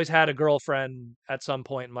 I've always had a girlfriend at some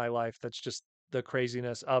point in my life. That's just the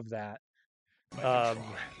craziness of that. My Um,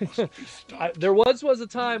 control must be there stopped. was a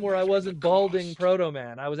time where I Whatever the wasn't balding cost. proto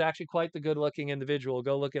man. I was actually quite the good looking individual.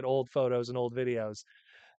 Go look at old photos and old videos.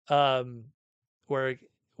 Um, where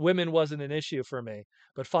women wasn't an issue for me,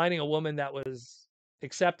 but finding a woman that was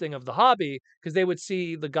accepting of the hobby because they would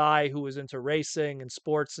see the guy who was into racing and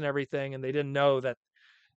sports and everything, and they didn't know that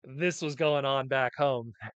this was going on back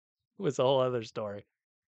home was a whole other story.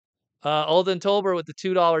 Alden Tolber with the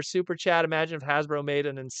 $2 super chat. Imagine if Hasbro made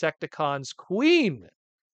an Insecticons queen.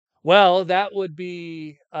 Well, that would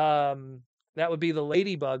be the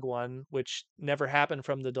Ladybug one, which never happened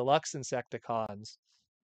from the deluxe Insecticons.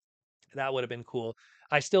 That would have been cool.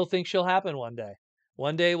 I still think she'll happen one day.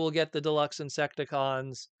 One day we'll get the deluxe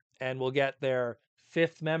Insecticons and we'll get their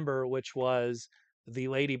fifth member, which was the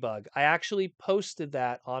Ladybug. I actually posted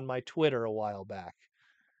that on my Twitter a while back.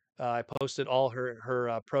 I posted all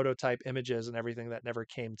her prototype images and everything that never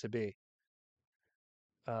came to be.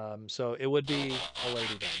 So it would be a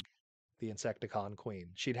Ladybug, the Insecticon queen.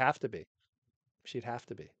 She'd have to be. She'd have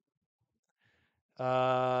to be.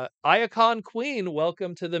 Iacon Queen,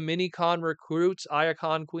 welcome to the Minicon Recruits.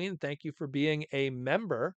 Iacon Queen, thank you for being a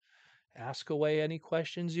member. Ask away any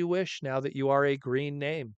questions you wish now that you are a green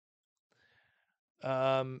name.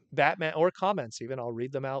 Batman or comments even, I'll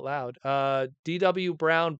read them out loud. DW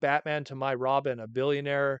Brown, Batman to my Robin, a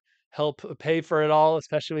billionaire help pay for it all,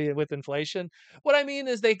 especially with inflation. What I mean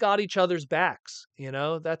is they got each other's backs,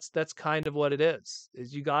 that's kind of what it is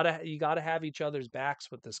you gotta have each other's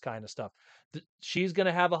backs with this kind of stuff. She's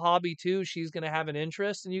gonna have a hobby too, she's gonna have an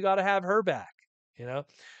interest, and you gotta have her back, you know.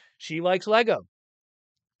 She likes Lego,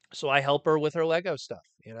 so I help her with her Lego stuff.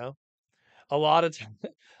 A lot of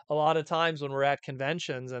a lot of times when we're at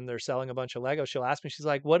conventions and they're selling a bunch of Lego, she'll ask me, she's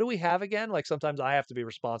like, "What do we have again?" Like sometimes I have to be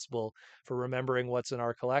responsible for remembering what's in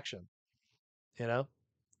our collection, you know?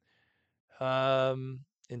 Um,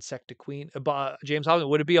 Insecta Queen, James Hogan,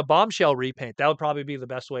 would it be a bombshell repaint? That would probably be the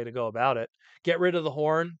best way to go about it. Get rid of the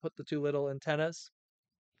horn, put the two little antennas.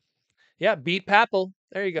 Yeah, beat Papple.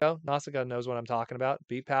 There you go. Nausicaa knows what I'm talking about.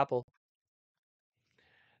 Beat Papple.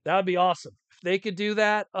 That would be awesome. If they could do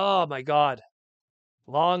that, oh my God.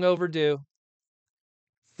 Long overdue.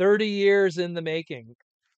 30 years in the making.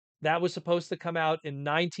 That was supposed to come out in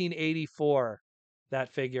 1984, that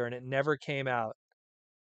figure, and it never came out.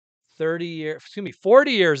 40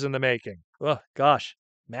 years in the making. Oh, gosh,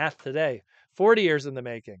 math today. 40 years in the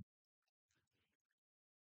making.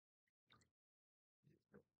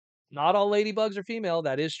 Not all ladybugs are female,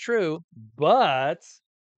 that is true, but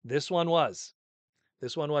this one was.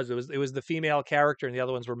 This one was. It was the female character, and the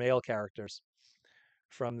other ones were male characters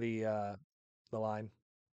from the line.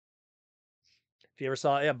 If you ever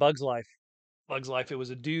saw, yeah, Bug's Life. Bug's Life. It was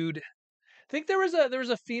a dude. I think there was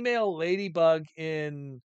a female ladybug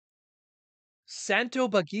in Santo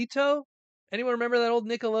Baguito? Anyone remember that old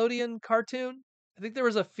Nickelodeon cartoon? I think there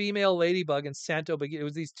was a female ladybug in Santo Baguito. It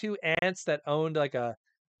was these two ants that owned not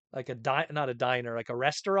a diner, like a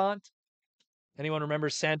restaurant. Anyone remember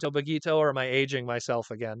Santo Baguito, or am I aging myself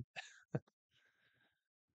again?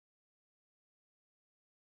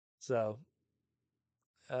 So,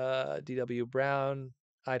 DW Brown,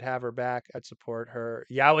 I'd have her back. I'd support her.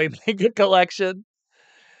 Yahweh Mega Collection.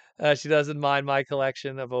 She doesn't mind my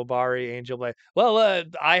collection of Obari Angel Blade. Well,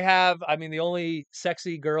 I mean, the only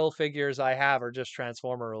sexy girl figures I have are just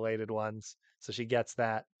Transformer related ones. So she gets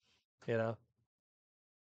that, you know,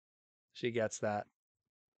 she gets that.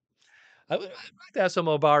 I'd like to have some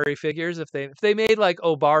Obari figures if they made like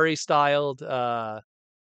Obari styled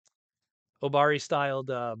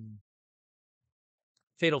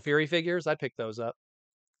Fatal Fury figures. I'd pick those up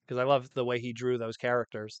because I love the way he drew those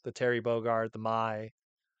characters. The Terry Bogard, the Mai,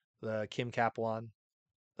 the Kim Kaplan.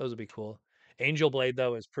 Those would be cool. Angel Blade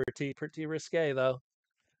though is pretty risque though.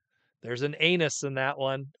 There's an anus in that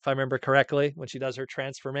one, if I remember correctly, when she does her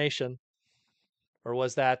transformation. or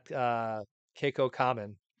was that Keiko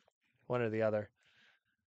Kamen? One or the other.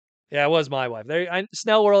 Yeah, it was my wife. There,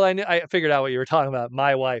 Snell World. I figured out what you were talking about.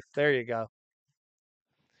 My wife. There you go.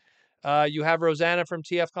 You have Rosanna from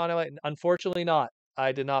TFCon LA. Unfortunately, not.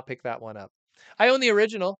 I did not pick that one up. I own the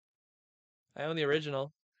original. I own the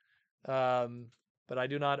original. Um, but I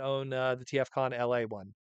do not own the TFCon LA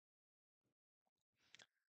one.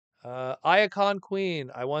 Iacon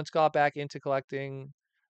Queen. I once got back into collecting.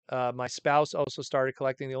 My spouse also started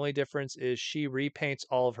collecting. The only difference is she repaints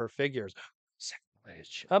all of her figures.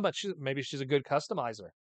 Sacrilege. But maybe she's a good customizer.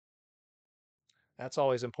 That's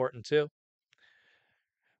always important too.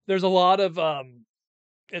 There's a lot of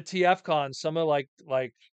at TFCon, some of like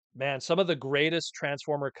man, some of the greatest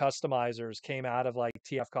Transformer customizers came out of like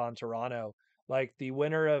TFCon Toronto. Like the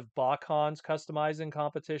winner of BotCon's customizing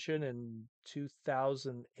competition in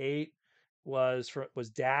 2008 was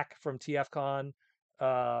Dak from TFCon,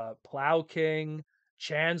 Plow King,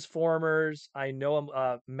 Transformers. I know him.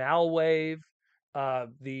 Malwave,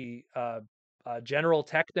 the General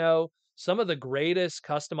Techno. Some of the greatest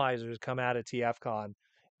customizers come out of TFCon,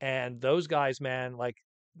 and those guys, man, like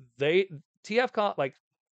they TFCon like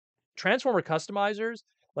Transformer customizers,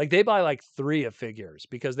 like they buy like three of figures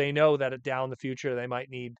because they know that down the future they might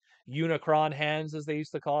need Unicron hands, as they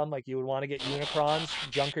used to call them. Like you would want to get Unicrons,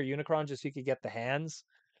 Junker Unicrons, just so you could get the hands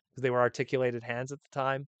because they were articulated hands at the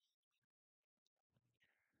time.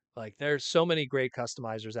 Like there's so many great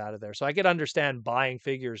customizers out of there, so I could understand buying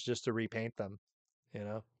figures just to repaint them, you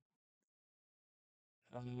know.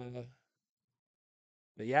 Uh,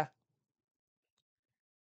 but yeah,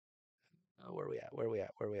 where we at? Where we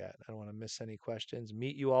at? Where we at? I don't want to miss any questions.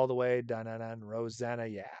 Meet you all the way, Dananan, Rosanna.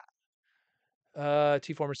 Yeah.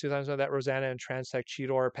 T-Formers 2000, that Rosanna and Transtech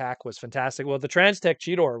Cheetor pack was fantastic. Well, the Transtech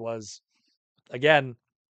Cheetor was, again,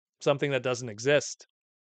 something that doesn't exist.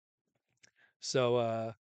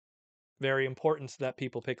 So, very important that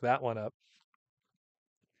people pick that one up.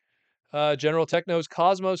 General Techno's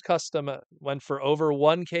Cosmos Custom went for over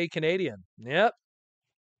 1K Canadian. Yep.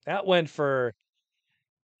 That went for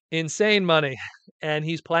insane money. And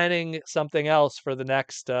he's planning something else for the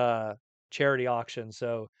next charity auction.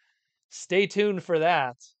 So stay tuned for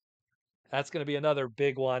that. That's going to be another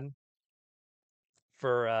big one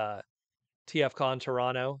for TFCon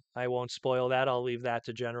Toronto. I won't spoil that. I'll leave that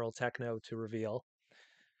to General Techno to reveal.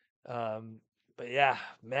 Um, but yeah,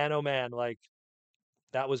 man, oh man, like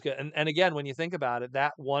that was good. And again, when you think about it,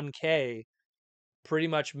 that 1K pretty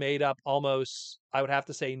much made up almost, I would have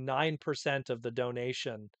to say, 9% of the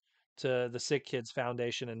donation to the Sick Kids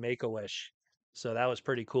Foundation and Make a Wish. So that was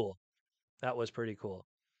pretty cool. That was pretty cool.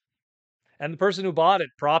 And the person who bought it,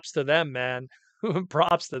 props to them, man.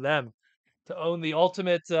 Props to them to own the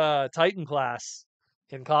ultimate Titan class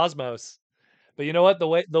in Cosmos. But you know what?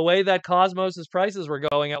 The way that Cosmos's prices were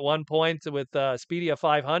going at one point with Speedia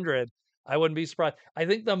 500, I wouldn't be surprised. I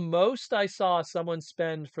think the most I saw someone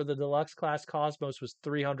spend for the deluxe class Cosmos was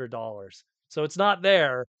 $300. So it's not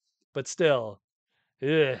there, but still,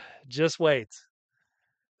 ugh, just wait.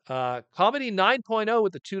 Comedy 9.0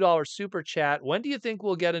 with the $2 super chat. When do you think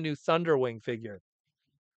we'll get a new Thunderwing figure?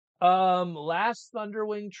 Last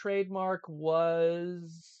Thunderwing trademark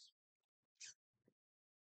was,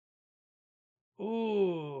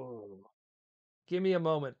 ooh, give me a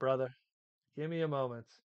moment, brother. Give me a moment.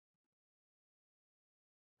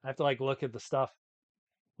 I have to like look at the stuff.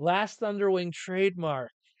 Last Thunderwing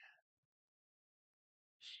trademark.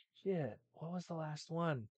 Shit, what was the last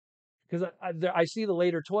one? Because I see the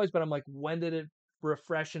later toys, but I'm like, when did it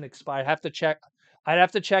refresh and expire? I have to check. I'd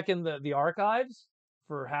have to check in the archives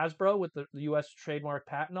for Hasbro with the U.S. Trademark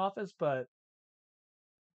Patent Office. But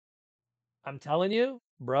I'm telling you,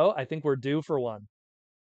 bro, I think we're due for one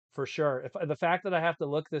for sure. If the fact that I have to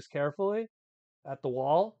look this carefully at the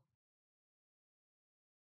wall,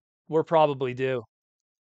 we're probably due.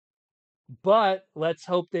 But let's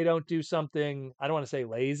hope they don't do something, I don't want to say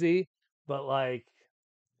lazy, but like,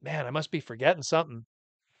 man, I must be forgetting something.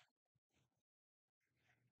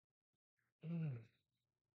 Mm,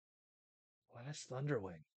 Last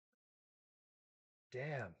Thunderwing.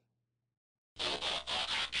 Damn.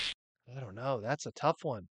 I don't know. That's a tough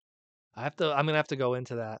one. I'm gonna have to go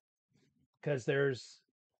into that because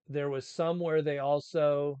there was somewhere they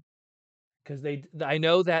also, because I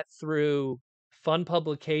know that through Fun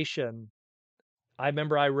Publication, I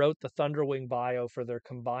remember I wrote the Thunderwing bio for their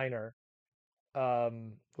combiner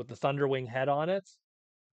with the Thunderwing head on it.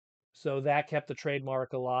 So that kept the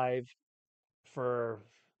trademark alive for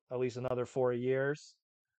at least another 4 years.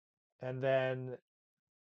 And then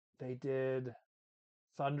they did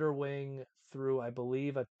Thunderwing through, I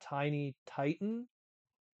believe, a Tiny Titan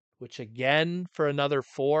which again for another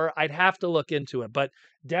 4, I'd have to look into it, but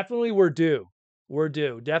definitely we're due. We're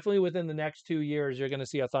due. Definitely within the next 2 years, you're going to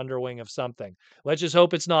see a Thunderwing of something. Let's just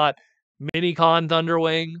hope it's not Minicon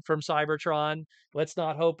Thunderwing from Cybertron. Let's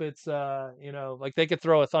not hope it's like they could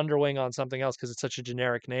throw a Thunderwing on something else because it's such a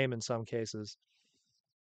generic name in some cases.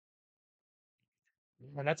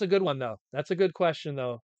 And that's a good one though. That's a good question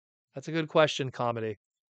though. That's a good question, comedy.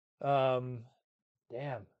 Um,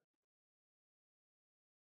 damn.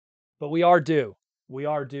 But we are due. We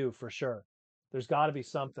are due for sure. There's got to be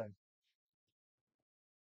something.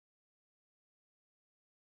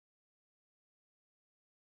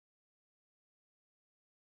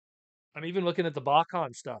 I'm even looking at the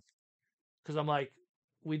BotCon stuff because I'm like,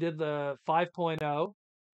 we did the 5.0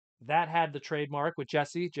 that had the trademark with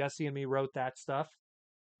Jesse. Jesse and me wrote that stuff.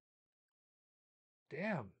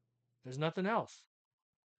 Damn, there's nothing else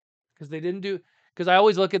because they didn't do. Because I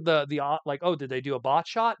always look at the like, oh, did they do a bot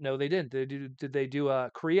shot? No, they didn't. Did they do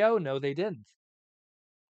a Creo? No, they didn't.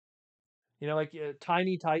 Like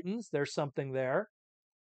Tiny Titans. There's something there.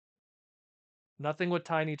 Nothing with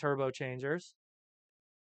tiny turbo changers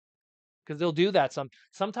because they'll do that.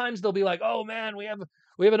 Sometimes they'll be like, oh man, we have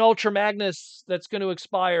an Ultra Magnus that's going to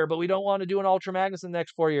expire, but we don't want to do an Ultra Magnus in the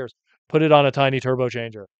next 4 years. Put it on a tiny turbo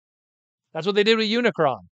changer. That's what they did with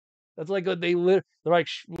Unicron. That's like they're like,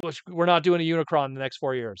 we're not doing a Unicron in the next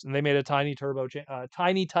 4 years, and they made a tiny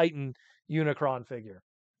tiny Titan Unicron figure,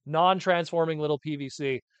 non-transforming little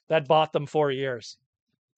PVC that bought them 4 years.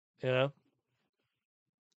 You know,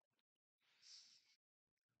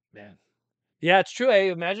 man. Yeah, it's true. Hey,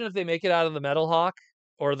 imagine if they make it out of the Metal Hawk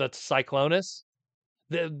or the Cyclonus.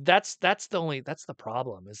 That's the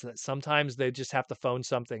problem is that sometimes they just have to phone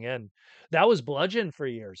something in. That was Bludgeon for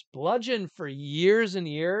years. Bludgeon for years and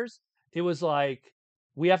years. It was like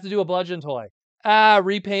we have to do a Bludgeon toy.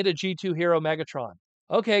 Repaint a G2 Hero Megatron.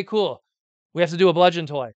 Okay, cool. We have to do a Bludgeon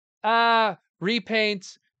toy. Repaint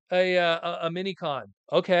a Minicon.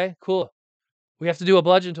 Okay, cool. We have to do a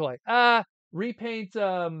Bludgeon toy. Repaint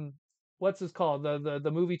what's this called?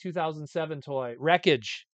 The movie 2007 toy.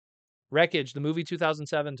 Wreckage, the movie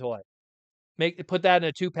 2007 toy. Put that in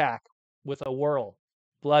a 2-pack with a whirl.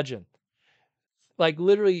 Bludgeon. Like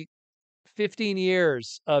literally 15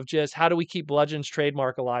 years of just how do we keep Bludgeon's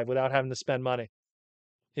trademark alive without having to spend money,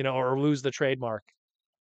 or lose the trademark.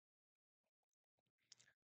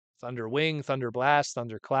 Thunder Wing, Thunder Blast,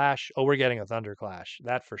 Thunder Clash. Oh, we're getting a Thunder Clash.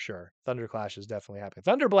 That for sure. Thunder Clash is definitely happening.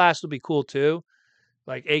 Thunder Blast will be cool too.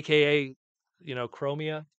 Like AKA,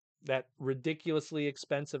 Chromia. That ridiculously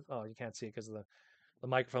expensive. Oh, you can't see it because of the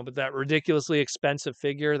microphone, but that ridiculously expensive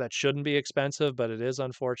figure that shouldn't be expensive, but it is,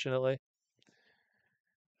 unfortunately.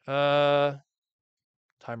 Time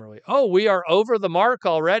early. Oh, we are over the mark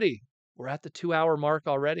already. We're at the 2-hour mark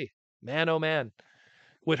already. Man, oh man.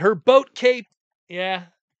 With her boat cape. Yeah.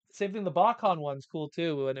 Same thing. The BotCon one's cool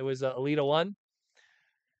too. When it was Alita 1.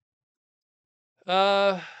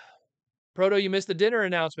 Proto, you missed the dinner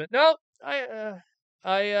announcement. No,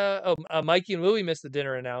 Mikey and Louie missed the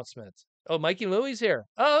dinner announcement. Oh, Mikey and Louie's here.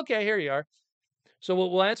 Oh, okay, here you are. So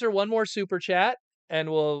we'll answer one more super chat, and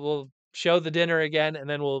we'll show the dinner again, and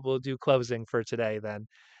then we'll do closing for today. Then,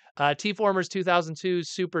 T-Formers 2002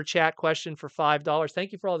 super chat question for $5.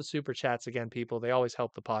 Thank you for all the super chats again, people. They always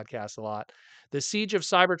help the podcast a lot. The Siege of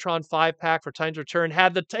Cybertron 5-pack for Titan's Return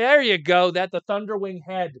had there you go. That the Thunderwing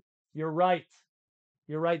head. You're right.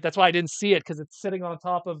 You're right. That's why I didn't see it because it's sitting on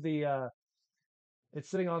top of the. It's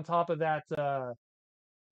sitting on top of that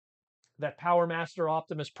Power Master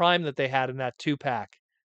Optimus Prime that they had in that 2-pack.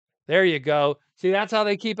 There you go. See, that's how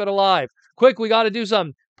they keep it alive. Quick, we got to do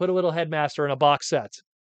something. Put a little Headmaster in a box set.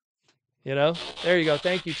 There you go.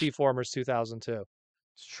 Thank you, T-Formers 2002.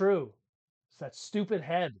 It's true. It's that stupid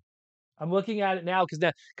head. I'm looking at it now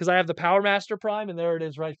because I have the Power Master Prime, and there it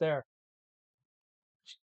is right there.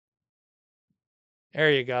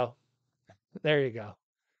 There you go. There you go.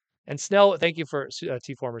 And Snell, thank you for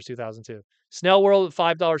T-Formers 2002. Snell World,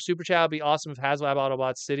 $5 super chat. Would be awesome if HasLab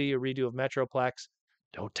Autobots City, a redo of Metroplex.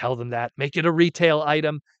 Don't tell them that. Make it a retail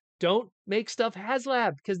item. Don't make stuff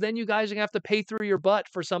HasLab because then you guys are going to have to pay through your butt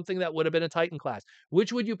for something that would have been a Titan class.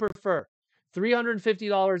 Which would you prefer?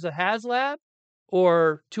 $350 a HasLab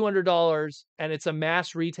or $200 and it's a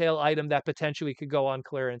mass retail item that potentially could go on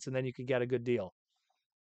clearance and then you could get a good deal?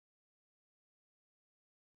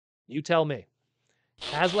 You tell me.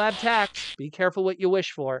 HasLab tax. Be careful what you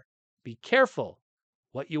wish for. Be careful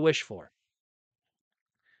what you wish for.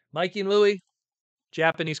 Mikey and Louie,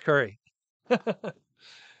 Japanese curry.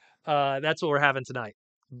 That's what we're having tonight.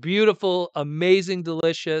 Beautiful, amazing,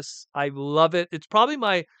 delicious. I love it. It's probably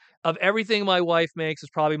Of everything my wife makes, is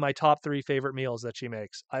probably my top 3 favorite meals that she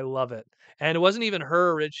makes. I love it. And it wasn't even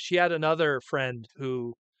her, she had another friend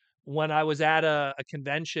who, when I was at a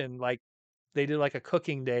convention, like, they did, like, a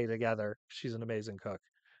cooking day together. She's an amazing cook,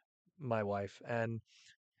 my wife, and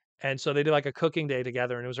so they did, like, a cooking day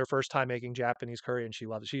together, and it was her first time making Japanese curry, and she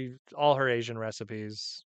loved it. She all her Asian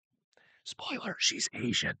recipes, spoiler, she's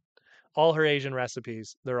Asian. All her Asian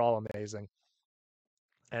recipes, they're all amazing,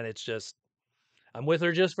 and it's just I'm with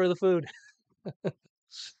her just for the food.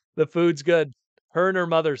 The food's good. Her and her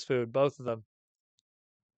mother's food, both of them.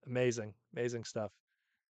 Amazing, amazing stuff.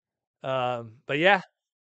 But yeah,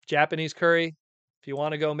 Japanese curry. If you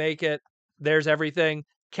want to go make it, there's everything.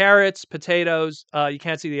 Carrots, potatoes. You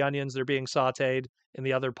can't see the onions; they're being sautéed in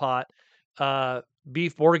the other pot. Uh,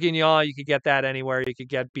 Beef bourguignon. You could get that anywhere. You could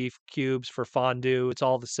get beef cubes for fondue. It's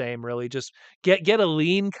all the same, really. Just get a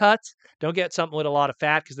lean cut. Don't get something with a lot of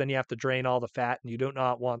fat because then you have to drain all the fat, and you do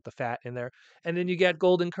not want the fat in there. And then you get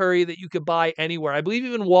golden curry that you could buy anywhere. I believe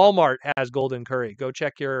even Walmart has golden curry. Go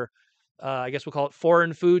check your I guess we'll call it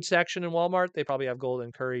foreign food section in Walmart. They probably have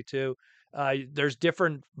golden curry too. There's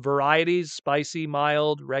different varieties: spicy,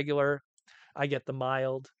 mild, regular. I get the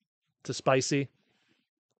mild to spicy.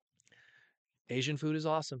 Asian food is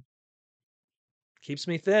awesome. Keeps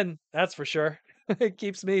me thin, that's for sure. It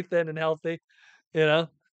keeps me thin and healthy, you know.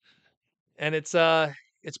 And it's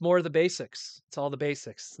more of the basics. It's all the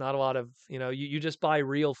basics. It's not a lot of, you just buy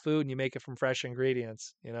real food and you make it from fresh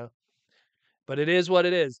ingredients. But it is what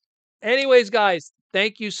it is. Anyways, guys,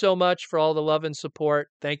 thank you so much for all the love and support.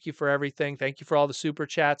 Thank you for everything. Thank you for all the super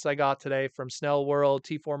chats I got today from Snell World,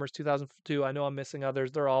 T Formers 2002. I know I'm missing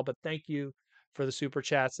others. They're all, but thank you for the super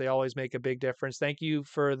chats. They always make a big difference. Thank you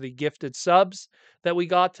for the gifted subs that we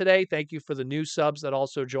got today. Thank you for the new subs that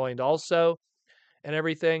also joined also and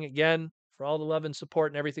everything. Again, for all the love and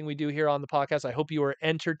support and everything we do here on the podcast. I hope you were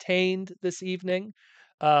entertained this evening.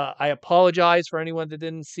 I apologize for anyone that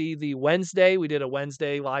didn't see the Wednesday. We did a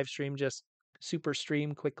Wednesday live stream, just super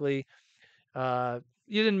stream quickly. You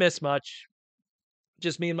didn't miss much.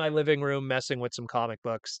 Just me in my living room messing with some comic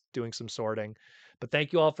books, doing some sorting. But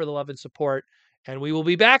thank you all for the love and support. And we will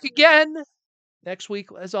be back again next week,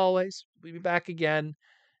 as always. We'll be back again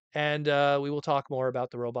and we will talk more about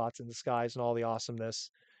the robots in the skies and all the awesomeness.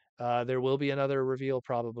 There will be another reveal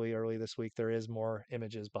probably early this week. There is more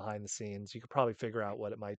images behind the scenes. You could probably figure out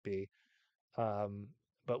what it might be, um,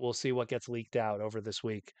 but we'll see what gets leaked out over this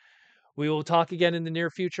week. We will talk again in the near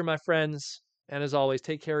future, my friends. And as always,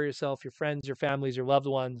 take care of yourself, your friends, your families, your loved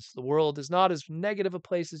ones. The world is not as negative a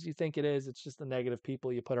place as you think it is. It's just the negative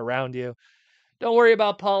people you put around you. Don't worry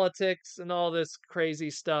about politics and all this crazy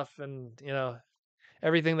stuff and,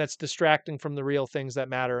 everything that's distracting from the real things that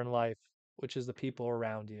matter in life, which is the people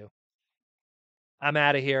around you. I'm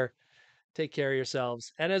out of here. Take care of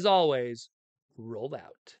yourselves. And as always, roll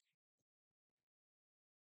out.